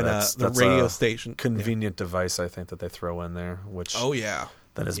 Yeah, and that's the radio station. Convenient device, I think, that they throw in there, which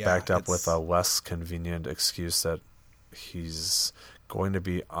then is backed up with a less convenient excuse that he's going to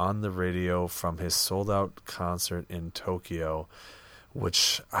be on the radio from his sold-out concert in Tokyo,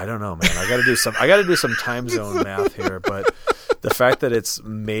 which I don't know, man. I got to do some time zone math here, but the fact that it's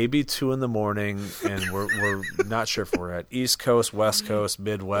maybe 2 a.m. and we're not sure if we're at East Coast, West Coast,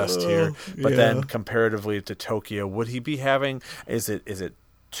 Midwest here, but then comparatively to Tokyo, would he be having? Is it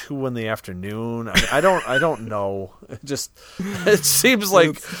 2 p.m? I don't know. It seems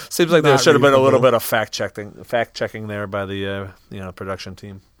like there should have been a little bit of fact checking there by the production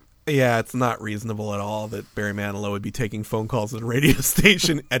team. Yeah, it's not reasonable at all that Barry Manilow would be taking phone calls at a radio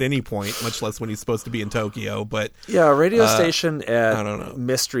station at any point, much less when he's supposed to be in Tokyo. But yeah, a radio station at I don't know.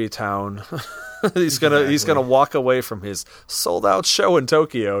 Mystery Town. He's gonna walk away from his sold out show in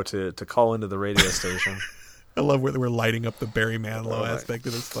Tokyo to call into the radio station. I love where we're lighting up the Barry Manilow aspect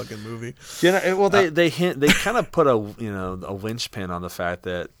of this fucking movie. You know, well, they kind of put a linchpin on the fact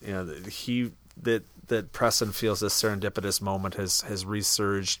that that Preston feels this serendipitous moment has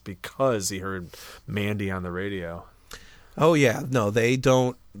resurged because he heard Mandy on the radio. Oh yeah, no, they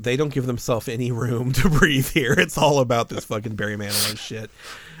don't give themselves any room to breathe here. It's all about this fucking Barry Manilow shit.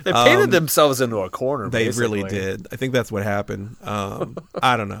 They painted themselves into a corner. They basically. really did. I think that's what happened.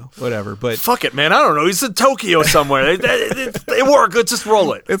 I don't know, whatever. But fuck it, man. I don't know. He's in Tokyo somewhere. they work. Let's just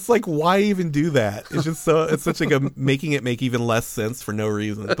roll it. It's like, why even do that? It's just it's such like a making it make even less sense for no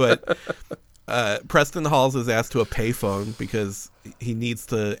reason. But Preston Halls is asked to a payphone because he needs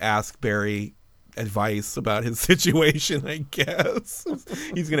to ask Barry advice about his situation, I guess.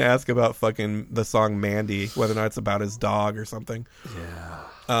 He's going to ask about fucking the song Mandy, whether or not it's about his dog or something. Yeah.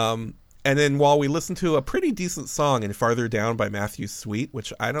 And then while we listen to a pretty decent song in Farther Down by Matthew Sweet,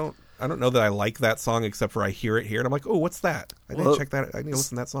 which I don't know that I like that song except for I hear it here and I'm like, oh, what's that? I need to check that. I need to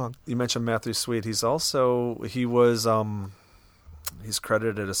listen to that song. You mentioned Matthew Sweet. He's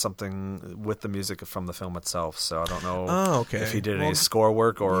credited as something with the music from the film itself. So I don't know if he did any score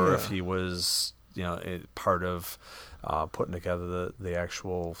work or if he was, part of putting together the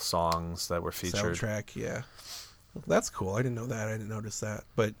actual songs that were featured. Soundtrack, yeah. Well, that's cool. I didn't know that. I didn't notice that.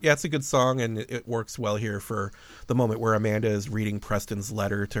 But yeah, it's a good song, and it works well here for the moment where Amanda is reading Preston's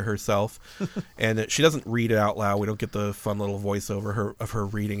letter to herself. And she doesn't read it out loud. We don't get the fun little voiceover of her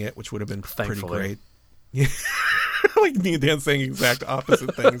reading it, which would have been pretty great. Yeah. Like me and Dan saying exact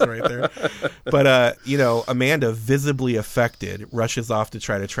opposite things right there. But, Amanda, visibly affected, rushes off to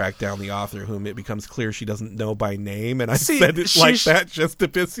try to track down the author, whom it becomes clear she doesn't know by name. And I said it like that just to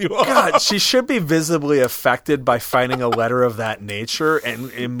piss you off. God, she should be visibly affected by finding a letter of that nature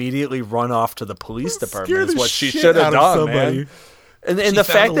and immediately run off to the police department is what she should have done, man. And the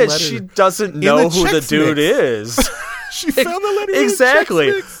fact that she doesn't know who the dude is. She found the letter.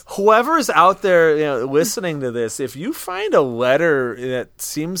 Exactly. Whoever's out there, listening to this, if you find a letter that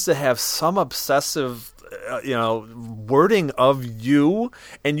seems to have some obsessive, wording of you,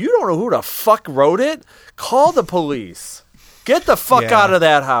 and you don't know who the fuck wrote it, call the police. Get the fuck out of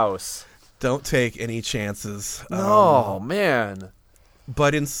that house. Don't take any chances. No, man.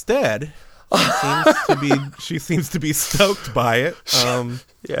 But instead, she seems to be stoked by it.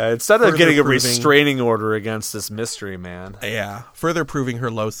 Instead of getting a restraining order against this mystery man. Yeah, further proving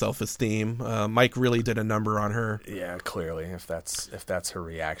her low self-esteem. Mike really did a number on her. Yeah, clearly, if that's her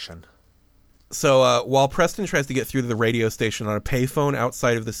reaction. So while Preston tries to get through to the radio station on a payphone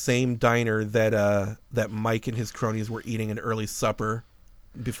outside of the same diner that Mike and his cronies were eating an early supper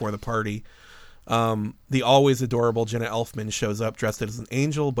before the party, the always adorable Jenna Elfman shows up dressed as an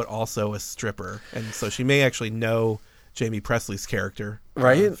angel, but also a stripper, and so she may actually know Jamie Presley's character,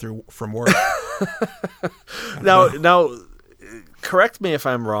 right, from work. Now, correct me if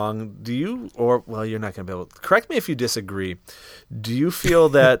I'm wrong. Do you, or well, you're not going to be able to correct me if you disagree. Do you feel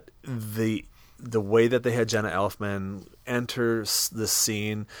that the way that they had Jenna Elfman enter the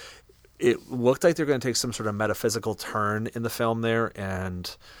scene, it looked like they're going to take some sort of metaphysical turn in the film there,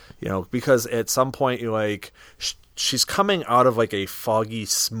 and because at some point you're like, she's coming out of like a foggy,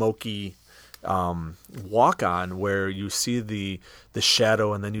 smoky walk on where you see the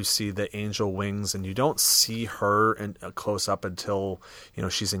shadow and then you see the angel wings, and you don't see her in close up until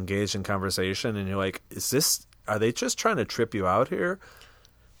she's engaged in conversation, and you're like, are they just trying to trip you out here?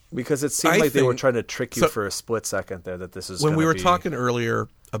 Because it seemed like they were trying to trick you for a split second there, that this is when we were talking earlier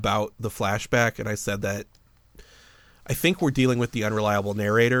about the flashback, and I said that I think we're dealing with the unreliable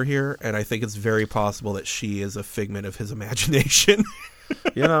narrator here, and I think it's very possible that she is a figment of his imagination.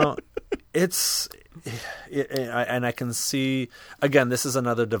 And I can see, again, this is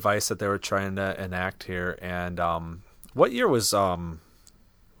another device that they were trying to enact here. And what year was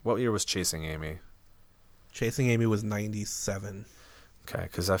Chasing Amy? Chasing Amy was 97. Okay,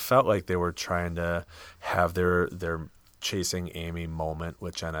 because I felt like they were trying to have their Chasing Amy moment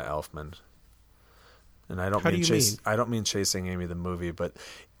with Jenna Elfman. And I don't mean Chasing Amy the movie, but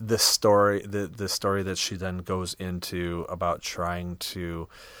the story that she then goes into about trying to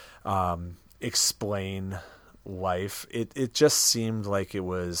explain life. It just seemed like it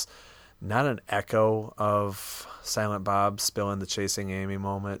was not an echo of Silent Bob spilling the Chasing Amy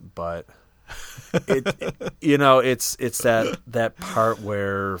moment, but it's that part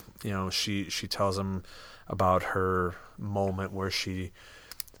where she tells him about her moment where she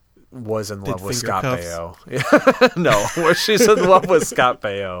was in love with Scott Baio. No, where she's in love with Scott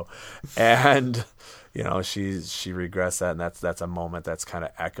Baio, and she regrets that, and that's a moment that's kind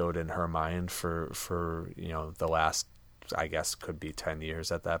of echoed in her mind for the last, I guess, could be 10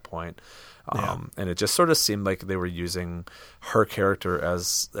 years at that point. And it just sort of seemed like they were using her character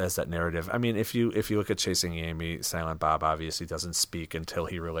as that narrative. I mean, if you look at Chasing Amy, Silent Bob obviously doesn't speak until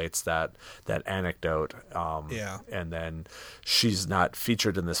he relates that anecdote. And then she's not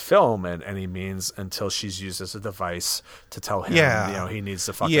featured in this film in any means until she's used as a device to tell him, he needs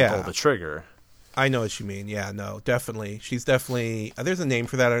to fucking pull the trigger. I know what you mean. Yeah, no, definitely. She's definitely... there's a name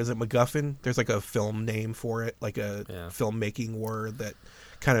for that. Is it MacGuffin? There's like a film name for it, like a filmmaking word that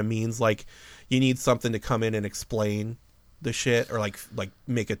kind of means like you need something to come in and explain the shit, or like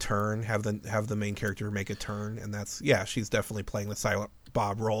make a turn, have the main character make a turn, and that's she's definitely playing the Silent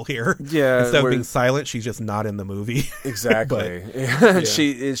Bob role here. Yeah, instead of being silent, she's just not in the movie. Exactly.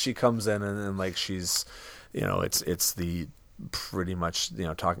 She comes in and like she's, it's the pretty much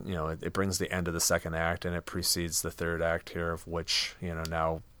talking, it brings the end of the second act and it precedes the third act here, of which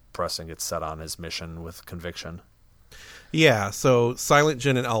now Preston gets set on his mission with conviction. So Silent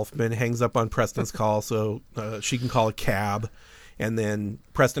Jenna Elfman hangs up on Preston's call so she can call a cab, and then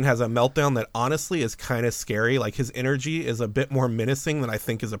Preston has a meltdown that honestly is kind of scary. Like, his energy is a bit more menacing than I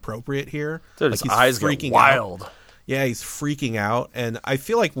think is appropriate here. Dude, his eyes get wild. Yeah, he's freaking out, and I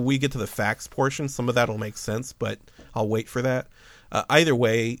feel like when we get to the facts portion, some of that will make sense, but I'll wait for that. Either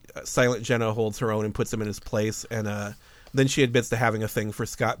way, Silent Jenna holds her own and puts him in his place, and then she admits to having a thing for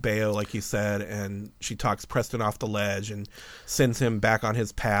Scott Baio, like you said, and she talks Preston off the ledge and sends him back on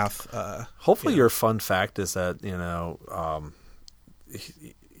his path. Hopefully your fun fact is that,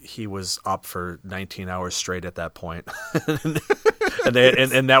 he was up for 19 hours straight at that point.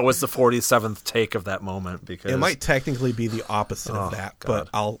 and that was the 47th take of that moment, because it might technically be the opposite of that, God.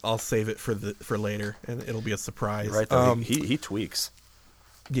 But I'll save it for later, and it'll be a surprise. Right there, he tweaks.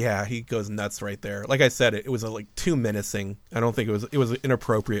 Yeah, he goes nuts right there. Like I said, it was like too menacing. I don't think it was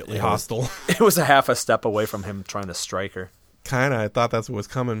inappropriately hostile. It was a half a step away from him trying to strike her. Kind of. I thought that's what was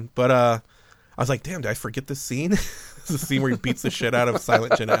coming, but I was like, damn, did I forget this scene? It's the scene where he beats the shit out of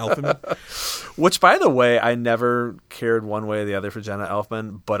Silent Jenna Elfman. Which, by the way, I never cared one way or the other for Jenna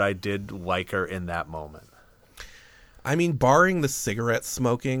Elfman, but I did like her in that moment. I mean, barring the cigarette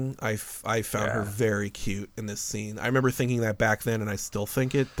smoking, I found her very cute in this scene. I remember thinking that back then, and I still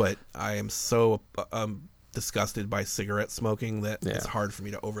think it, but I am so disgusted by cigarette smoking that it's hard for me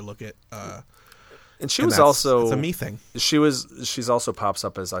to overlook it. And she was also, it's a me thing. She's also pops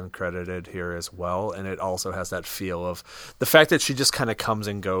up as uncredited here as well, and it also has that feel of the fact that she just kind of comes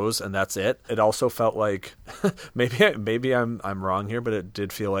and goes, and that's it. It also felt like maybe I'm wrong here, but it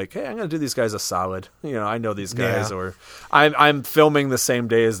did feel like, hey, I'm going to do these guys a solid. I know these guys, or I'm filming the same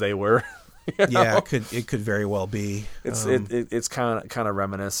day as they were. Yeah, it could very well be. It's kind of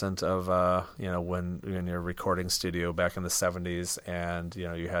reminiscent of when in your recording studio back in the 70s, and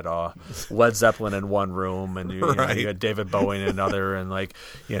you had Led Zeppelin in one room, and you had David Bowie in another, and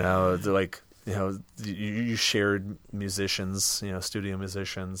you shared musicians, studio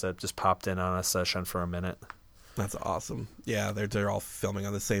musicians that just popped in on a session for a minute. That's awesome. Yeah, they're all filming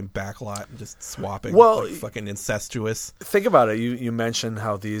on the same backlot and just swapping. Well, fucking incestuous. Think about it. You mentioned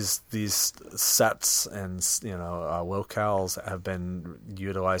how these sets and locales have been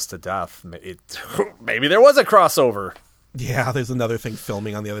utilized to death. Maybe there was a crossover. Yeah, there's another thing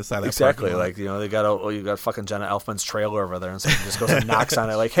filming on the other side of that exactly. parking lot. They got fucking Jenna Elfman's trailer over there, and someone just goes and knocks on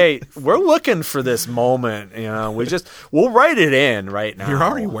it. Like, hey, we're looking for this moment. We'll write it in right now. You're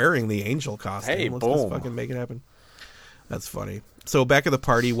already wearing the angel costume. Hey, Let's boom. just fucking make it happen. That's funny. So back at the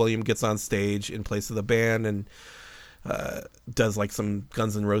party, William gets on stage in place of the band and does like some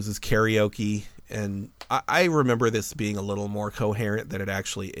Guns N' Roses karaoke. And I remember this being a little more coherent than it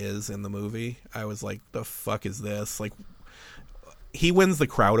actually is in the movie. I was like, the fuck is this? Like, he wins the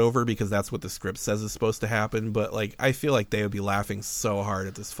crowd over because that's what the script says is supposed to happen. But like, I feel like they would be laughing so hard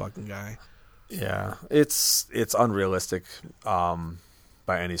at this fucking guy. Yeah, it's unrealistic by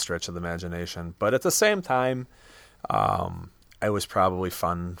any stretch of the imagination. But at the same time, it was probably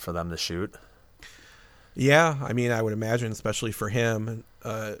fun for them to shoot. Yeah, I mean, I would imagine, especially for him,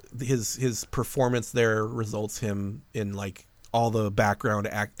 his performance there results him in like all the background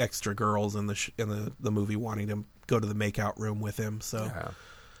extra girls in the movie wanting to go to the makeout room with him. So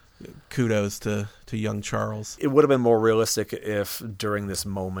kudos to young Charles. It would have been more realistic if during this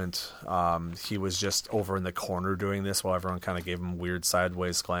moment he was just over in the corner doing this while everyone kind of gave him weird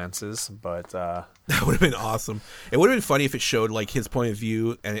sideways glances. But that would have been awesome. It would have been funny if it showed like his point of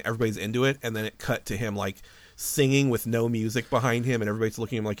view and everybody's into it, and then it cut to him like singing with no music behind him and everybody's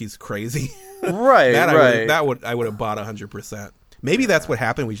looking at him like he's crazy. Right, I would have bought 100%. Maybe that's what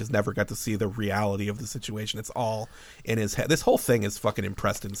happened. We just never got to see the reality of the situation. It's all in his head. This whole thing is fucking in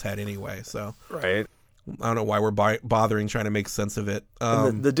Preston's head anyway. So right. I don't know why we're bothering trying to make sense of it.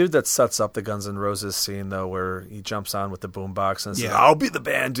 And the dude that sets up the Guns N' Roses scene, though, where he jumps on with the boombox and says, "I'll be the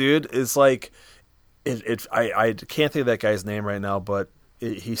band, dude," is like, I can't think of that guy's name right now, but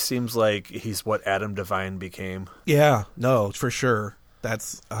he seems like he's what Adam Devine became. Yeah, no, for sure.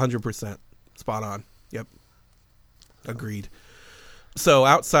 That's 100% spot on. Yep, agreed. So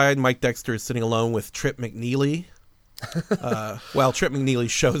outside, Mike Dexter is sitting alone with Trip McNeely. Well, Trip McNeely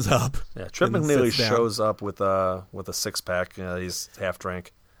shows up. Yeah, Trip McNeely shows up with a 6-pack. He's half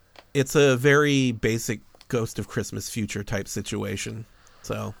drank. It's a very basic Ghost of Christmas Future type situation.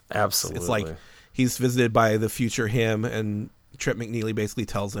 So absolutely, it's like he's visited by the future him, and Trip McNeely basically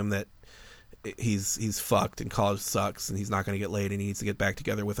tells him that he's fucked and college sucks and he's not going to get laid and he needs to get back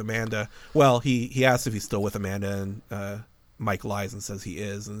together with Amanda. Well, he asks if he's still with Amanda, and Mike lies and says he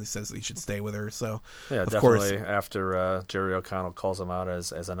is, and he says that he should stay with her. So yeah, of definitely. Course, after Jerry O'Connell calls him out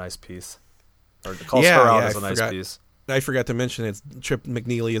as a nice piece, or calls her out as a nice piece. I forgot to mention it's Trip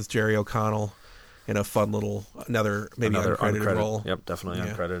McNeely as Jerry O'Connell in a fun little another uncredited role. Yep, definitely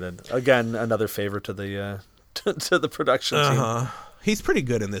uncredited. Again, another favor to the to the production team. He's pretty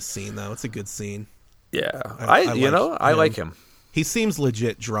good in this scene, though. It's a good scene. Yeah, I like him. He seems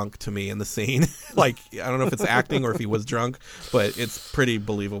legit drunk to me in the scene. Like, I don't know if it's acting or if he was drunk, but it's pretty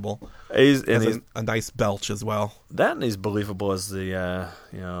believable. He's a nice belch as well. That, and he's believable as the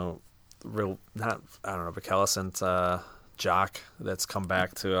real, not, I don't know, recalcitrant jock that's come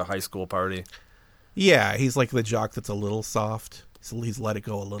back to a high school party. Yeah, he's like the jock that's a little soft. He's let it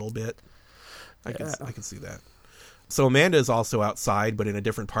go a little bit. I can see that. So Amanda is also outside, but in a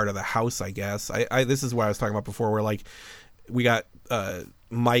different part of the house, I guess. This is what I was talking about before, where like we got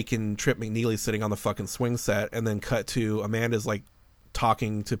Mike and Trip McNeely sitting on the fucking swing set, and then cut to Amanda's like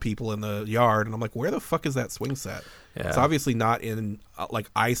talking to people in the yard, and I'm like, where the fuck is that swing set? Yeah. It's obviously not in like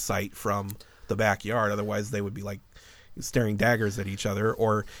eyesight from the backyard, otherwise they would be like staring daggers at each other,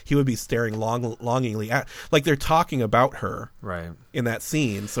 or he would be staring longingly at, like they're talking about her right in that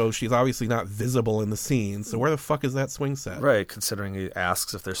scene, so she's obviously not visible in the scene. So where the fuck is that swing set? Right, considering he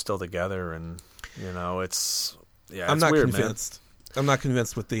asks if they're still together, and it's I'm not weird, convinced. I'm not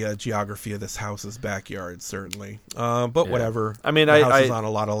convinced with the geography of this house's backyard, certainly. But whatever. I mean, the house is on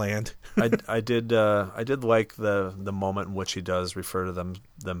a lot of land. I did like the moment in which he does refer to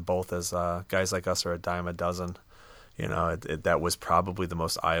them both as guys like us are a dime a dozen. You know, that was probably the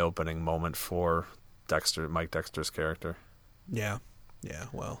most eye-opening moment for Mike Dexter's character. Yeah.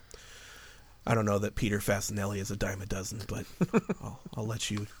 Well, I don't know that Peter Fasinelli is a dime a dozen, but I'll let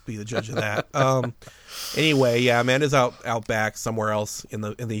you be the judge of that. Anyway, yeah, Amanda's out back somewhere else in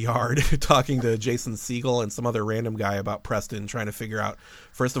the yard talking to Jason Segel and some other random guy about Preston, trying to figure out,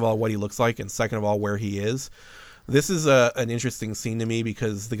 first of all, what he looks like, and second of all, where he is. This is an interesting scene to me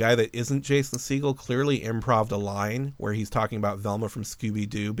because the guy that isn't Jason Segel clearly improv'd a line where he's talking about Velma from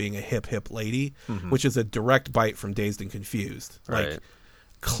Scooby-Doo being a hip lady, which is a direct bite from Dazed and Confused. Right. Like,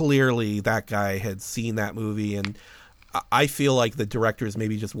 clearly that guy had seen that movie, and I feel like the directors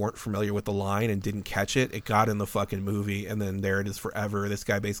maybe just weren't familiar with the line and didn't catch it. It got in the fucking movie, and then there it is forever. This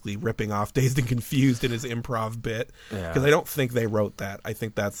guy basically ripping off Dazed and Confused in his improv bit, because I don't think they wrote that. I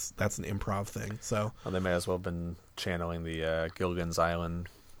think that's an improv thing. So they may as well have been channeling the Gilligan's Island,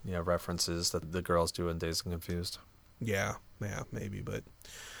 references that the girls do in Dazed and Confused. Yeah, maybe. But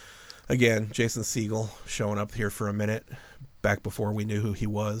again, Jason Segel showing up here for a minute, back before we knew who he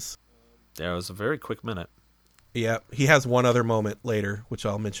was. Yeah, it was a very quick minute. Yeah, he has one other moment later, which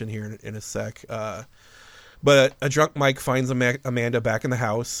I'll mention here in a sec. But a drunk Mike finds Amanda back in the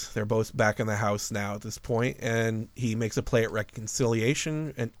house. They're both back in the house now at this point, and he makes a play at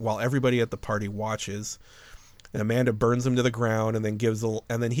reconciliation, and while everybody at the party watches. And Amanda burns him to the ground, and then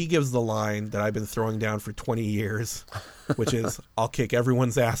he gives the line that I've been throwing down for 20 years, which is, "I'll kick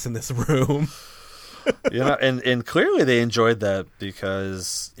everyone's ass in this room." And clearly they enjoyed that,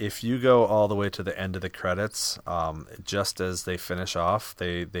 because if you go all the way to the end of the credits, just as they finish off,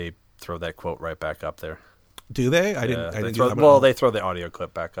 they throw that quote right back up there. Do they? I didn't do that. Well, they throw the audio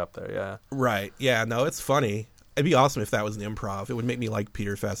clip back up there. Yeah. Right. Yeah. No, it's funny. It'd be awesome if that was an improv. It would make me like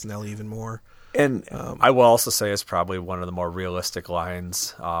Peter Fasinelli even more. And I will also say it's probably one of the more realistic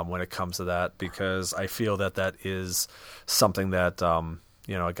lines when it comes to that, because I feel that is something that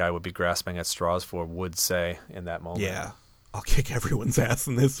a guy would be grasping at straws would say in that moment. Yeah. I'll kick everyone's ass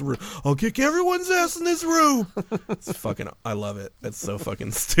in this room. I'll kick everyone's ass in this room. It's fucking, I love it. It's so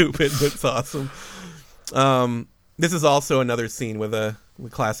fucking stupid, but it's awesome. This is also another scene with a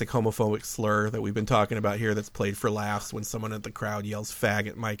classic homophobic slur that we've been talking about here, that's played for laughs when someone at the crowd yells "fag"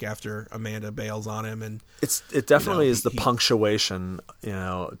 at Mike after Amanda bails on him, and it definitely is the punctuation,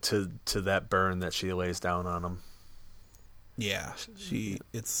 to that burn that she lays down on him. Yeah,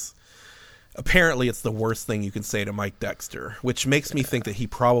 apparently it's the worst thing you can say to Mike Dexter, which makes me think that he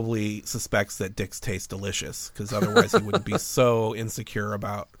probably suspects that dicks taste delicious, because otherwise he wouldn't be so insecure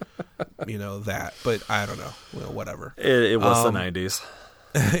about, that. But I don't know. Well, whatever. It was the 90s.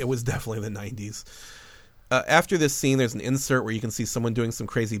 It was definitely the 90s. After this scene, there's an insert where you can see someone doing some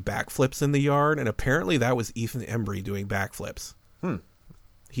crazy backflips in the yard, and apparently that was Ethan Embry doing backflips.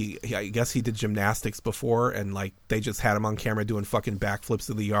 He I guess he did gymnastics before, and they just had him on camera doing fucking backflips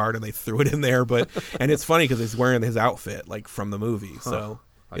in the yard, and they threw it in there. And it's funny because he's wearing his outfit from the movie, so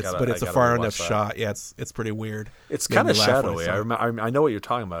it's a far enough shot. Yeah, it's pretty weird. It's kind of shadowy. I know what you're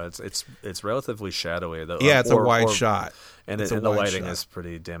talking about. It's relatively shadowy. It's a wide shot, and the lighting is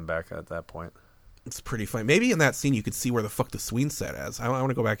pretty dim back at that point. It's pretty funny. Maybe in that scene you could see where the fuck the swing set is. I want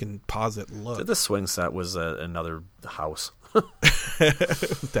to go back and pause it and look. The swing set was another house.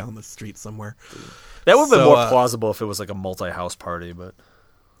 Down the street somewhere. That would have been more plausible if it was like a multi-house party, but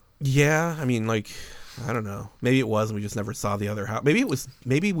yeah, I mean, I don't know. Maybe it was, and we just never saw the other house.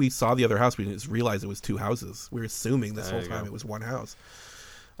 Maybe we saw the other house. We didn't just realize it was two houses. We were assuming this whole time it was one house.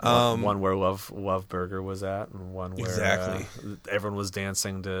 One where Love Burger was at, and one where exactly everyone was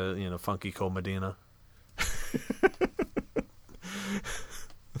dancing to Funky Cole Medina.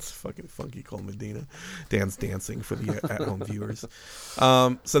 That's fucking Funky Cole Medina. Dan's dancing for the at-home viewers.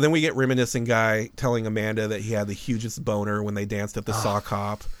 So then we get reminiscing guy telling Amanda that he had the hugest boner when they danced at the sock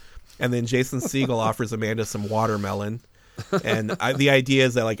hop, and then Jason Segel offers Amanda some watermelon. And the idea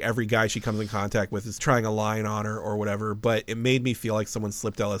is that every guy she comes in contact with is trying a line on her or whatever, but it made me feel like someone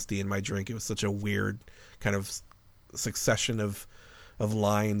slipped LSD in my drink. It was such a weird kind of succession of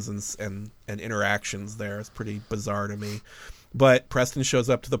lines and interactions there. It's pretty bizarre to me. But Preston shows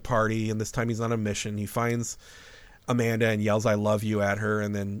up to the party, and this time he's on a mission. He finds Amanda and yells "I love you" at her,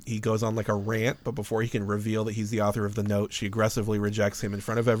 and then he goes on a rant, but before he can reveal that he's the author of the note, she aggressively rejects him in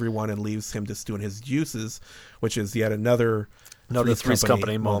front of everyone and leaves him to stew in his juices, which is yet another Three's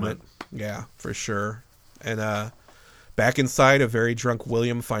Company moment. Yeah, for sure. And Back inside, a very drunk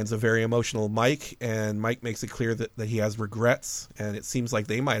William finds a very emotional Mike, and Mike makes it clear that he has regrets, and it seems like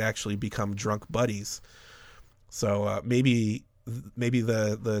they might actually become drunk buddies. So maybe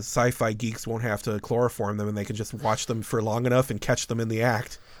the sci-fi geeks won't have to chloroform them, and they can just watch them for long enough and catch them in the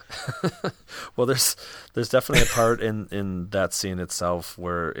act. Well, there's definitely a part in that scene itself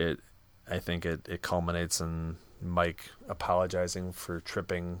where I think it culminates in Mike apologizing for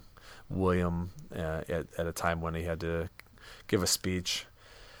tripping William at a time when he had to give a speech,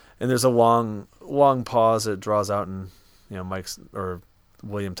 and there's a long pause. It draws out, and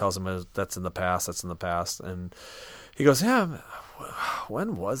William tells him that's in the past, and he goes, yeah,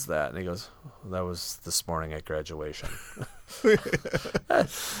 when was that? And he goes, that was this morning at graduation.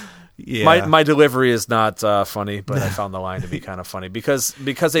 Yeah. My delivery is not funny, but I found the line to be kind of funny because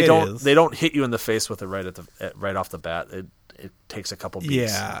they don't hit you in the face with it right off the bat. It takes a couple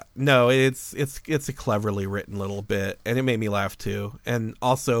beats. Yeah, no, it's a cleverly written little bit, and it made me laugh too. And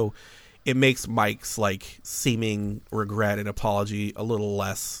also, it makes Mike's like seeming regret and apology a little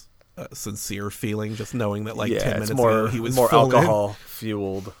less sincere feeling, just knowing that 10 minutes ago he was more alcohol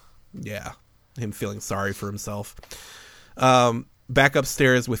fueled. Yeah, him feeling sorry for himself. Back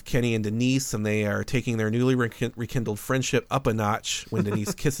upstairs with Kenny and Denise, and they are taking their newly rekindled friendship up a notch when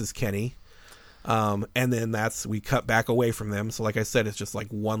Denise kisses Kenny. And then we cut back away from them. So like I said, it's just like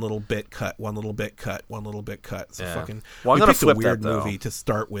one little bit cut, one little bit cut, one little bit cut. So I'm we gonna picked flip a weird that, though. movie to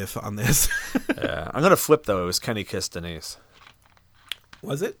start with on this. Yeah, I'm gonna flip though. It was Kenny kissed Denise.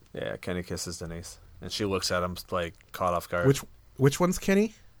 Was it? Yeah, Kenny kisses Denise, and she looks at him like caught off guard. Which one's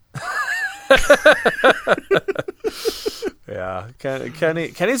Kenny? Yeah,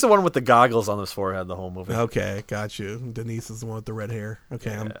 Kenny's the one with the goggles on his forehead the whole movie. Okay, got you. Denise is the one with the red hair.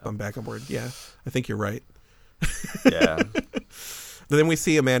 Okay, yeah. I'm back on board. Yeah, I think you're right. Yeah. Then we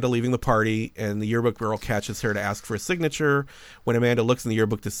see Amanda leaving the party, and the yearbook girl catches her to ask for a signature. When Amanda looks in the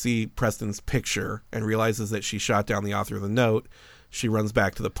yearbook to see Preston's picture and realizes that she shot down the author of the note, she runs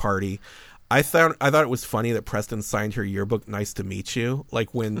back to the party. I thought it was funny that Preston signed her yearbook "Nice to meet you."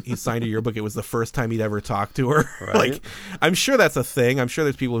 Like when he signed a yearbook, it was the first time he'd ever talked to her. Right. Like, I'm sure that's a thing. I'm sure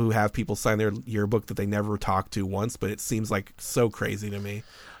there's people who have people sign their yearbook that they never talked to once, but it seems like so crazy to me.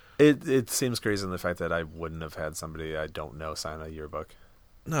 It seems crazy in the fact that I wouldn't have had somebody I don't know sign a yearbook.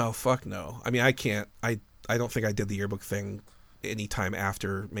 No, fuck no. I mean, I can't. I don't think I did the yearbook thing any time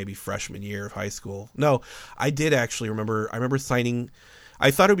after maybe freshman year of high school. No, I did actually remember. I remember signing. I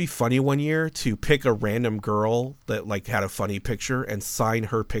thought it would be funny one year to pick a random girl that like had a funny picture and sign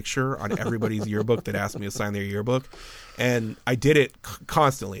her picture on everybody's yearbook that asked me to sign their yearbook. And I did it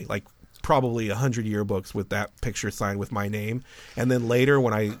constantly, like probably 100 yearbooks with that picture signed with my name. And then later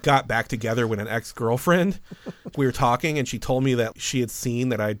when I got back together with an ex-girlfriend, we were talking and she told me that she had seen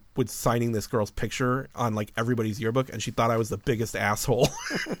that I was signing this girl's picture on like everybody's yearbook, and she thought I was the biggest asshole.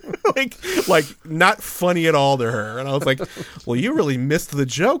 like not funny at all to her. And I was like, well, you really missed the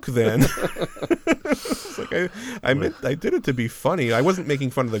joke then. It's like I did it to be funny. I wasn't making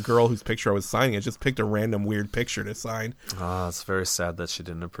fun of the girl whose picture I was signing. I just picked a random weird picture to sign. It's very sad that she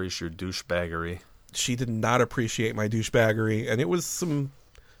didn't appreciate your douchebaggery. She did not appreciate my douchebaggery, and it was some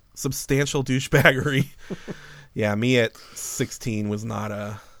substantial douchebaggery. Yeah, me at 16 was not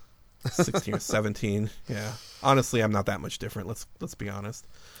a 16 or 17. Yeah, honestly, I'm not that much different. Let's be honest.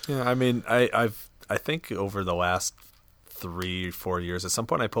 Yeah, I mean, I think over the last 3-4 years, at some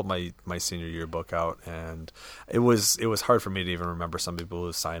point I pulled my senior yearbook out, and it was hard for me to even remember some people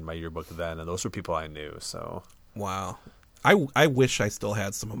who signed my yearbook then, and those were people I knew. So wow. I wish I still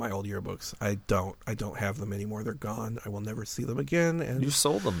had some of my old yearbooks. I don't have them anymore. They're gone. I will never see them again. And you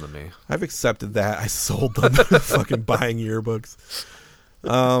sold them to me. I've accepted that. I sold them. Fucking buying yearbooks.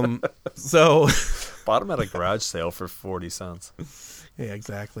 So bought them at a garage sale for 40 cents. Yeah,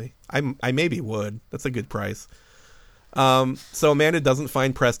 exactly. I maybe would. That's a good price. So Amanda doesn't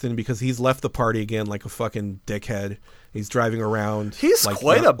find Preston because he's left the party again like a fucking dickhead. He's driving around. He's like,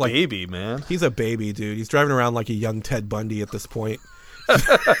 quite a baby, man. He's a baby, dude. He's driving around like a young Ted Bundy at this point.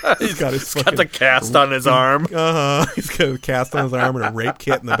 he's got the cast on his arm. He's got a cast on his arm and a rape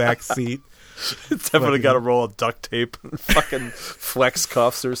kit in the back seat. It's definitely got a roll of duct tape and fucking flex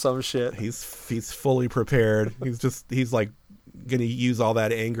cuffs or some shit. He's fully prepared. He's like gonna use all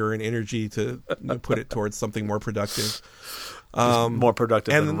that anger and energy to put it towards something more productive. More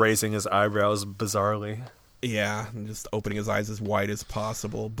productive than raising his eyebrows bizarrely. Yeah, and just opening his eyes as wide as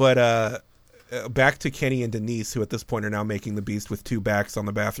possible. But back to Kenny and Denise, who at this point are now making the beast with two backs on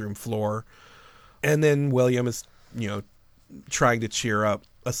the bathroom floor. And then William is, trying to cheer up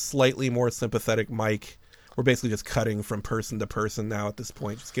a slightly more sympathetic Mike we're basically just cutting from person to person now at this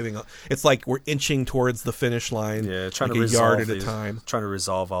point, just it's like we're inching towards the finish line, trying like to a yard at a time, trying to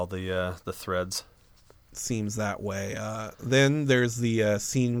resolve all the threads. Seems that way. Then there's the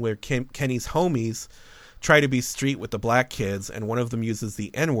scene where Kenny's homies try to be street with the black kids, and one of them uses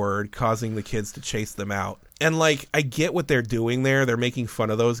the N-word, causing the kids to chase them out. And, like, I get what they're doing there. They're making fun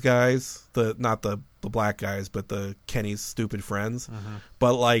of those guys. Not the black guys, but the Kenny's stupid friends. Mm-hmm.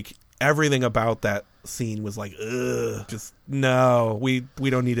 But, like, everything about that scene was like, ugh. Just, no, we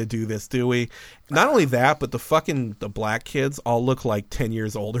don't need to do this, do we? Not only that, but the black kids all look like 10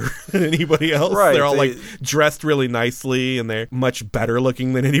 years older than anybody else. Right, they're all, like, dressed really nicely, and they're much better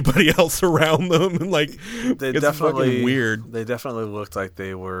looking than anybody else around them. And, like, it's fucking weird. They definitely looked like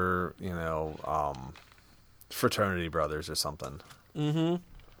they were, fraternity brothers or something. Mm-hmm.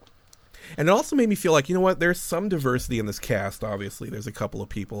 And it also made me feel like, you know what, there's some diversity in this cast, obviously. There's a couple of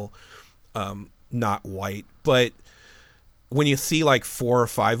people not white. But when you see like 4 or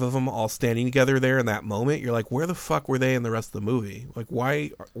 5 of them all standing together there in that moment, you're like, where the fuck were they in the rest of the movie? Like,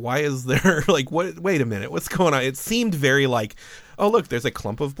 why is there, like, what? Wait a minute, what's going on? It seemed very like, oh, look, there's a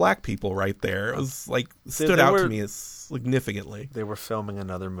clump of black people right there. It was like, stood out to me as significantly. They were filming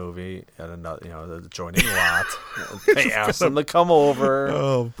another movie at another, the adjoining lot. They asked them to come over.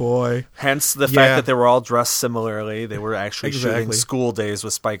 Oh boy! Hence the fact that they were all dressed similarly. They were actually shooting School Days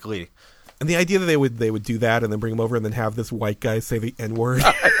with Spike Lee. And the idea that they would do that and then bring them over and then have this white guy say the N-word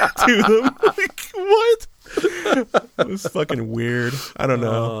to them, like, what? It was fucking weird. I don't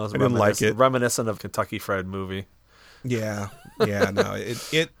know. I didn't like it. Reminiscent of Kentucky Fried Movie. Yeah, no,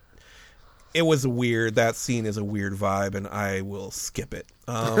 it was weird. That scene is a weird vibe, and I will skip it.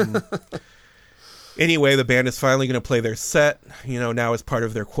 Anyway, the band is finally going to play their set, now as part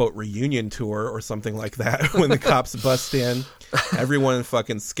of their, quote, reunion tour or something like that. When the cops bust in, everyone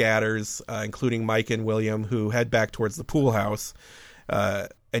fucking scatters, including Mike and William, who head back towards the pool house. And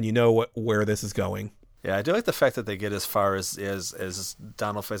you know where this is going. Yeah, I do like the fact that they get as far as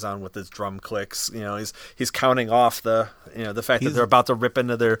Donald Faison with his drum clicks. He's counting off the fact that they're about to rip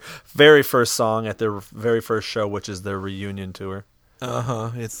into their very first song at their very first show, which is their reunion tour.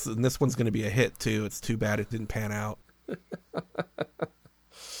 And this one's going to be a hit too. It's too bad it didn't pan out.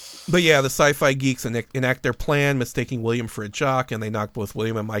 But yeah, the sci-fi geeks enact their plan, mistaking William for a jock, and they knock both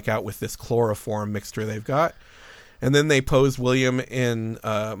William and Mike out with this chloroform mixture they've got. And then they pose William and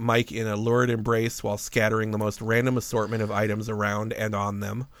Mike in a lurid embrace while scattering the most random assortment of items around and on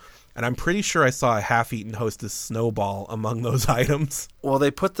them. And I'm pretty sure I saw a half-eaten Hostess snowball among those items. Well,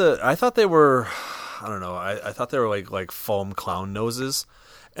 they put I thought they were, I don't know, I thought they were like foam clown noses.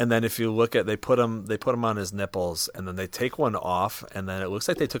 And then if you look at, they put them on his nipples, and then they take one off, and then it looks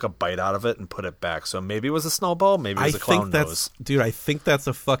like they took a bite out of it and put it back. So maybe it was a snowball, maybe it was a clown nose. Dude, I think that's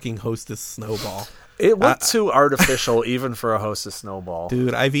a fucking Hostess snowball. It looked too artificial, even for a Hostess snowball.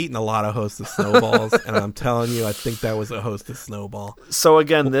 Dude, I've eaten a lot of Hostess snowballs, and I'm telling you, I think that was a Hostess snowball. So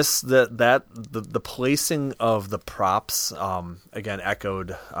again, the placing of the props, again,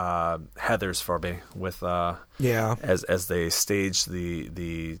 echoed Heather's for me with as they staged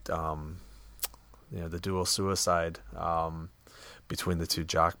the dual suicide between the two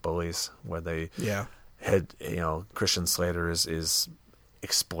jock bullies, where they had Christian Slater is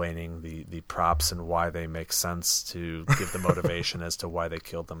explaining the props and why they make sense to give the motivation as to why they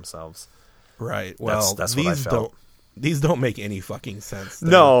killed themselves. Right. Well, that's what I felt. These don't make any fucking sense.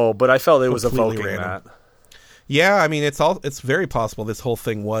 No, but I felt it was evoking that. Yeah, I mean, it's very possible this whole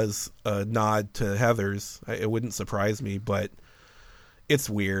thing was a nod to Heather's. It wouldn't surprise me, but it's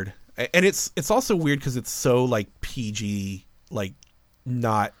weird. And it's also weird because it's so, like, PG, like,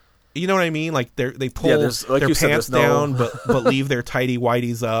 not... You know what I mean? Like they pull their pants down, but leave their tighty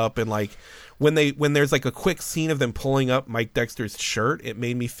whities up, and like when there's like a quick scene of them pulling up Mike Dexter's shirt, it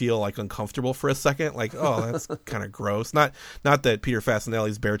made me feel like uncomfortable for a second. Like, oh, that's kind of gross. Not that Peter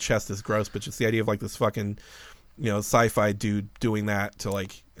Fasinelli's bare chest is gross, but just the idea of like this fucking sci-fi dude doing that to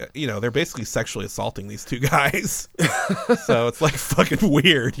like they're basically sexually assaulting these two guys. So it's like fucking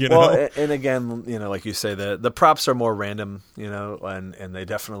weird, Well, and again, like you say, the props are more random, and they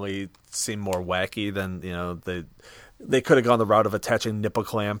definitely seem more wacky than, they could have gone the route of attaching nipple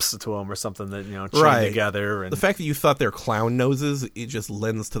clamps to them or something that, chain together. And the fact that you thought they're clown noses, it just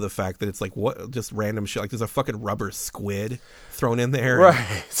lends to the fact that it's like, what, just random shit. Like there's a fucking rubber squid thrown in there. Right.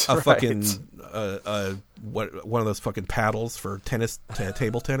 Fucking, one of those fucking paddles for tennis,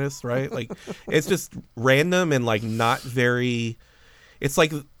 table tennis, right? Like it's just random and like not very, it's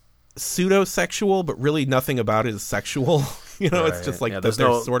like pseudo-sexual, but really nothing about it is sexual. It's just like that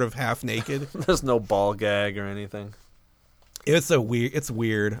they're sort of half naked. There's no ball gag or anything. It's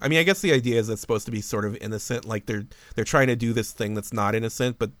weird. I mean, I guess the idea is it's supposed to be sort of innocent. Like they're trying to do this thing that's not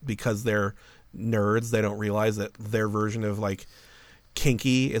innocent, but because they're nerds, they don't realize that their version of like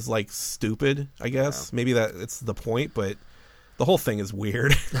kinky is like stupid. I guess maybe that it's the point, but the whole thing is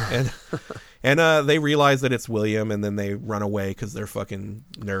weird. and they realize that it's William, and then they run away because they're fucking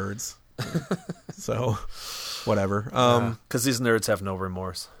nerds. So whatever. Because these nerds have no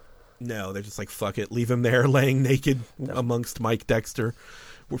remorse. No, they're just like, fuck it, leave him there laying naked amongst Mike Dexter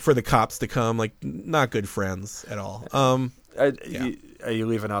for the cops to come. Like, not good friends at all. Are you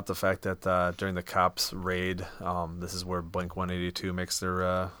leaving out the fact that during the cops raid, this is where Blink-182 makes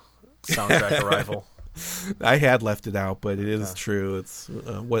their soundtrack arrival? I had left it out, but it is true. It's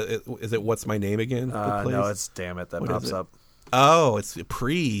What's My Name Again? No, it's Damn It that pops up. Oh, it's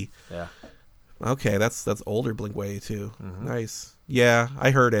pre. Yeah. Okay, that's older Blink-182. Mm-hmm. Nice. Yeah,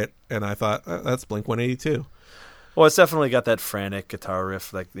 I heard it, and I thought, that's Blink-182. Well, it's definitely got that frantic guitar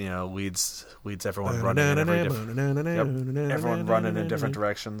riff, like, leads everyone running everyone running in different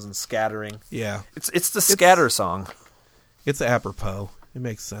directions and scattering. Yeah. It's the scatter song. It's apropos. It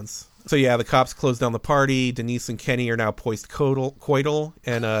makes sense. So yeah, the cops close down the party. Denise and Kenny are now poised coital,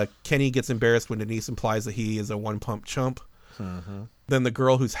 and Kenny gets embarrassed when Denise implies that he is a one-pump chump. Mm-hmm. Then the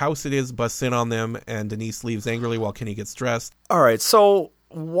girl whose house it is busts in on them, and Denise leaves angrily while Kenny gets dressed. All right, so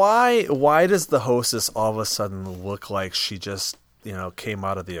why does the hostess all of a sudden look like she just came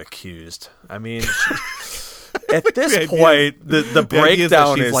out of The Accused? I mean, at this point, the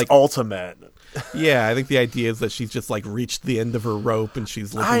breakdown is like ultimate. Yeah, I think the idea is that she's just like reached the end of her rope and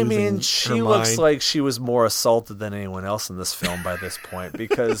she's like losing she her looks mind. like she was more assaulted than anyone else in this film by this point,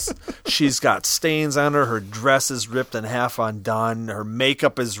 because she's got stains on her dress is ripped in half undone, her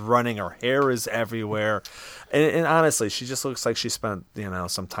makeup is running, her hair is everywhere, and honestly, she just looks like she spent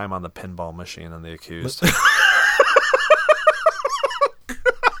some time on the pinball machine on The Accused.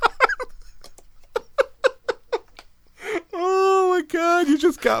 God, you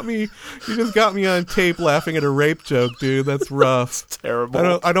just got me on tape laughing at a rape joke, dude. That's rough. It's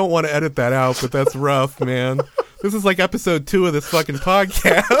terrible. I don't want to edit that out, but that's rough, man. This is like episode 2 of this fucking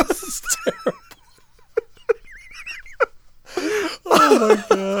podcast. Oh my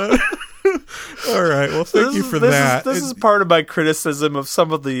god. All right, well, thank you for that. This is part of my criticism of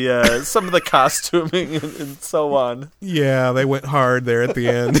some of the costuming and so on. Yeah, they went hard there at the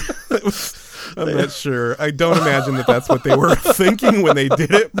end. I'm not sure. I don't imagine that that's what they were thinking when they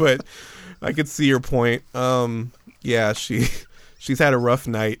did it, but I could see your point. Yeah, she's had a rough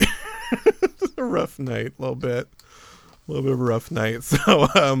night. A rough night, a little bit of a rough night.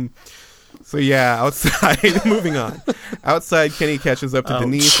 So yeah, outside. Moving on. Outside, Kenny catches up to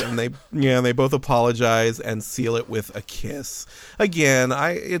Denise, and they both apologize and seal it with a kiss. Again,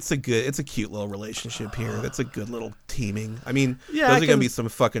 it's a cute little relationship here. That's a good little teaming. I mean, those are gonna be some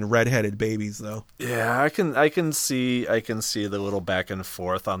fucking redheaded babies, though. Yeah, I can see the little back and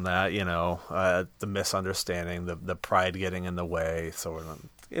forth on that. The misunderstanding, the pride getting in the way. So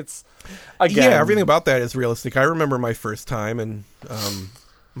it's again, everything about that is realistic. I remember my first time and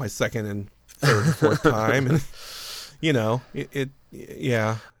my second and third and fourth time, and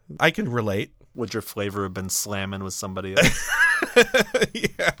yeah, I can relate. Would your flavor have been slamming with somebody else?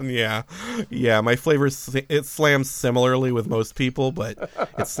 Yeah. My flavor, it slams similarly with most people, but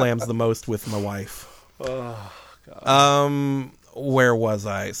it slams the most with my wife. Oh God. Where was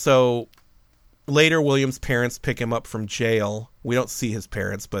I? So later, William's parents pick him up from jail. We don't see his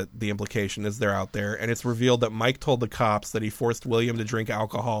parents, but the implication is they're out there. And it's revealed that Mike told the cops that he forced William to drink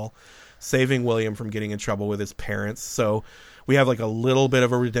alcohol, saving William from getting in trouble with his parents. So we have like a little bit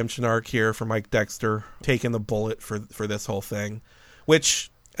of a redemption arc here for Mike Dexter, taking the bullet for this whole thing.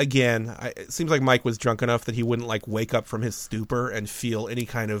 Which, again, it seems like Mike was drunk enough that he wouldn't like wake up from his stupor and feel any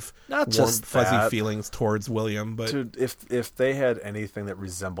kind of warm, fuzzy feelings towards William. But dude, if they had anything that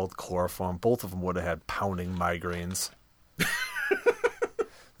resembled chloroform, both of them would have had pounding migraines.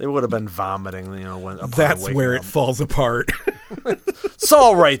 They would have been vomiting, that's where it falls apart. It's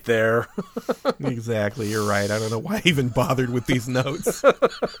all right there. Exactly, you're right. I don't know why I even bothered with these notes.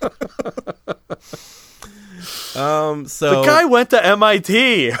 So the guy went to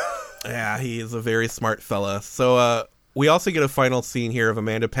MIT. Yeah, he is a very smart fella. So we also get a final scene here of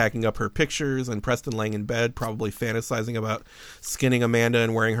Amanda packing up her pictures and Preston laying in bed, probably fantasizing about skinning Amanda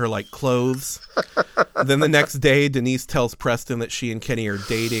and wearing her like clothes. Then the next day, Denise tells Preston that she and Kenny are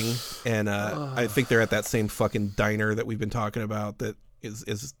dating, and I think they're at that same fucking diner that we've been talking about that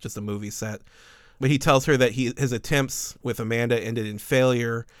is just a movie set. But he tells her that his attempts with Amanda ended in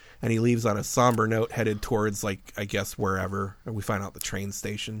failure, and he leaves on a somber note headed towards, like, I guess, wherever. And we find out the train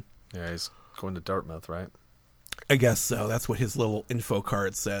station. Yeah, he's going to Dartmouth, right? I guess so. That's what his little info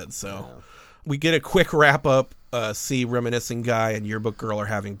card said. So we get a quick wrap up. See Reminiscing Guy and Yearbook Girl are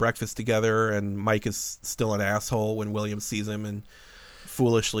having breakfast together, and Mike is still an asshole when William sees him and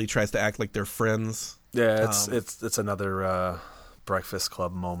foolishly tries to act like they're friends. Yeah, it's another Breakfast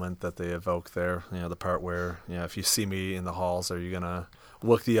Club moment that they evoke there. You know, the part where, you know, if you see me in the halls, are you gonna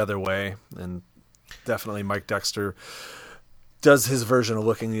look the other way? And definitely Mike Dexter does his version of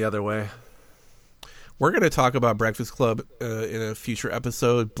looking the other way. We're going to talk about Breakfast Club in a future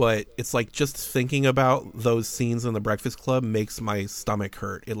episode, but it's like just thinking about those scenes in the Breakfast Club makes my stomach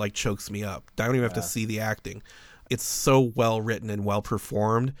hurt. It like chokes me up. I don't even have to see the acting. It's so well written and well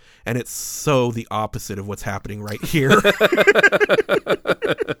performed, and it's so the opposite of what's happening right here.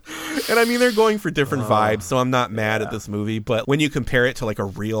 And I mean, they're going for different vibes, so I'm not mad at this movie, but when you compare it to like a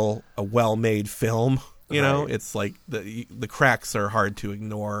well-made film, you know, it's like the cracks are hard to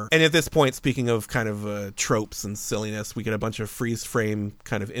ignore. And at this point, speaking of kind of tropes and silliness, we get a bunch of freeze frame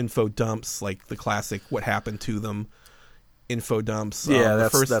kind of info dumps, like the classic "What Happened to Them" info dumps. Yeah,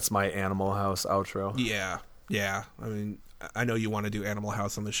 that's my Animal House outro. Yeah. I mean, I know you want to do Animal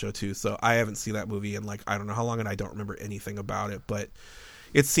House on the show too, so I haven't seen that movie in like I don't know how long, and I don't remember anything about it. But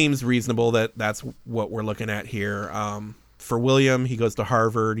it seems reasonable that that's what we're looking at here. For William, he goes to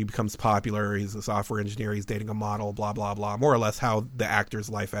Harvard, he becomes popular, he's a software engineer, he's dating a model, blah, blah, blah. More or less how the actor's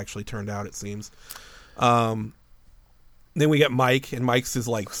life actually turned out, it seems. Then we get Mike, and Mike's is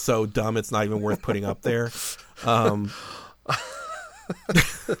like so dumb it's not even worth putting up there.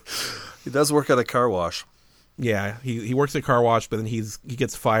 He does work at a car wash. Yeah, he works at a car wash, but then he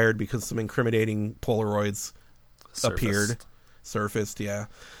gets fired because some incriminating Polaroids surfaced, yeah.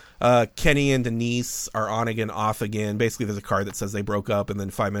 Kenny and Denise are on again, off again. Basically, there's a card that says they broke up, and then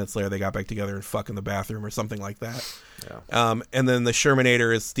 5 minutes later they got back together and fuck in the bathroom or something like that. Yeah. And then the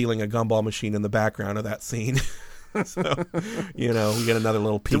Shermanator is stealing a gumball machine in the background of that scene. So, you know, we get another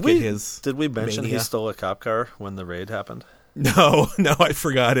little peek at his Did we mention mania. he stole a cop car when the raid happened? No, I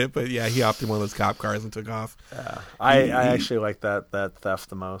forgot it. But yeah, he hopped in one of those cop cars and took off. Yeah. I actually like that theft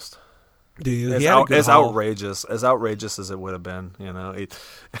the most. Dude, as outrageous as it would have been, you know, it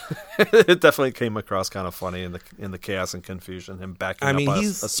definitely came across kind of funny in the chaos and confusion. Him backing up a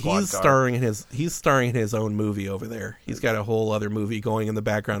squad car. He's starring in his own movie over there. He's got a whole other movie going in the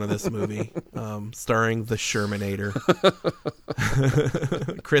background of this movie, starring the Shermanator,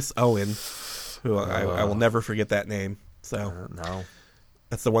 Chris Owen, who I will never forget that name. So no,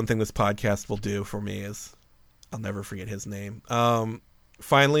 that's the one thing this podcast will do for me is I'll never forget his name.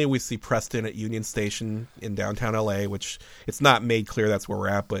 Finally, we see Preston at Union Station in downtown LA, which it's not made clear that's where we're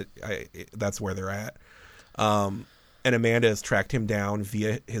at, but that's where they're at. And Amanda has tracked him down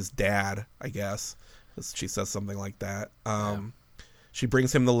via his dad, I guess. She says something like that. She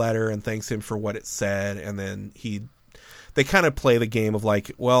brings him the letter and thanks him for what it said, and then they kind of play the game of like,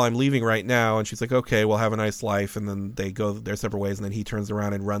 well, I'm leaving right now, and she's like, okay, well, have a nice life, and then they go their separate ways, and then he turns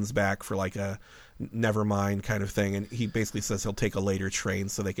around and runs back for like a never mind kind of thing, and he basically says he'll take a later train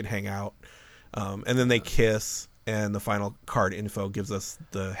so they can hang out, and then they kiss, and the final card info gives us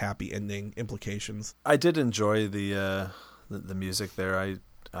the happy ending implications. I did enjoy the music there. I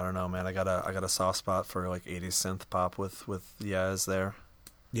don't know, man. I got a soft spot for like 80s synth pop with Yaz there.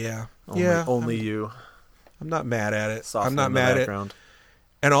 Yeah, only you. I'm not mad at it. Soften I'm not in the mad background.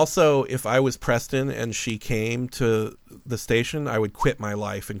 And also, if I was Preston and she came to the station, I would quit my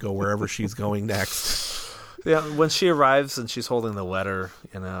life and go wherever she's going next. Yeah, when she arrives and she's holding the letter,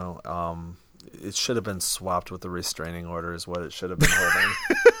 you know, it should have been swapped with the restraining order is what it should have been holding.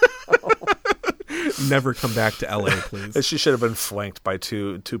 Never come back to LA, please. She should have been flanked by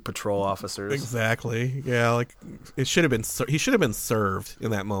two patrol officers. Exactly. Yeah, like it should have been. He should have been served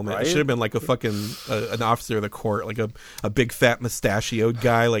in that moment. Right? It should have been like a fucking an officer of the court, like a big fat mustachioed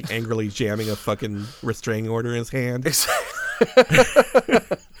guy, like angrily jamming a fucking restraining order in his hand.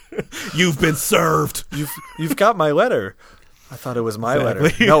 You've been served. You've got my letter. I thought it was my letter.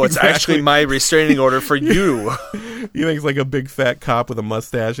 No, it's actually my restraining order for you. You think it's like a big fat cop with a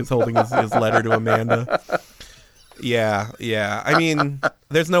mustache is holding his letter to Amanda. Yeah. I mean,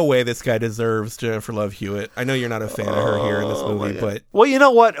 there's no way this guy deserves Jennifer Love Hewitt. I know you're not a fan of her here in this movie, but well, you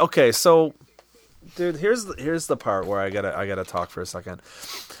know what? Okay, so, dude, here's the part where I gotta talk for a second.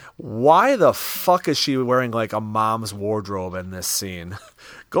 Why the fuck is she wearing like a mom's wardrobe in this scene?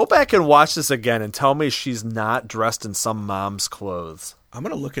 Go back and watch this again and tell me she's not dressed in some mom's clothes. I'm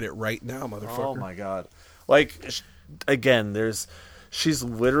going to look at it right now, motherfucker. Oh, my God. Like, again, she's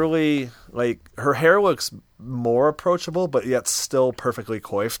literally, like, her hair looks more approachable, but yet still perfectly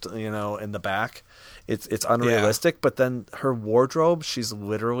coiffed, you know, in the back. It's unrealistic, but then her wardrobe, she's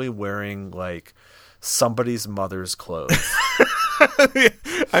literally wearing, like, somebody's mother's clothes.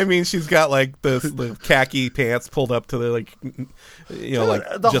 I mean, she's got like the khaki pants pulled up to the like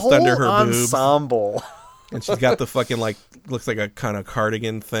the just whole under her ensemble. boobs, and she's got the fucking like looks like a kind of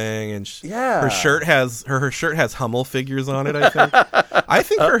cardigan thing, and yeah, her shirt has Hummel figures on it. I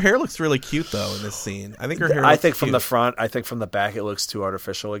think her hair looks really cute though in this scene. I think her hair. I think looks from cute. the front, I think from the back, it looks too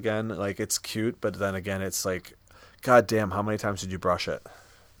artificial again. Like it's cute, but then again, it's like, God damn, how many times did you brush it?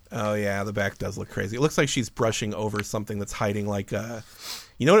 Oh yeah, the back does look crazy. It looks like she's brushing over something that's hiding like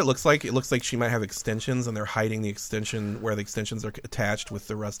you know what it looks like? It looks like she might have extensions and they're hiding the extension where the extensions are attached with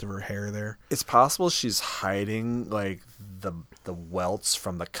the rest of her hair there. It's possible she's hiding like the welts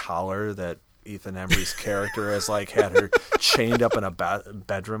from the collar that Ethan Embry's character has like had her chained up in a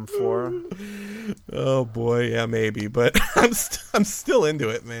bedroom for. Oh boy, yeah, maybe, but I'm still into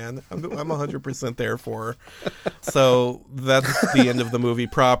it, man. I'm 100% there for her. So that's the end of the movie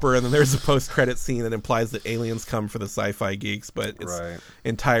proper, and then there's a post-credit scene that implies that aliens come for the sci-fi geeks, but it's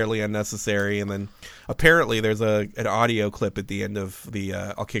entirely unnecessary. And then apparently there's an audio clip at the end of the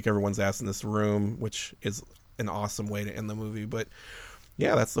 "I'll kick everyone's ass in this room," which is an awesome way to end the movie. But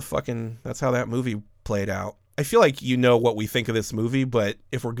yeah, that's how that movie played out. I feel like you know what we think of this movie, but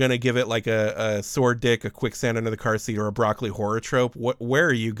if we're going to give it like a sword dick, a quicksand under the car seat, or a broccoli horror trope, where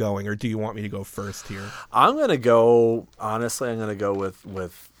are you going, or do you want me to go first here? I'm going to go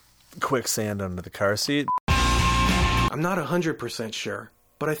with quicksand under the car seat. I'm not 100% sure,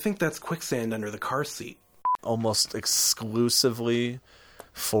 but I think that's quicksand under the car seat. Almost exclusively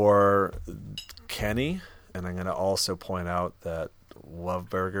for Kenny, and I'm going to also point out that Love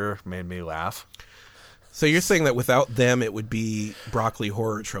Burger made me laugh. So you're saying that without them, it would be broccoli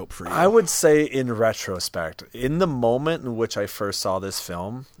horror trope for you? I would say, in retrospect, in the moment in which I first saw this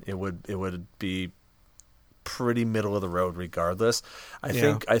film, it would be pretty middle of the road, regardless. I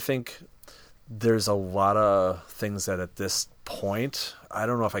think there's a lot of things that at this point, I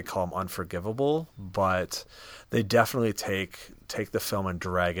don't know if I call them unforgivable, but they definitely take the film and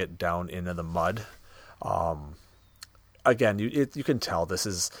drag it down into the mud. Again, you can tell this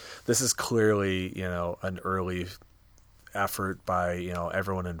is clearly, you know, an early effort by, you know,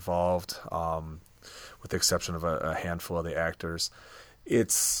 everyone involved, with the exception of a handful of the actors.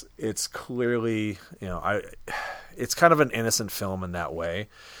 It's clearly, you know, it's kind of an innocent film in that way.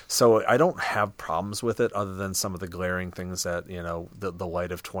 So I don't have problems with it, other than some of the glaring things that, you know, the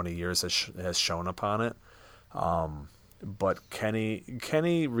light of 20 years has shown upon it. But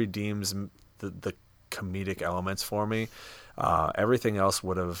Kenny redeems the comedic elements for me. Everything else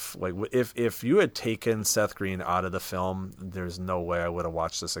would have, like, if you had taken Seth Green out of the film, there's no way I would have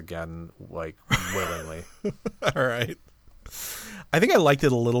watched this again, like, willingly. All right. I think I liked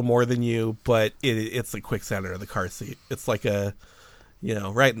it a little more than you, but it's a quicksand under the car seat. It's like a, you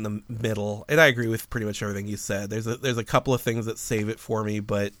know, right in the middle. And I agree with pretty much everything you said. There's a couple of things that save it for me,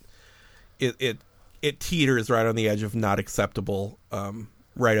 but it teeters right on the edge of not acceptable,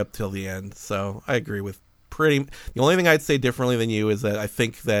 right up till the end. So I agree with the only thing I'd say differently than you is that I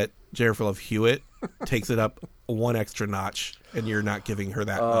think that Jennifer Love Hewitt takes it up one extra notch, and you're not giving her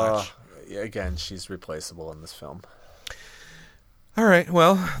that notch. Again, she's replaceable in this film. All right,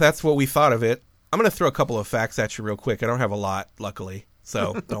 well, that's what we thought of it. I'm going to throw a couple of facts at you real quick. I don't have a lot, luckily,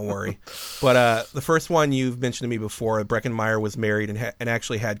 so don't worry. But the first one you've mentioned to me before, Breckin Meyer was married and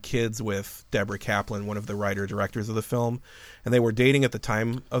actually had kids with Deborah Kaplan, one of the writer-directors of the film. And they were dating at the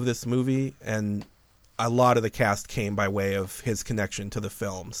time of this movie, and a lot of the cast came by way of his connection to the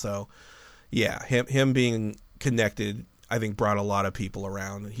film. So, yeah, him being connected, I think, brought a lot of people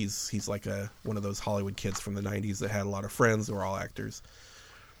around. He's like one of those Hollywood kids from the 90s that had a lot of friends who were all actors.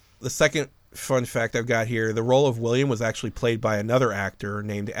 The second fun fact I've got here, the role of William was actually played by another actor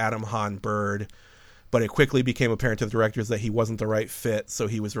named Adam Hahn Bird, but it quickly became apparent to the directors that he wasn't the right fit, so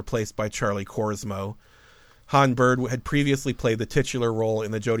he was replaced by Charlie Korsmo. Hahn Bird had previously played the titular role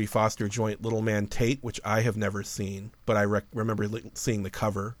in the Jodie Foster joint Little Man Tate, which I have never seen, but I remember seeing the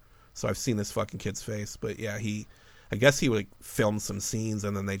cover, so I've seen this fucking kid's face. But yeah, I guess he would film some scenes,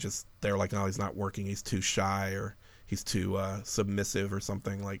 and then they're like, oh, he's not working, he's too shy, or he's too submissive or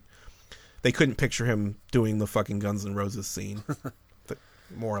something. Like, they couldn't picture him doing the fucking Guns N' Roses scene.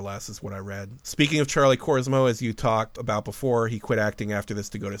 More or less is what I read. Speaking of Charlie Korsmo, as you talked about before, he quit acting after this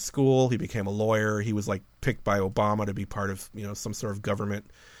to go to school. He became a lawyer. He was like picked by Obama to be part of, you know, some sort of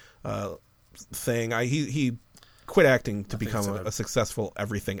government thing. He quit acting to become a successful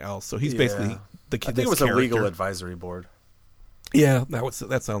everything else. So he's basically the kid. I think it was character. A legal advisory board. Yeah,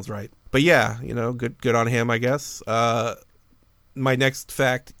 that sounds right. But yeah, you know, good on him, I guess. My next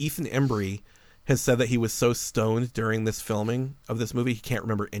fact: Ethan Embry has said that he was so stoned during this filming of this movie he can't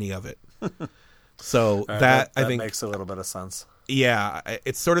remember any of it. So Right, that I that think makes a little bit of sense. Yeah,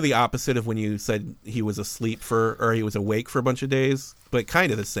 it's sort of the opposite of when you said he was or he was awake for a bunch of days, but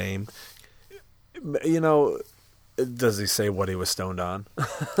kind of the same. Does he say what he was stoned on?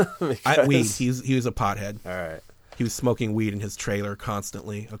 Weed. He was a pothead. All right. He was smoking weed in his trailer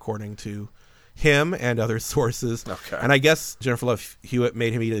constantly, according to him and other sources. Okay. And I guess Jennifer Love Hewitt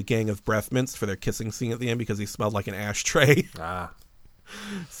made him eat a gang of breath mints for their kissing scene at the end because he smelled like an ashtray. Ah.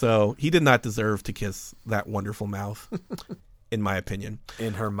 So he did not deserve to kiss that wonderful mouth, in my opinion.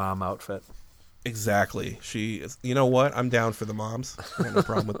 In her mom outfit. Exactly. She is, you know what? I'm down for the moms. I got no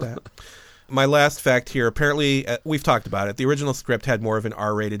problem with that. My last fact here, apparently, we've talked about it. The original script had more of an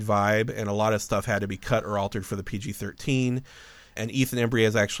R-rated vibe, and a lot of stuff had to be cut or altered for the PG-13. And Ethan Embry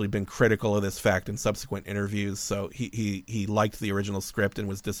has actually been critical of this fact in subsequent interviews. So he liked the original script and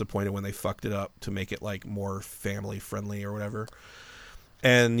was disappointed when they fucked it up to make it like more family friendly or whatever.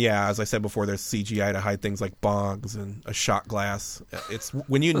 And yeah, as I said before, there's CGI to hide things like bongs and a shot glass. It's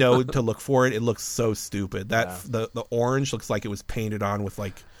when you know to look for it, it looks so stupid. The orange looks like it was painted on with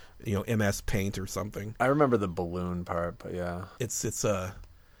like, MS Paint or something. I remember the balloon part, but yeah. It's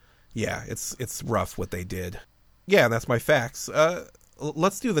rough what they did. Yeah, that's my facts.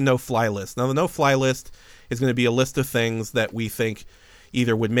 Let's do the no-fly list. Now, the no-fly list is going to be a list of things that we think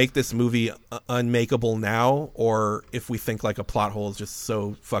either would make this movie unmakeable now, or if we think like a plot hole is just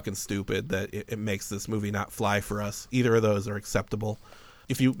so fucking stupid that it makes this movie not fly for us. Either of those are acceptable.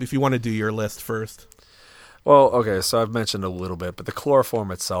 If you want to do your list first. Well, okay, so I've mentioned a little bit, but the chloroform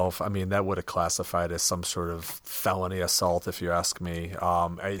itself, I mean, that would have classified as some sort of felony assault, if you ask me.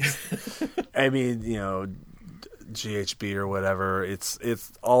 I mean, GHB or whatever, it's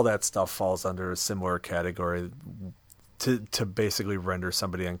all that stuff falls under a similar category. To basically render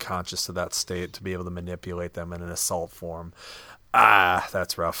somebody unconscious to that state, to be able to manipulate them in an assault form.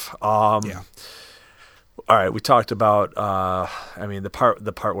 That's rough. Yeah. All right, we talked about.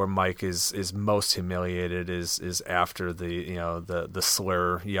 The part where Mike is most humiliated is after the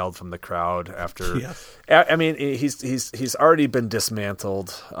slur yelled from the crowd after. Yes. I mean, he's already been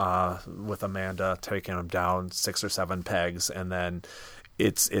dismantled with Amanda taking him down 6 or 7 pegs, and then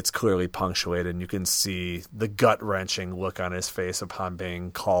it's clearly punctuated, and you can see the gut-wrenching look on his face upon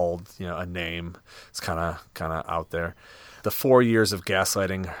being called a name. It's kind of out there. The 4 years of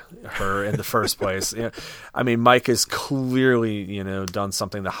gaslighting her in the first place. I mean, Mike has clearly, done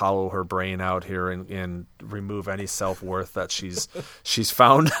something to hollow her brain out here and remove any self-worth that she's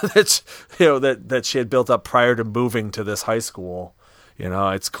found that she had built up prior to moving to this high school.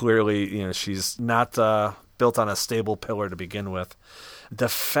 It's clearly, she's not built on a stable pillar to begin with. The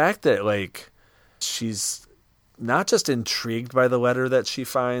fact that she's not just intrigued by the letter that she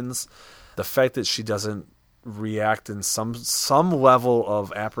finds, the fact that she doesn't react in some level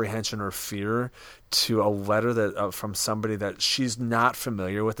of apprehension or fear to a letter that from somebody that she's not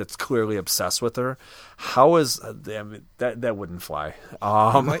familiar with, that's clearly obsessed with her. How is that wouldn't fly?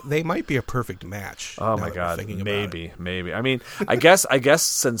 They might be a perfect match. Oh my God, maybe. I mean, I guess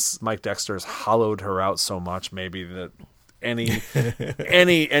since Mike Dexter has hollowed her out so much, maybe that any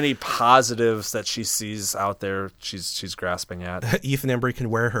positives that she sees out there, she's grasping at. Ethan Embry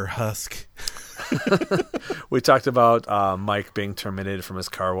can wear her husk. We talked about Mike being terminated from his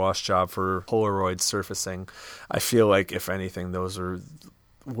car wash job for Polaroid surfacing. I feel like, if anything, those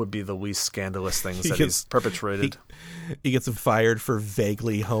would be the least scandalous things he's perpetrated. He gets fired for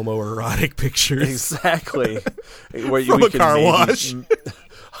vaguely homoerotic pictures. Exactly. From a car wash.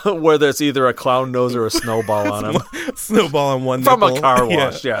 Where there's either a clown nose or a snowball on him. Snowball on one from nipple. A car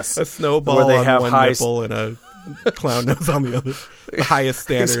wash, yes. A snowball where they have on one nipple and a clown nose on the other. The highest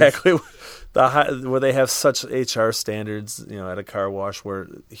standards. Exactly. Where they have such HR standards, at a car wash where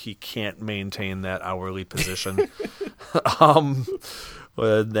he can't maintain that hourly position. Then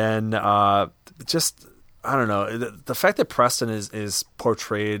I don't know. The fact that Preston is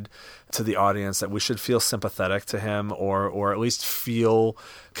portrayed to the audience that we should feel sympathetic to him or at least feel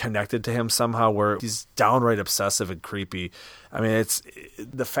connected to him somehow, where he's downright obsessive and creepy. I mean, it's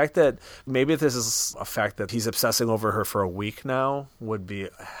the fact that maybe this is a fact that he's obsessing over her for a week now would be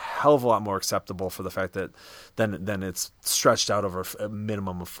a hell of a lot more acceptable for the fact that then it's stretched out over a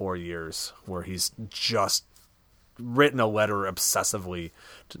minimum of 4 years, where he's just written a letter obsessively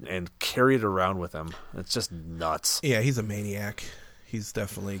and carried it around with him. It's just nuts. Yeah, he's a maniac. He's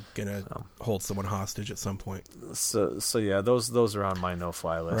definitely gonna hold someone hostage at some point. So yeah, those are on my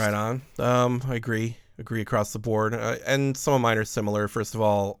no-fly list. Right on. I agree across the board. And some of mine are similar. First of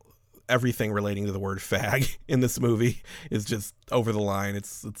all, everything relating to the word fag in this movie is just over the line.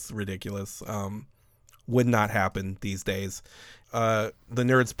 It's ridiculous. Would not happen these days. The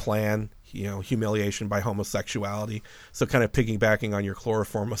nerd's plan. humiliation by homosexuality. So kind of piggybacking on your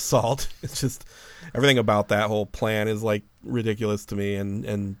chloroform assault. It's just everything about that whole plan is like ridiculous to me,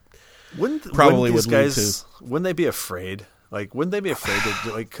 and probably would lead to. Wouldn't they be afraid? Like, wouldn't they be afraid to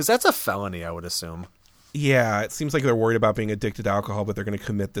do, like, because that's a felony, I would assume. Yeah, it seems like they're worried about being addicted to alcohol, but they're going to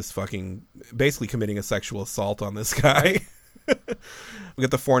commit this basically committing a sexual assault on this guy. We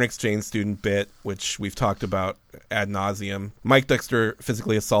got the foreign exchange student bit, which we've talked about ad nauseum. Mike Dexter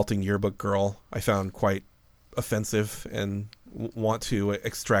physically assaulting yearbook girl, I found quite offensive and want to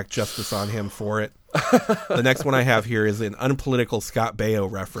extract justice on him for it. The next one I have here is an unpolitical Scott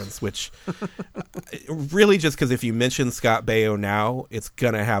Baio reference, which really just because if you mention Scott Baio now, it's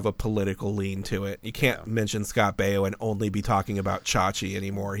going to have a political lean to it. You can't mention Scott Baio and only be talking about Chachi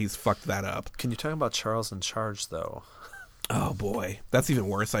anymore. He's fucked that up. Can you talk about Charles in Charge, though? Oh, boy. That's even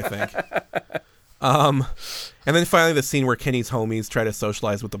worse, I think. And then finally the scene where Kenny's homies try to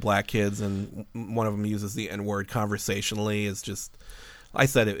socialize with the black kids and one of them uses the N-word conversationally is just... I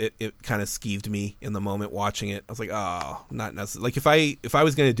said it kind of skeeved me in the moment watching it. I was like, oh, not necessary. Like if I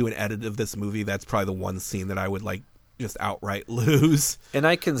was going to do an edit of this movie, that's probably the one scene that I would like just outright lose. And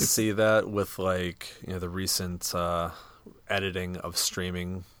I can see that with like, the recent editing of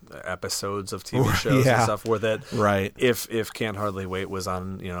streaming episodes of TV shows and stuff where that right. If Can't Hardly Wait was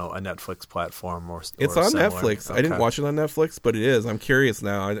on, a Netflix platform or it's on similar. Netflix. Okay. I didn't watch it on Netflix, but it is. I'm curious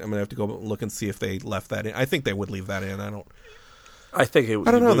now. I'm going to have to go look and see if they left that in. I think they would leave that in. I think I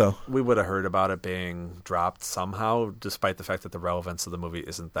don't know, though. We would have heard about it being dropped somehow, despite the fact that the relevance of the movie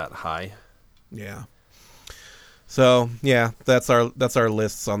isn't that high. Yeah. So yeah, that's our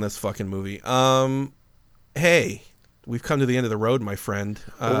lists on this fucking movie. Hey, we've come to the end of the road, my friend.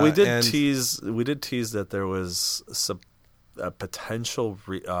 Well, we did tease that there was a potential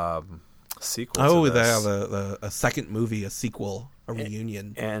sequel. Oh, to this. a second movie, a sequel, a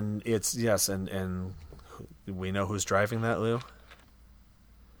reunion, and it's and we know who's driving that, Lou.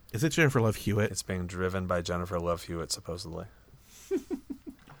 Is it Jennifer Love Hewitt? It's being driven by Jennifer Love Hewitt, supposedly.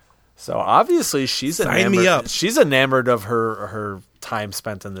 So obviously she's Sign me up. She's enamored of her time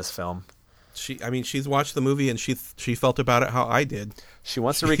spent in this film. She's watched the movie and she felt about it how I did. She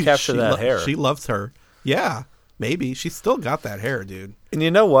wants to recapture that hair. She loves her. Yeah, maybe she's still got that hair, dude. And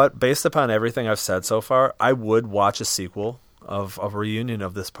you know what? Based upon everything I've said so far, I would watch a sequel of a reunion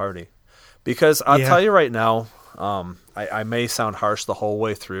of this party, because I'll tell you right now. I may sound harsh the whole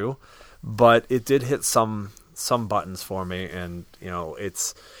way through, but it did hit some buttons for me, and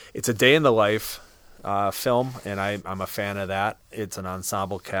it's a day in the life film, and I'm a fan of that. It's an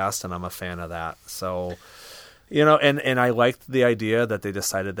ensemble cast, and I'm a fan of that. So, and I liked the idea that they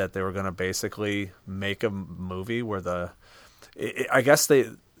decided that they were going to basically make a movie where I guess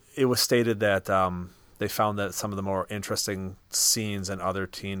it was stated that they found that some of the more interesting scenes in other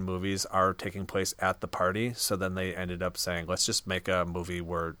teen movies are taking place at the party. So then they ended up saying, let's just make a movie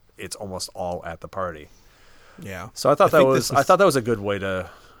where it's almost all at the party. Yeah. So I thought that was a good way to,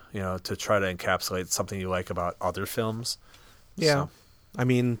 to try to encapsulate something you like about other films. Yeah. So. I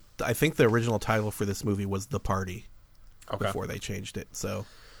mean, I think the original title for this movie was The Party before they changed it. So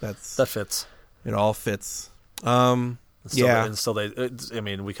that fits. It all fits. We can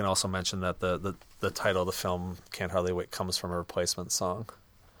also mention that the title of the film, Can't Hardly Wait, comes from a Replacements song.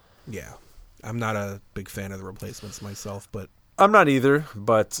 Yeah. I'm not a big fan of the Replacements myself, but... I'm not either,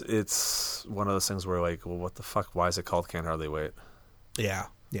 but it's one of those things where like, well, what the fuck? Why is it called Can't Hardly Wait? Yeah.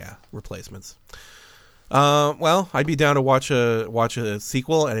 Replacements. Well, I'd be down to watch a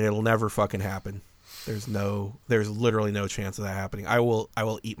sequel, and it'll never fucking happen. There's literally no chance of that happening. I will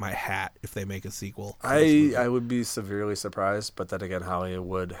eat my hat if they make a sequel. I would be severely surprised, but then again,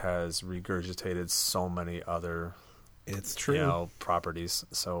 Hollywood has regurgitated so many other, it's true, properties.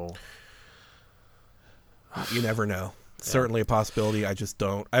 So you never know. Yeah. Certainly a possibility. I just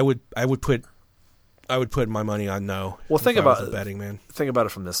don't. I would put my money on no. Well, think about it, betting man. Think about it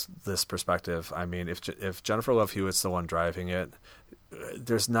from this perspective. I mean, if Jennifer Love Hewitt's the one driving it,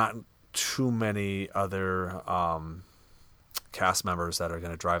 there's not too many other cast members that are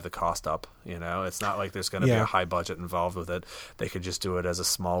going to drive the cost up. It's not like there's going to be a high budget involved with it. They could just do it as a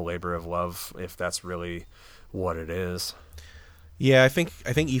small labor of love if that's really what it is. Yeah, I think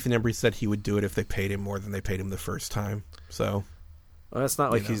Ethan Embry said he would do it if they paid him more than they paid him the first time. So, well, it's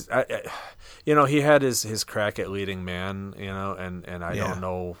not like he's, he had his crack at leading man, and I don't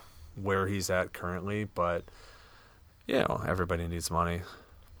know where he's at currently, but everybody needs money.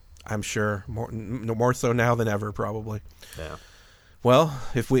 I'm sure more so now than ever, probably. Yeah. Well,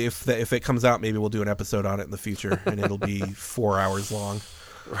 if it comes out, maybe we'll do an episode on it in the future, and it'll be 4 hours long.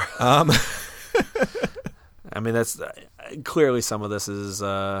 I mean, that's clearly some of this is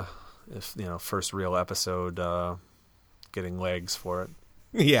if first real episode getting legs for it.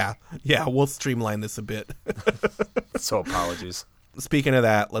 Yeah, we'll streamline this a bit. So apologies. Speaking of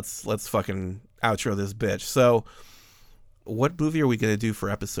that, let's fucking outro this bitch. So, what movie are we gonna do for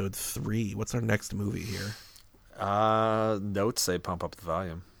episode 3? What's our next movie here? Notes say Pump Up the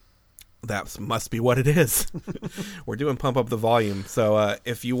Volume. That must be what it is. We're doing Pump Up the Volume. So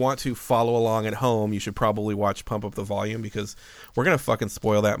if you want to follow along at home, you should probably watch Pump Up the Volume because we're going to fucking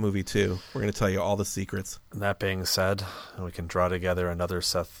spoil that movie too. We're going to tell you all the secrets. And that being said, we can draw together another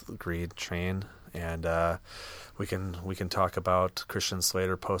Seth Green train, and we can talk about Christian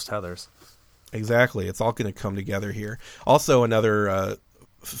Slater post Heathers. Exactly. It's all going to come together here. Also, another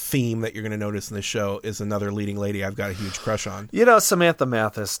theme that you're going to notice in the show is another leading lady I've got a huge crush on. Samantha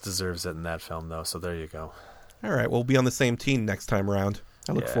Mathis deserves it in that film, though, so there you go. All right, we'll be on the same team next time around.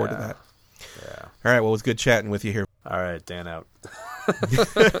 I look forward to that. Yeah. All right, well, it was good chatting with you here. All right, Dan out. I'll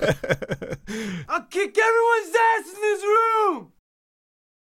kick everyone's ass in this room!